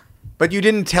 But you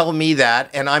didn't tell me that,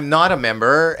 and I'm not a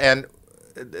member, and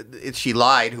she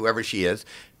lied, whoever she is.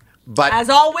 But as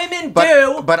all women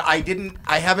do. But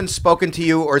I haven't spoken to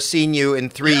you or seen you in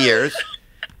 3 years.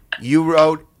 You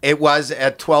wrote it was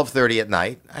at 12:30 at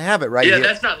night. I have it right here. Yeah,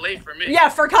 that's not late for me. Yeah,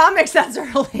 for comics, that's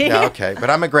early. Yeah, okay, but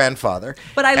I'm a grandfather.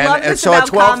 But I love this so about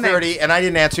at 12:30, comics. and I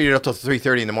didn't answer you until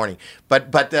 3:30 in the morning.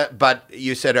 But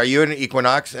you said, "Are you an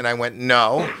Equinox?" And I went,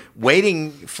 "No."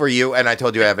 Waiting for you, and I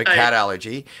told you I have a cat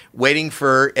allergy. Waiting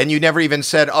for, and you never even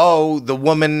said, "Oh, the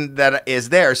woman that is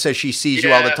there says she sees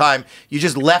you all the time." You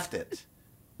just left it.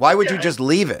 Why would you just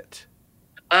leave it?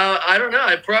 I don't know.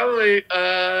 I probably.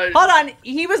 Hold on.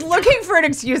 He was looking for an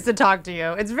excuse to talk to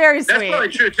you. It's very sweet. That's probably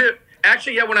true too.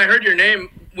 Actually, yeah. When I heard your name,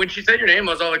 when she said your name,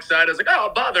 I was all excited. I was like, "Oh,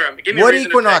 I'll bother him." Give me What a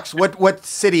reason Equinox? What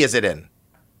city is it in?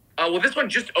 Well, this one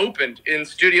just opened in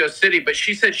Studio City, but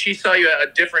she said she saw you at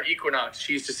a different Equinox.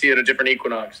 She used to see it at a different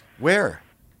Equinox. Where?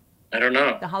 I don't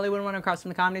know. The Hollywood one across from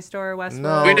the Comedy Store, Westwood.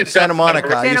 No, Santa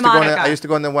Monica. I used to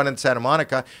go in the one in Santa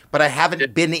Monica, but I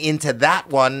haven't been into that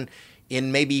one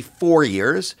in maybe 4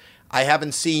 years. I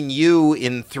haven't seen you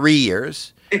in 3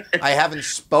 years. I haven't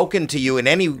spoken to you in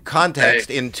any context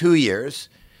in 2 years.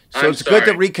 So it's good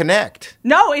to reconnect.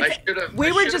 No,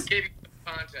 we were just.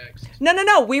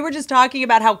 No. We were just talking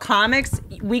about how comics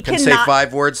we can cannot say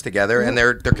 5 words together and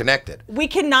they're connected. We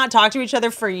cannot talk to each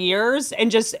other for years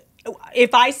and just.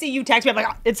 If I see you text me, I'm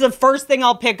like, it's the first thing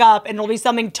I'll pick up, and it'll be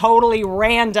something totally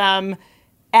random,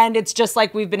 and it's just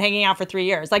like we've been hanging out for 3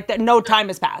 years. Like no time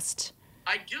has passed.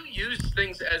 I do use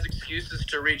things as excuses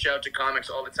to reach out to comics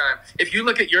all the time. If you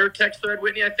look at your text thread,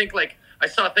 Whitney, I think I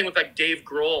saw a thing with Dave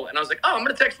Grohl, and I was like, oh, I'm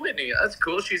gonna text Whitney. That's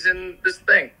cool. She's in this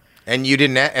thing. And you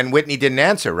didn't, and Whitney didn't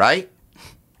answer, right?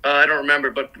 I don't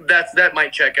remember, but that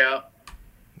might check out.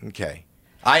 Okay,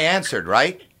 I answered,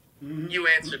 right? You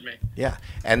answered me. Yeah,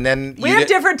 and then we have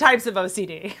different types of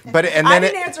OCD. But and then I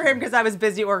didn't answer him because I was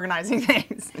busy organizing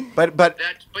things. But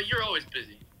you're always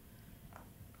busy.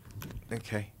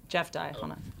 Okay. Jeff Dye,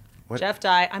 hold on. What? Jeff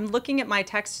Dye. I'm looking at my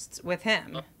texts with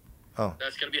him. Oh.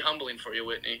 That's gonna be humbling for you,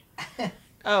 Whitney.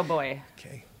 Oh boy.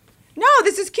 Okay. No,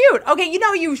 this is cute. Okay,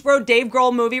 you wrote Dave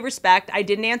Grohl movie Respect. I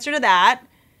didn't answer to that.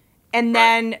 And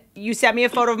then you sent me a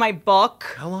photo of my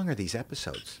book. How long are these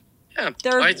episodes? Yeah,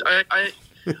 I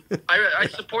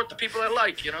support the people I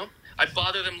like, I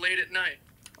bother them late at night.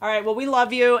 All right, well, we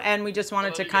love you, and we just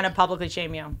wanted to kind of publicly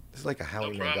shame you. It's like a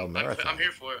Howie Mandel marathon. I'm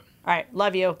here for it. All right,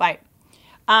 love you. Bye.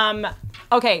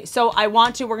 Okay, so we're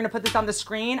going to put this on the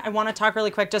screen. I want to talk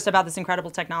really quick just about this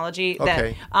incredible technology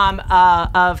that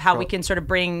of how we can sort of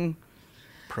bring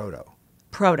Proto.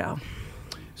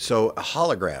 So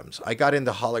holograms. I got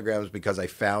into holograms because I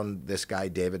found this guy,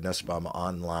 David Nussbaum,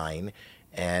 online,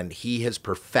 and he has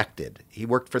perfected. He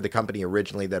worked for the company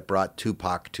originally that brought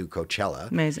Tupac to Coachella.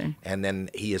 Amazing. And then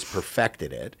he has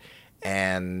perfected it.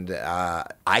 And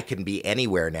I can be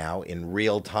anywhere now in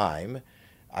real time.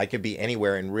 I could be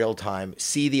anywhere in real time,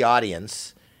 see the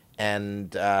audience,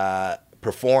 and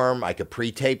perform. I could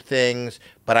pre-tape things,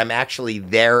 but I'm actually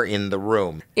there in the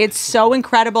room. It's so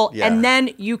incredible. Yeah. And then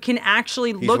you can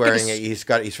actually look at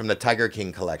he's from the Tiger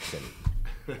King collection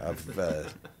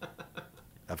of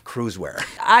cruisewear.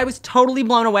 I was totally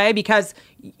blown away because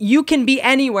you can be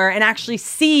anywhere and actually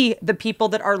see the people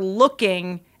that are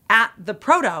looking at the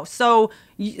Proto. So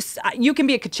you can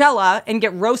be at Coachella and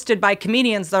get roasted by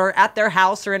comedians that are at their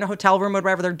house or in a hotel room or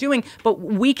whatever they're doing, but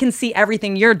we can see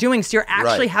everything you're doing. So you're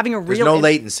actually having a real... There's no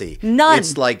latency. None.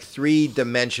 It's like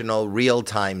 3-dimensional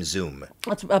real-time Zoom.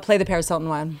 Let's play the Paris Hilton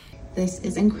one. This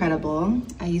is incredible.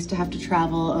 I used to have to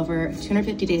travel over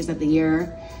 250 days of the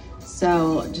year.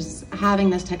 So just having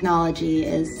this technology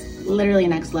is literally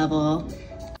next level.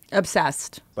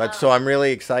 Obsessed. But so I'm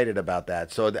really excited about that.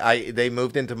 So they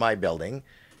moved into my building,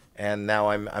 and now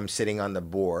I'm sitting on the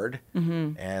board,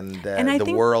 and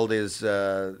the world is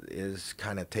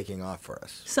kind of taking off for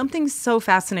us. Something so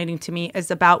fascinating to me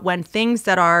is about when things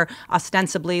that are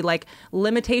ostensibly like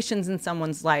limitations in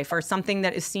someone's life, or something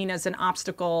that is seen as an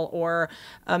obstacle or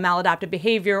a maladaptive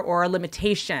behavior or a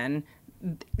limitation,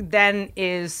 then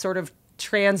is sort of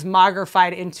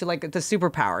transmogrified into like the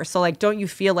superpower. So like, don't you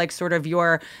feel like sort of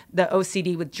the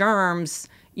OCD with germs,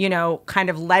 kind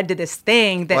of led to this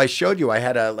thing that... Well, I showed you, I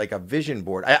had a vision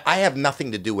board. I have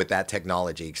nothing to do with that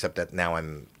technology except that now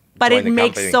I'm... But it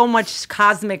makes so much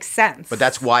cosmic sense. But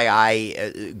that's why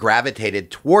I gravitated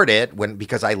toward it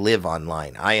because I live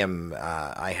online. I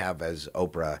have, as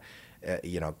Oprah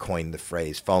coined the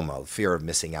phrase FOMO, fear of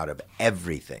missing out of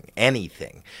everything,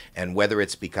 anything. And whether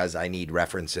it's because I need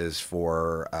references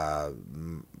for,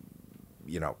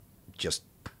 just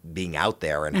being out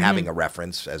there and having a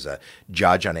reference as a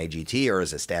judge on AGT or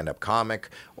as a stand-up comic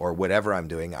or whatever I'm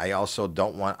doing, I also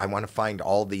I want to find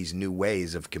all these new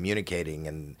ways of communicating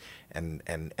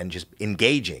and just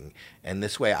engaging. And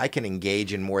this way I can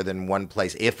engage in more than one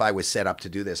place. If I was set up to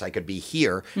do this, I could be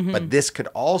here, but this could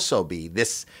also be,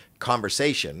 this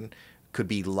conversation could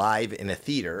be live in a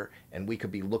theater, and we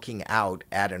could be looking out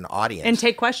at an audience. And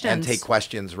take questions. And take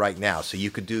questions right now. So you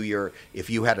could do if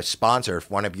you had a sponsor, if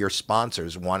one of your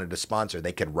sponsors wanted to sponsor,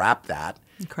 they could wrap that.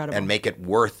 Incredible. And make it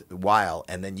worthwhile.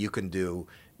 And then you can do,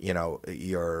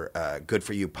 your Good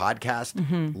For You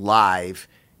podcast live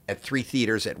at 3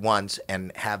 theaters at once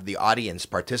and have the audience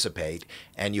participate,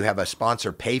 and you have a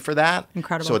sponsor pay for that.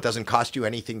 Incredible. So it doesn't cost you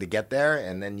anything to get there,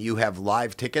 and then you have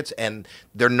live tickets, and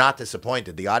they're not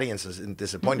disappointed. The audience isn't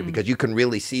disappointed because you can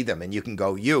really see them, and you can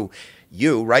go, you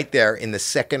right there in the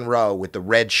second row with the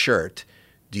red shirt,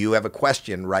 do you have a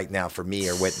question right now for me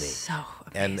or Whitney? So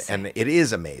and it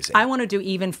is amazing. I want to do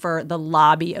even for the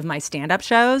lobby of my stand-up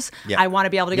shows. Yeah. I want to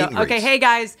be able to Meet and go, okay, greets. hey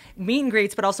guys, meet and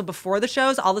greets, but also before the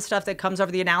shows, all the stuff that comes over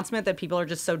the announcement that people are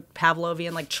just so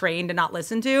Pavlovian, like trained to not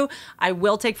listen to. I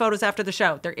will take photos after the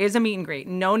show. There is a meet and greet.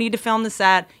 No need to film the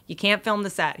set. You can't film the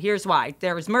set. Here's why.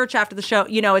 There was merch after the show.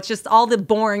 It's just all the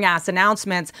boring ass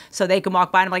announcements so they can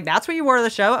walk by and I'm like, that's what you wore to the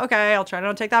show? Okay, I'll try to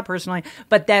not take that personally.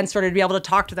 But then sort of to be able to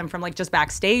talk to them from like just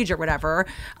backstage or whatever.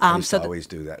 I used to always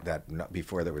do that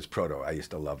before there was Proto. I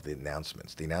used to love the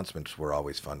announcements. The announcements were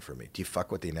always fun for me. Do you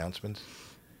fuck with the announcements?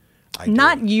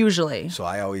 Not usually. So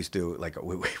I always do, like,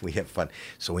 we have fun.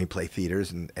 So when we play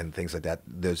theaters and things like that,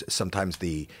 there's sometimes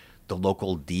the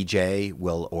local DJ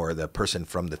or the person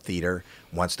from the theater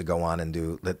wants to go on and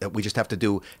do, we just have to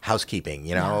do housekeeping,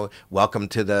 welcome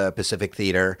to the Pacific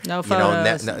Theater. No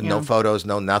photos. No photos,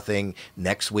 no nothing.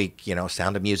 Next week,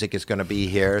 Sound of Music is going to be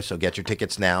here, so get your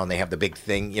tickets now. And they have the big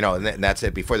thing, and that's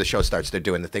it. Before the show starts, they're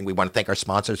doing the thing. We want to thank our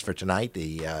sponsors for tonight,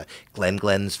 the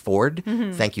Glenn's Ford.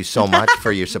 Thank you so much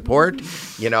for your support,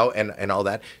 and all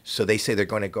that. So they say they're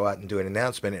going to go out and do an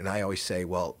announcement, and I always say,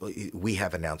 well, we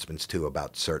have announcements too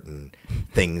about certain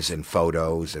things and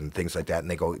photos and things like that, and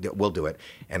they go, we'll do it.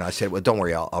 And I said, well, don't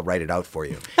worry, I'll write it out for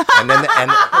you. And then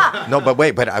no, but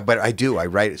wait, but I do. I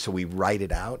write it. So we write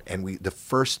it out, and the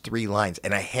first 3 lines,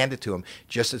 and I hand it to them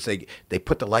just as they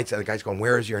put the lights on. The guy's going,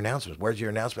 where is your announcement? Where's your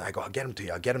announcement? I go, I'll get them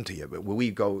to you. But we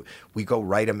go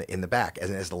write them in the back.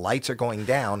 And as the lights are going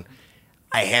down,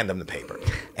 I hand them the paper.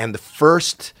 And the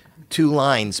first 2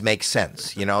 lines make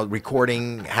sense.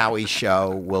 Recording Howie's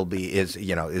show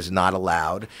is not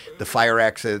allowed. The fire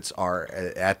exits are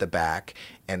at the back,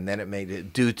 and then it made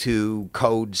it due to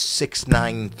code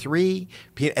 693,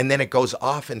 and then it goes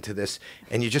off into this,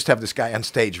 and you just have this guy on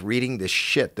stage reading this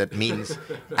shit that means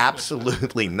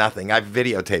absolutely nothing. I've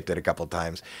videotaped it a couple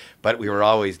times, but we were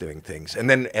always doing things. And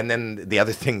then the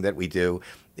other thing that we do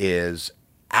is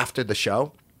after the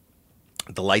show,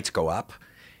 the lights go up,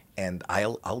 and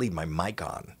I'll leave my mic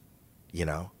on,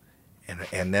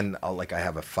 and then I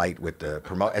have a fight with the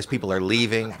promoter. As people are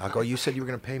leaving, I'll go, you said you were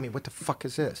going to pay me? What the fuck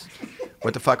is this?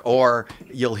 What the fuck? Or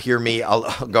you'll hear me,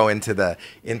 I'll go into the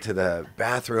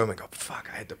bathroom and go, fuck,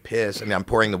 I had to piss. I'm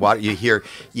pouring the water. You hear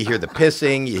the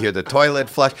pissing, you hear the toilet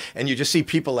flush, and you just see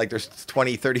people, like there's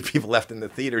 20, 30 people left in the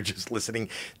theater just listening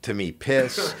to me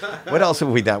piss. What else have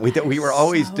we done? We were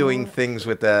always doing things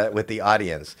with the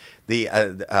audience.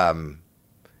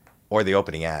 Or the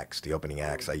opening acts. The opening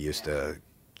acts I used to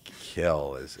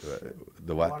kill is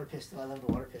the what? Water pistol. I love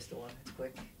the water pistol one. It's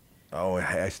quick. Oh,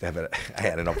 I used to have I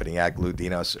had an opening act, Lou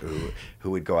Dinos,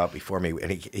 who would go out before me, and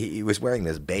he was wearing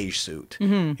this beige suit.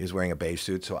 He was wearing a beige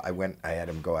suit, so I had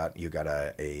him go out. You got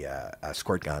a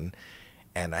squirt gun,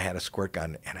 and I had a squirt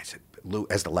gun, and I said, Lou,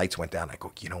 as the lights went down, I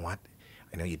go, you know what?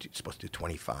 I know you're supposed to do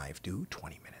 25, do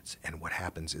 20 minutes. And what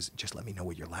happens is, just let me know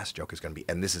what your last joke is going to be.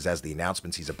 And this is as the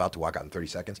announcements, he's about to walk out in 30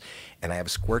 seconds. And I have a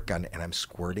squirt gun, and I'm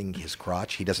squirting his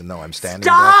crotch. He doesn't know I'm standing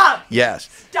Stop! there. Yes.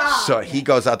 Stop! So he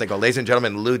goes out, they go, ladies and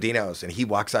gentlemen, Lou Dinos. And he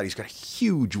walks out, he's got a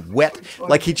huge wet,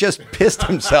 like he just pissed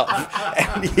himself.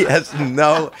 And he has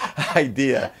no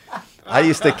idea. I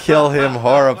used to kill him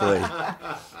horribly.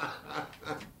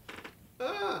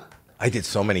 I did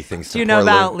so many things to Do you poor know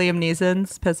about Lou. Liam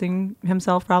Neeson's pissing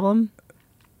himself problem?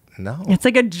 No. It's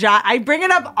like I bring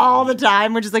it up all the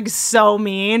time, which is like so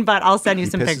mean, but I'll send you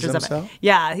some pisses pictures of himself? it.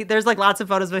 Yeah, there's like lots of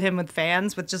photos of him with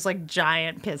fans with just like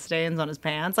giant piss stains on his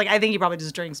pants. Like I think he probably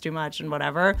just drinks too much and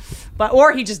whatever,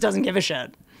 or he just doesn't give a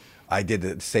shit. I did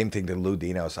the same thing to Lou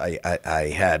Dinos. I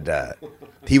had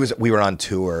we were on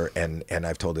tour, and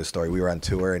I've told this story. We were on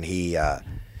tour, and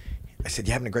I said,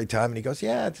 "You having a great time?" And he goes,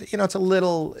 "Yeah, it's a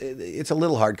little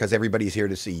hard because everybody's here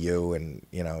to see you, and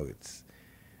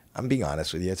I'm being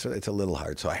honest with you, it's a little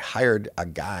hard." So I hired a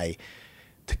guy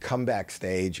to come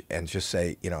backstage and just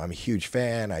say, "I'm a huge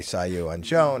fan. I saw you on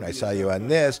Joan. I saw you on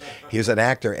this." He was an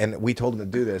actor, and we told him to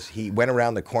do this. He went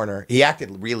around the corner. He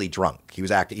acted really drunk. He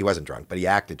wasn't drunk, but he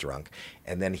acted drunk.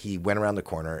 And then he went around the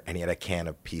corner, and he had a can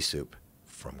of pea soup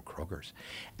from Kroger's,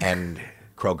 and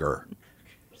Kroger.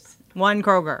 One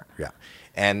Kroger. Yeah.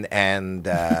 And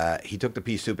he took the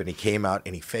pea soup and he came out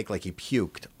and he faked like he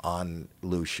puked on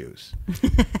Lou's shoes.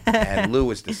 And Lou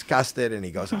was disgusted and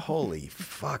he goes, "Holy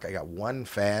fuck, I got one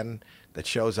fan that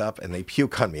shows up and they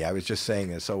puke on me." I was just saying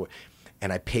this.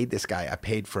 And I paid this guy, I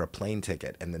paid for a plane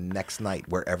ticket. And the next night,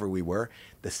 wherever we were,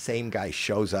 the same guy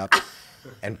shows up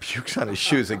and pukes on his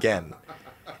shoes again.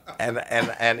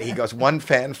 And he goes, "One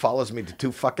fan follows me to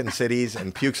 2 fucking cities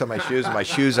and pukes on my shoes. And my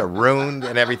shoes are ruined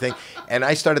and everything." And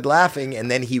I started laughing, and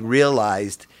then he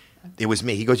realized it was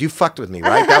me. He goes, "You fucked with me,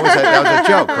 right? That was a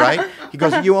joke, right?" He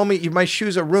goes, "You owe me. My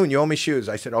shoes are ruined. You owe me shoes."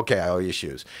 I said, "Okay, I owe you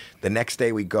shoes." The next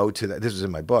day we go to this was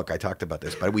in my book. I talked about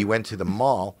this, but we went to the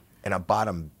mall, and I bought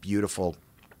him beautiful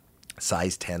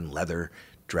size 10 leather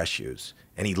dress shoes.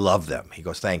 And he loved them. He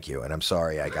goes, "Thank you." And I'm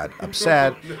sorry I got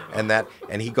upset.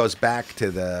 And he goes back to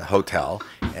the hotel,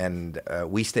 and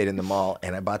we stayed in the mall,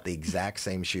 and I bought the exact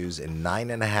same shoes in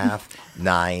 9.5,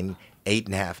 9,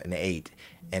 8.5, and 8.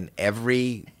 And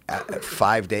every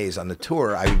 5 days on the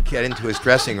tour, I would get into his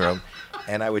dressing room,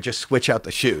 and I would just switch out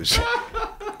the shoes.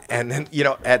 And then,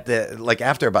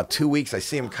 after about 2 weeks, I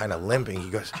see him kind of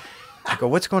limping. I go,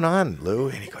 "What's going on, Lou?"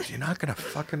 And he goes, "You're not going to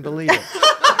fucking believe it."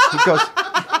 He goes,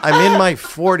 "I'm in my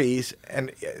 40s, and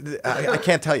I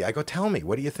can't tell you." I go, "Tell me,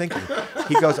 what are you thinking?"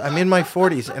 He goes, "I'm in my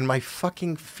 40s, and my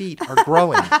fucking feet are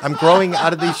growing. I'm growing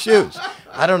out of these shoes.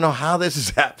 I don't know how this is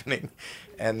happening."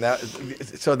 And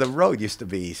so the road used to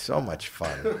be so much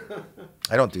fun.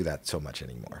 I don't do that so much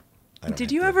anymore.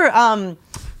 Did you ever,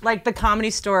 like the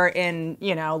Comedy Store in,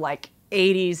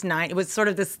 80s, 90s, it was sort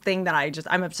of this thing that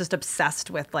I'm just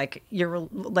obsessed with, what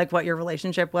your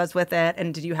relationship was with it.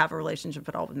 And did you have a relationship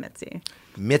at all with Mitzi?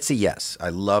 Mitzi, yes. I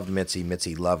loved Mitzi.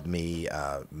 Mitzi loved me.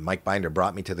 Mike Binder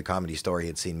brought me to the Comedy Store. He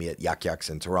had seen me at Yuck Yucks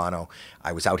in Toronto.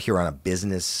 I was out here on a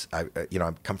business. I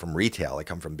come from retail. I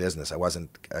come from business. I wasn't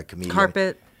a comedian.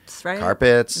 Carpets, right?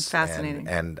 Carpets. It's fascinating.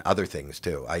 And other things,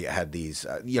 too. I had these,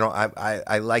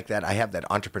 I like that. I have that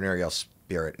entrepreneurial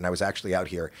spirit. And I was actually out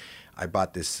here. I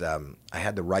bought this, I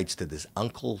had the rights to this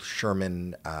Uncle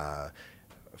Sherman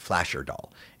Flasher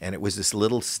doll. And it was this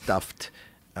little stuffed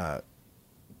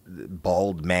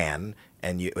bald man.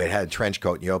 And it had a trench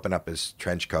coat. And you open up his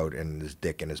trench coat and his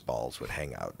dick and his balls would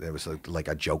hang out. It was like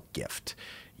a joke gift,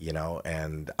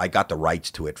 And I got the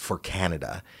rights to it for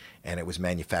Canada. And it was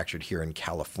manufactured here in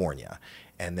California.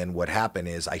 And then what happened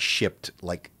is I shipped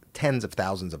tens of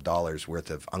thousands of dollars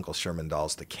worth of Uncle Sherman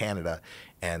dolls to Canada,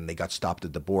 and they got stopped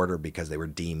at the border because they were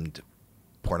deemed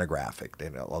pornographic. They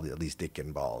had all these dick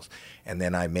and balls. And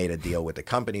then I made a deal with the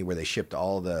company where they shipped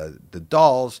all the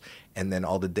dolls and then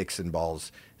all the dicks and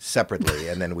balls separately,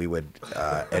 and then we would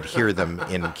adhere them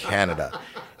in Canada.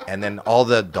 And then all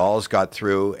the dolls got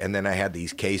through, and then I had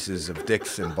these cases of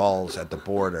dicks and balls at the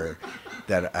border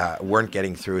that weren't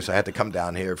getting through, so I had to come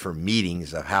down here for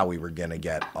meetings of how we were going to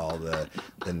get all the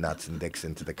nuts and dicks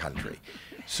into the country.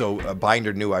 So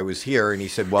Binder knew I was here, and he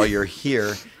said, "Well, you're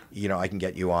here, I can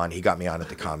get you on." He got me on at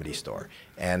the Comedy Store.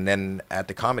 And then at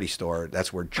the Comedy Store,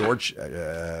 that's where George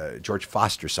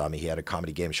Foster saw me. He had a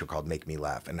comedy game show called Make Me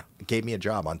Laugh, and gave me a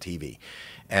job on TV.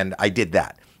 And I did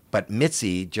that. But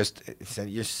Mitzi just said,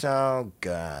 "You're so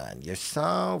good. You're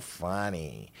so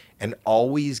funny." And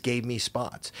always gave me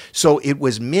spots. So it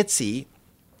was Mitzi,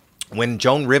 when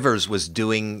Joan Rivers was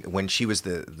when she was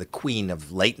the queen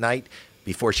of late night,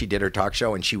 before she did her talk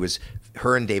show, and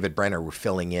her and David Brenner were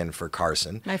filling in for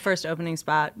Carson. My first opening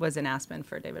spot was in Aspen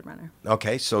for David Brenner.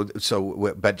 Okay,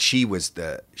 but she was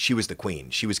the queen.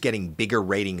 She was getting bigger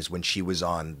ratings when she was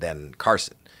on than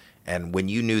Carson. And when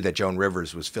you knew that Joan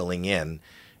Rivers was filling in,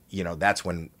 that's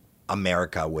when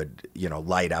America would,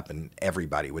 light up and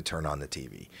everybody would turn on the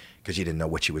TV because you didn't know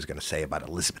what she was going to say about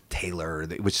Elizabeth Taylor.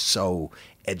 It was so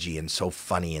edgy and so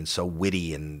funny and so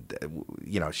witty, and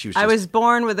she was. I was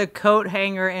born with a coat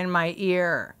hanger in my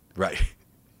ear. Right.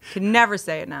 Could never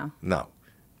say it now. No,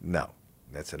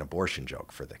 that's an abortion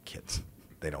joke for the kids.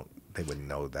 They wouldn't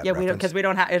know that. Yeah, because we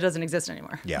don't have. It doesn't exist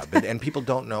anymore. Yeah, and people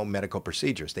don't know medical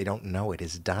procedures. They don't know it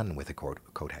is done with a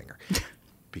coat hanger.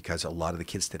 Because a lot of the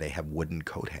kids today have wooden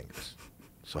coat hangers.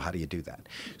 So how do you do that?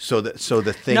 So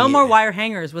the thing. No More Wire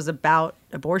Hangers was about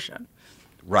abortion.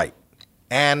 Right.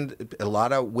 And a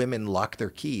lot of women lock their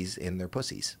keys in their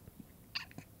pussies.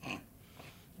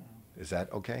 Is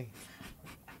that okay?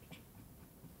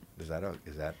 Is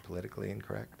that politically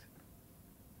incorrect?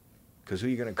 Because who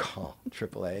are you going to call?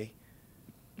 AAA?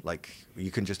 Like,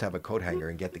 you can just have a coat hanger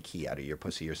and get the key out of your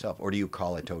pussy yourself. Or do you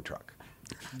call a tow truck?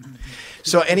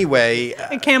 So anyway.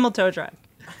 A camel tow truck.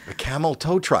 A camel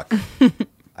tow truck.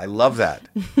 I love that.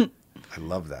 I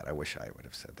love that. I wish I would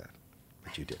have said that.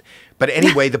 But you did. But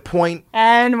anyway, the point.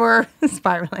 And we're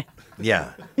spiraling.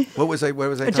 Yeah. What was I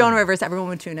Joan Rivers, everyone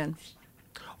would tune in.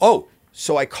 Oh,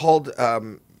 so I called.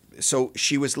 So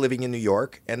she was living in New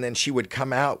York, and then she would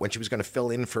come out when she was going to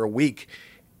fill in for a week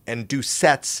and do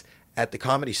sets at the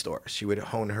Comedy Store. She would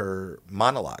hone her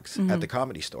monologues at the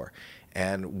Comedy Store.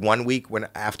 And one week,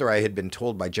 after I had been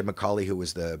told by Jim McCauley, who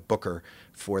was the booker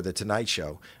for The Tonight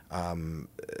Show,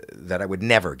 that I would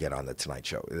never get on The Tonight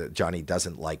Show. Johnny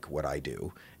doesn't like what I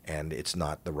do, and it's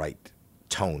not the right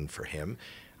tone for him.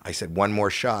 I said, one more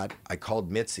shot. I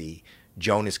called Mitzi.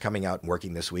 Joan is coming out and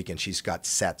working this week, and she's got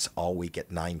sets all week at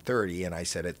 9:30. And I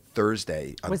said, at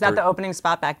Thursday. Was that the opening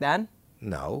spot back then?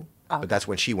 No. Oh. But that's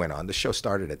when she went on. The show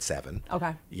started at 7.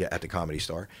 Okay. Yeah, at the Comedy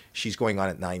Store. She's going on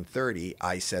at 9:30.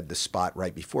 I said the spot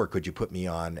right before, could you put me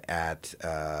on at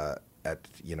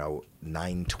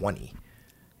 9:20,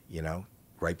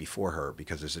 right before her,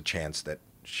 because there's a chance that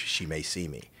she may see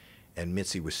me. And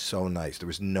Mitzi was so nice. There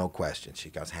was no question. She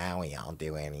goes, Howie, I'll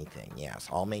do anything. Yes,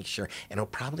 I'll make sure. And it'll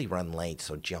probably run late,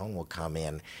 so Joan will come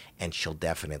in, and she'll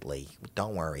definitely,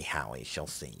 don't worry, Howie, she'll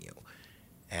see you.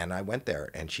 And I went there,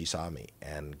 and she saw me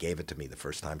and gave it to me the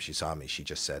first time she saw me. She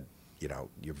just said,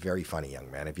 you're very funny, young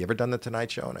man. Have you ever done The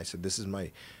Tonight Show? And I said, this is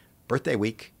my birthday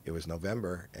week. It was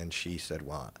November. And she said,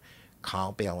 well,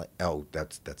 call Billy. Oh,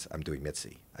 that's I'm doing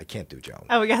Mitzi. I can't do Joan.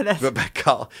 Oh, yeah, that's.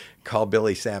 But call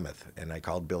Billy Samuth. And I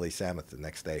called Billy Samuth the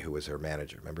next day, who was her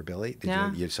manager. Remember Billy?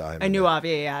 You saw him? I knew of,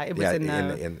 yeah. It was in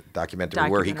the documentary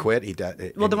where he quit.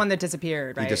 The one that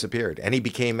disappeared, right? He disappeared. And he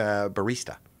became a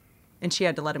barista. And she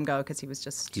had to let him go because he was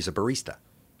just... He's a barista.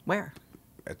 Where?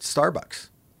 At Starbucks.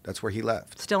 That's where he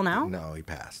left. Still now? No, he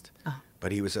passed. Oh.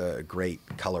 But he was a great,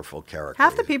 colorful character.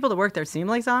 Half the people that work there seem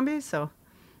like zombies, so...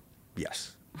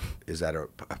 Yes. Is that a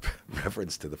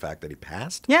reference to the fact that he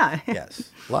passed? Yeah.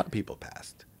 Yes. A lot of people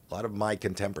passed. A lot of my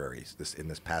contemporaries in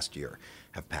this past year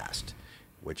have passed,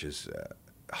 which is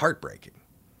heartbreaking.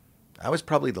 I was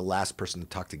probably the last person to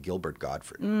talk to Gilbert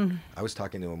Gottfried. I was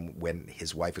talking to him when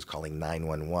his wife was calling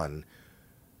 911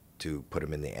 to put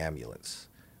him in the ambulance.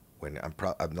 When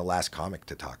I'm the last comic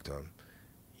to talk to him,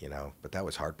 But that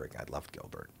was heartbreaking. I loved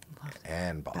Gilbert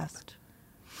and Bob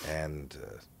and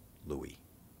Louis,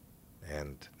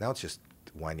 and now it's just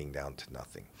winding down to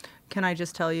nothing. Can I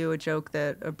just tell you a joke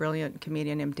that a brilliant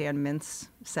comedian named Dan Mintz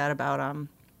said about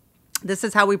this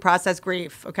is how we process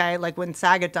grief. Okay, like when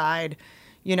Saget died.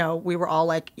 We were all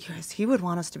like, yes, he would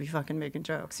want us to be fucking making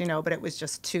jokes, but it was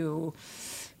just too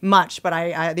much. But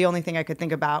I the only thing I could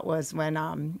think about was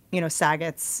when,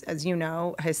 Saget's, as you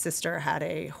know, his sister had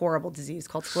a horrible disease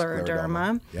called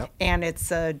scleroderma. Yep. And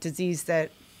it's a disease that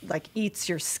eats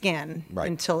your skin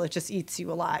until it just eats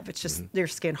you alive. It's just your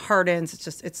skin hardens.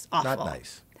 It's awful. Not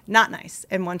nice. Not nice.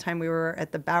 And one time we were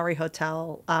at the Bowery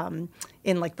Hotel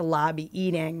in the lobby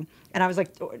eating, and I was we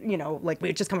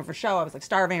had just come up for a show. I was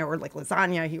starving. I ordered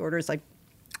lasagna. He orders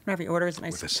whatever he orders, and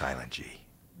with a silent G.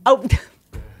 Oh,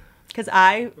 because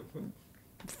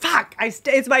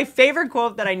it's my favorite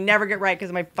quote that I never get right because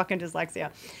of my fucking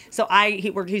dyslexia. So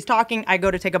he's talking. I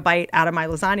go to take a bite out of my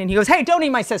lasagna, and he goes, "Hey, don't eat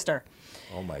my sister."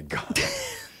 Oh my god.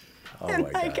 Oh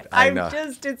and my god. I know.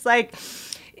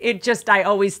 I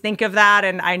always think of that,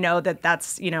 and I know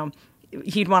that's,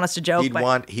 he'd want us to joke.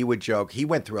 He would joke. He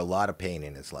went through a lot of pain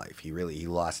in his life. He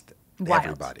lost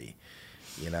everybody,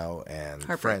 and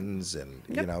friends, and,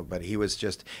 but he was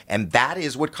just, and that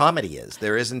is what comedy is.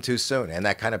 There isn't too soon. And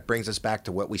that kind of brings us back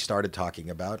to what we started talking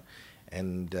about.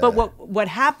 And but what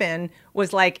happened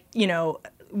was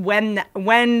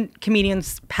when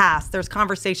comedians pass, there's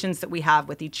conversations that we have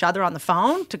with each other on the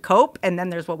phone to cope, and then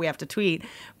there's what we have to tweet.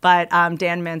 But Dan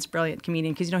Mintz, brilliant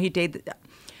comedian, because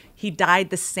he died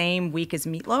the same week as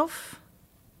Meatloaf.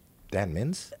 Dan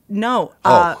Mintz? No.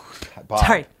 Bob.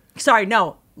 Sorry.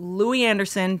 No. Louis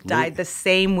Anderson died the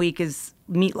same week as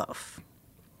Meatloaf.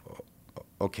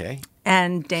 Okay.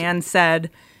 And Dan said,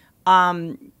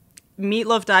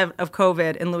 Meatloaf died of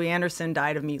COVID, and Louis Anderson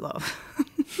died of meatloaf.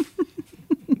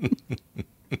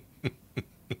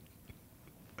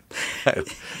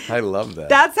 I love that.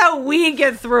 That's how we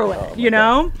get through it,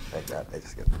 know? Thank God.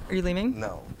 Are you leaving?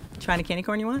 No. Trying a candy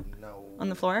corn you want? No. On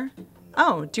the floor?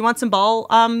 Oh, do you want some ball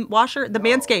washer? The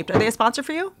Manscaped. Are they a sponsor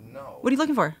for you? No. What are you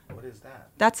looking for? What is that?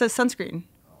 That's a sunscreen.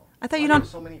 I thought Why you are don't. there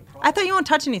so many I thought you won't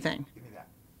touch anything. Give me that.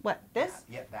 What? This?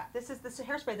 Yeah, that. This is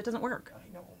hairspray that doesn't work.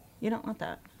 I know. You don't want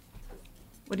that.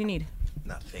 What do you need?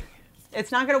 Nothing.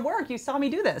 It's not going to work. You saw me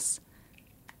do this.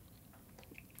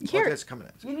 Here. that's coming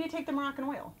at you. You need to take the Moroccan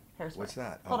oil hairspray. What's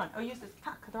that? Hold on. Oh, use this.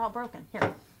 Fuck, they're all broken.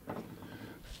 Here.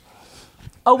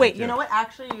 Oh, wait. You know what?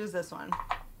 Actually, use this one.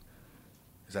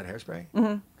 Is that hairspray?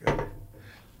 Mm-hmm. Good.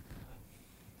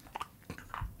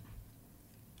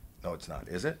 No, it's not.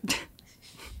 Is it?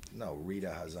 No,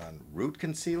 Rita has on root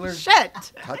concealer.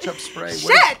 Shit. Touch-up spray.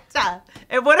 Shit.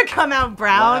 It would have come out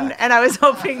brown, Black. and I was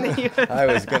hoping that you. I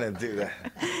was gonna do that.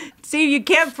 See, you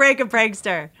can't break a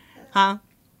prankster, huh?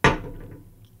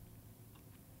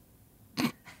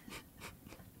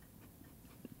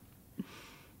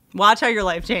 Watch how your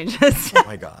life changes. Oh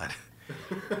my God.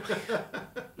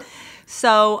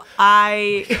 So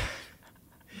I.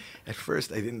 At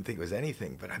first, I didn't think it was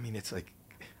anything, but I mean, it's like.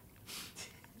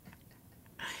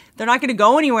 They're not going to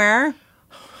go anywhere.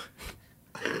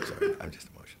 Sorry, I'm just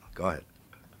emotional. Go ahead.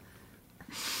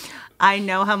 I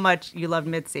know how much you love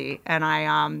Mitzi, and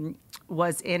I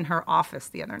was in her office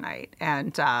the other night,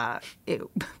 and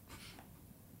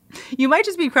you might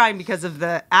just be crying because of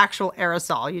the actual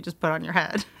aerosol you just put on your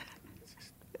head.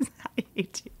 I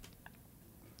hate you.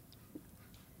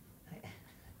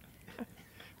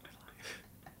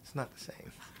 It's not the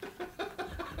same.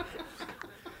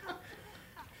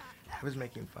 I was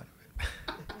making fun of it.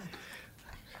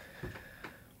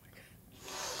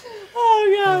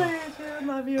 Oh, God, I hate you. I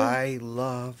love you. I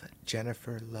love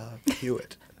Jennifer Love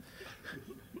Hewitt.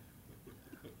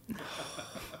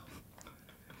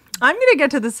 I'm going to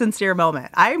get to the sincere moment.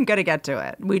 I'm going to get to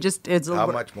it. How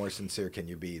much more sincere can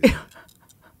you be?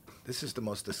 This is the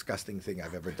most disgusting thing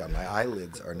I've ever done. My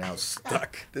eyelids are now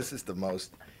stuck. This is the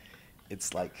most,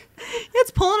 it's like.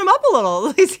 It's pulling them up a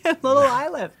little. He's got a little eye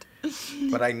lift.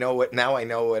 But I know what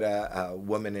a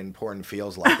woman in porn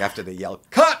feels like after they yell,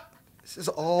 "Cut!" This is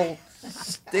all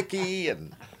sticky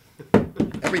and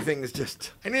everything is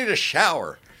just, I need a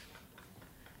shower.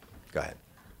 Go ahead.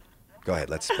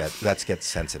 Let's get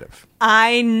sensitive.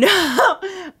 I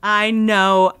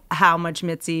know how much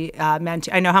Mitzi meant.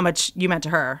 I know how much you meant to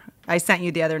her. I sent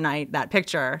you the other night that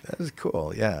picture. That was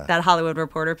cool, yeah. That Hollywood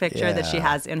Reporter picture that she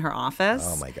has in her office.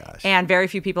 Oh, my gosh. And very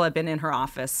few people have been in her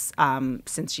office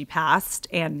since she passed,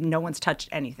 and no one's touched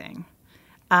anything.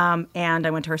 And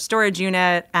I went to her storage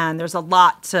unit, and there's a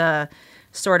lot to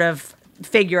sort of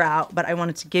figure out, but I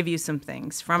wanted to give you some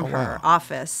things from her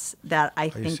office that I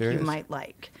think you might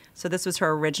like. So this was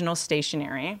her original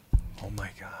stationery. Oh, my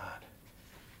God.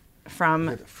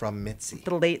 From Mitzi.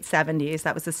 The late 70s.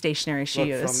 That was the stationery she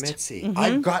used. From Mitzi. Mm-hmm.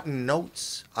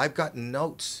 I've gotten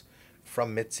notes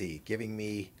from Mitzi giving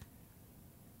me,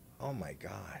 oh my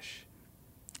gosh.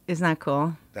 Isn't that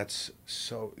cool? That's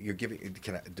so, you're giving,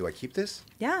 do I keep this?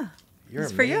 Yeah. You're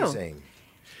it's amazing.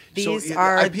 For you. These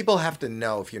are. People have to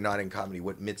know, if you're not in comedy,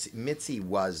 what Mitzi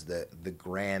was the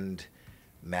grand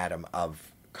madam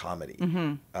of comedy.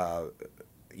 Mm-hmm.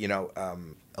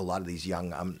 A lot of these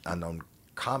young unknown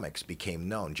comics became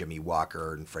known. Jimmy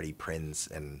Walker and Freddie Prinze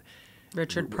and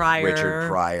Richard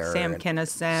Pryor, Sam and,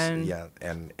 Kinison. Yeah,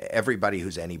 and everybody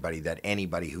who's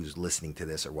anybody who's listening to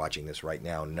this or watching this right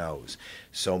now knows.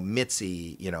 So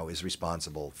Mitzi, is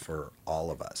responsible for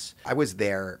all of us. I was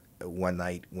there one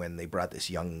night when they brought this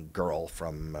young girl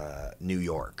from New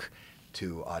York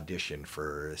to audition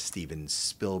for Steven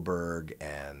Spielberg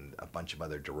and a bunch of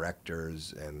other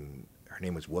directors, and her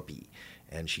name was Whoopi.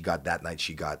 And she got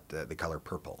The Color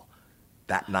Purple.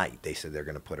 That night, they said they're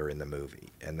going to put her in the movie,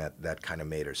 and that kind of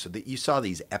made her. So you saw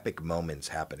these epic moments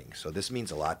happening. So this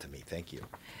means a lot to me. Thank you.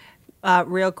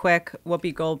 Real quick,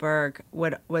 Whoopi Goldberg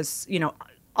was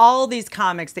all these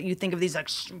comics that you think of, these like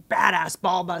badass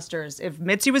ball busters. If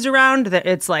Mitzi was around,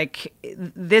 it's like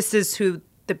this is who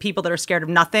the people that are scared of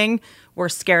nothing were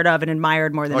scared of and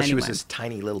admired more than anyone. She was this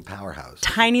tiny little powerhouse.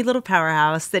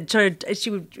 That she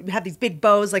would have these big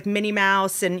bows like Minnie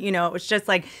Mouse, and it was just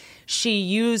like she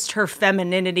used her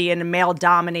femininity in a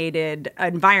male-dominated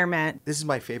environment. This is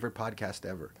my favorite podcast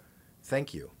ever.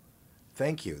 Thank you.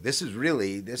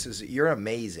 You're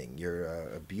amazing. You're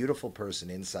a beautiful person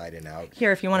inside and out.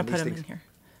 Here, if you want to put them in here.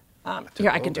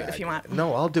 Here, I can do it if you want.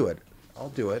 No, I'll do it.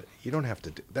 You don't have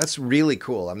to do. That's really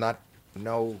cool. I'm not.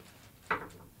 No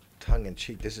tongue in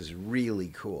cheek. This is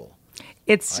really cool.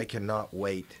 I cannot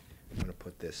wait. I'm going to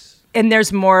put this. And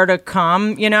there's more to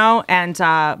come, and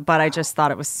but I just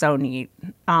thought it was so neat.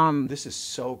 This is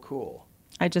so cool.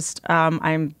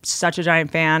 I'm such a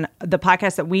giant fan. The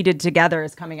podcast that we did together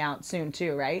is coming out soon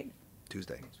too, right?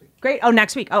 Tuesday. Great. Oh,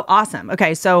 next week. Oh, awesome.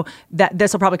 Okay, so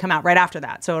this will probably come out right after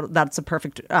that. So that's a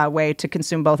perfect way to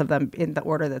consume both of them in the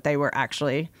order that they were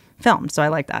actually filmed. So I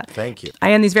like that. Thank you.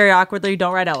 I end these very awkwardly.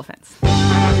 Don't ride elephants.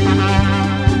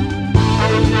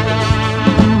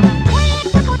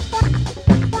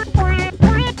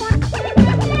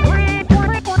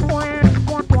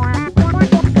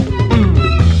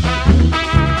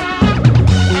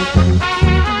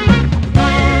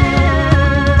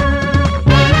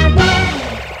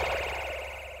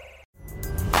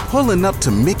 Pulling up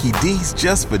to Mickey D's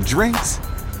just for drinks?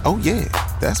 Oh yeah,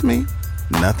 that's me.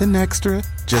 Nothing extra,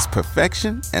 just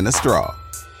perfection and a straw.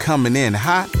 Coming in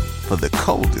hot for the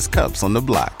coldest cups on the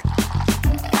block.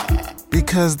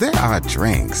 Because there are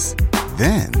drinks.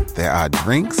 Then there are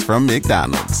drinks from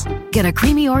McDonald's. Get a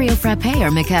creamy Oreo frappe or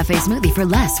McCafe smoothie for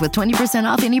less with 20%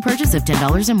 off any purchase of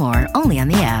 $10 or more. Only on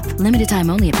the app. Limited time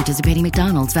only at participating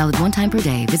McDonald's. Valid one time per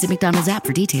day. Visit McDonald's app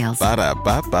for details.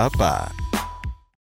 Ba-da-ba-ba-ba.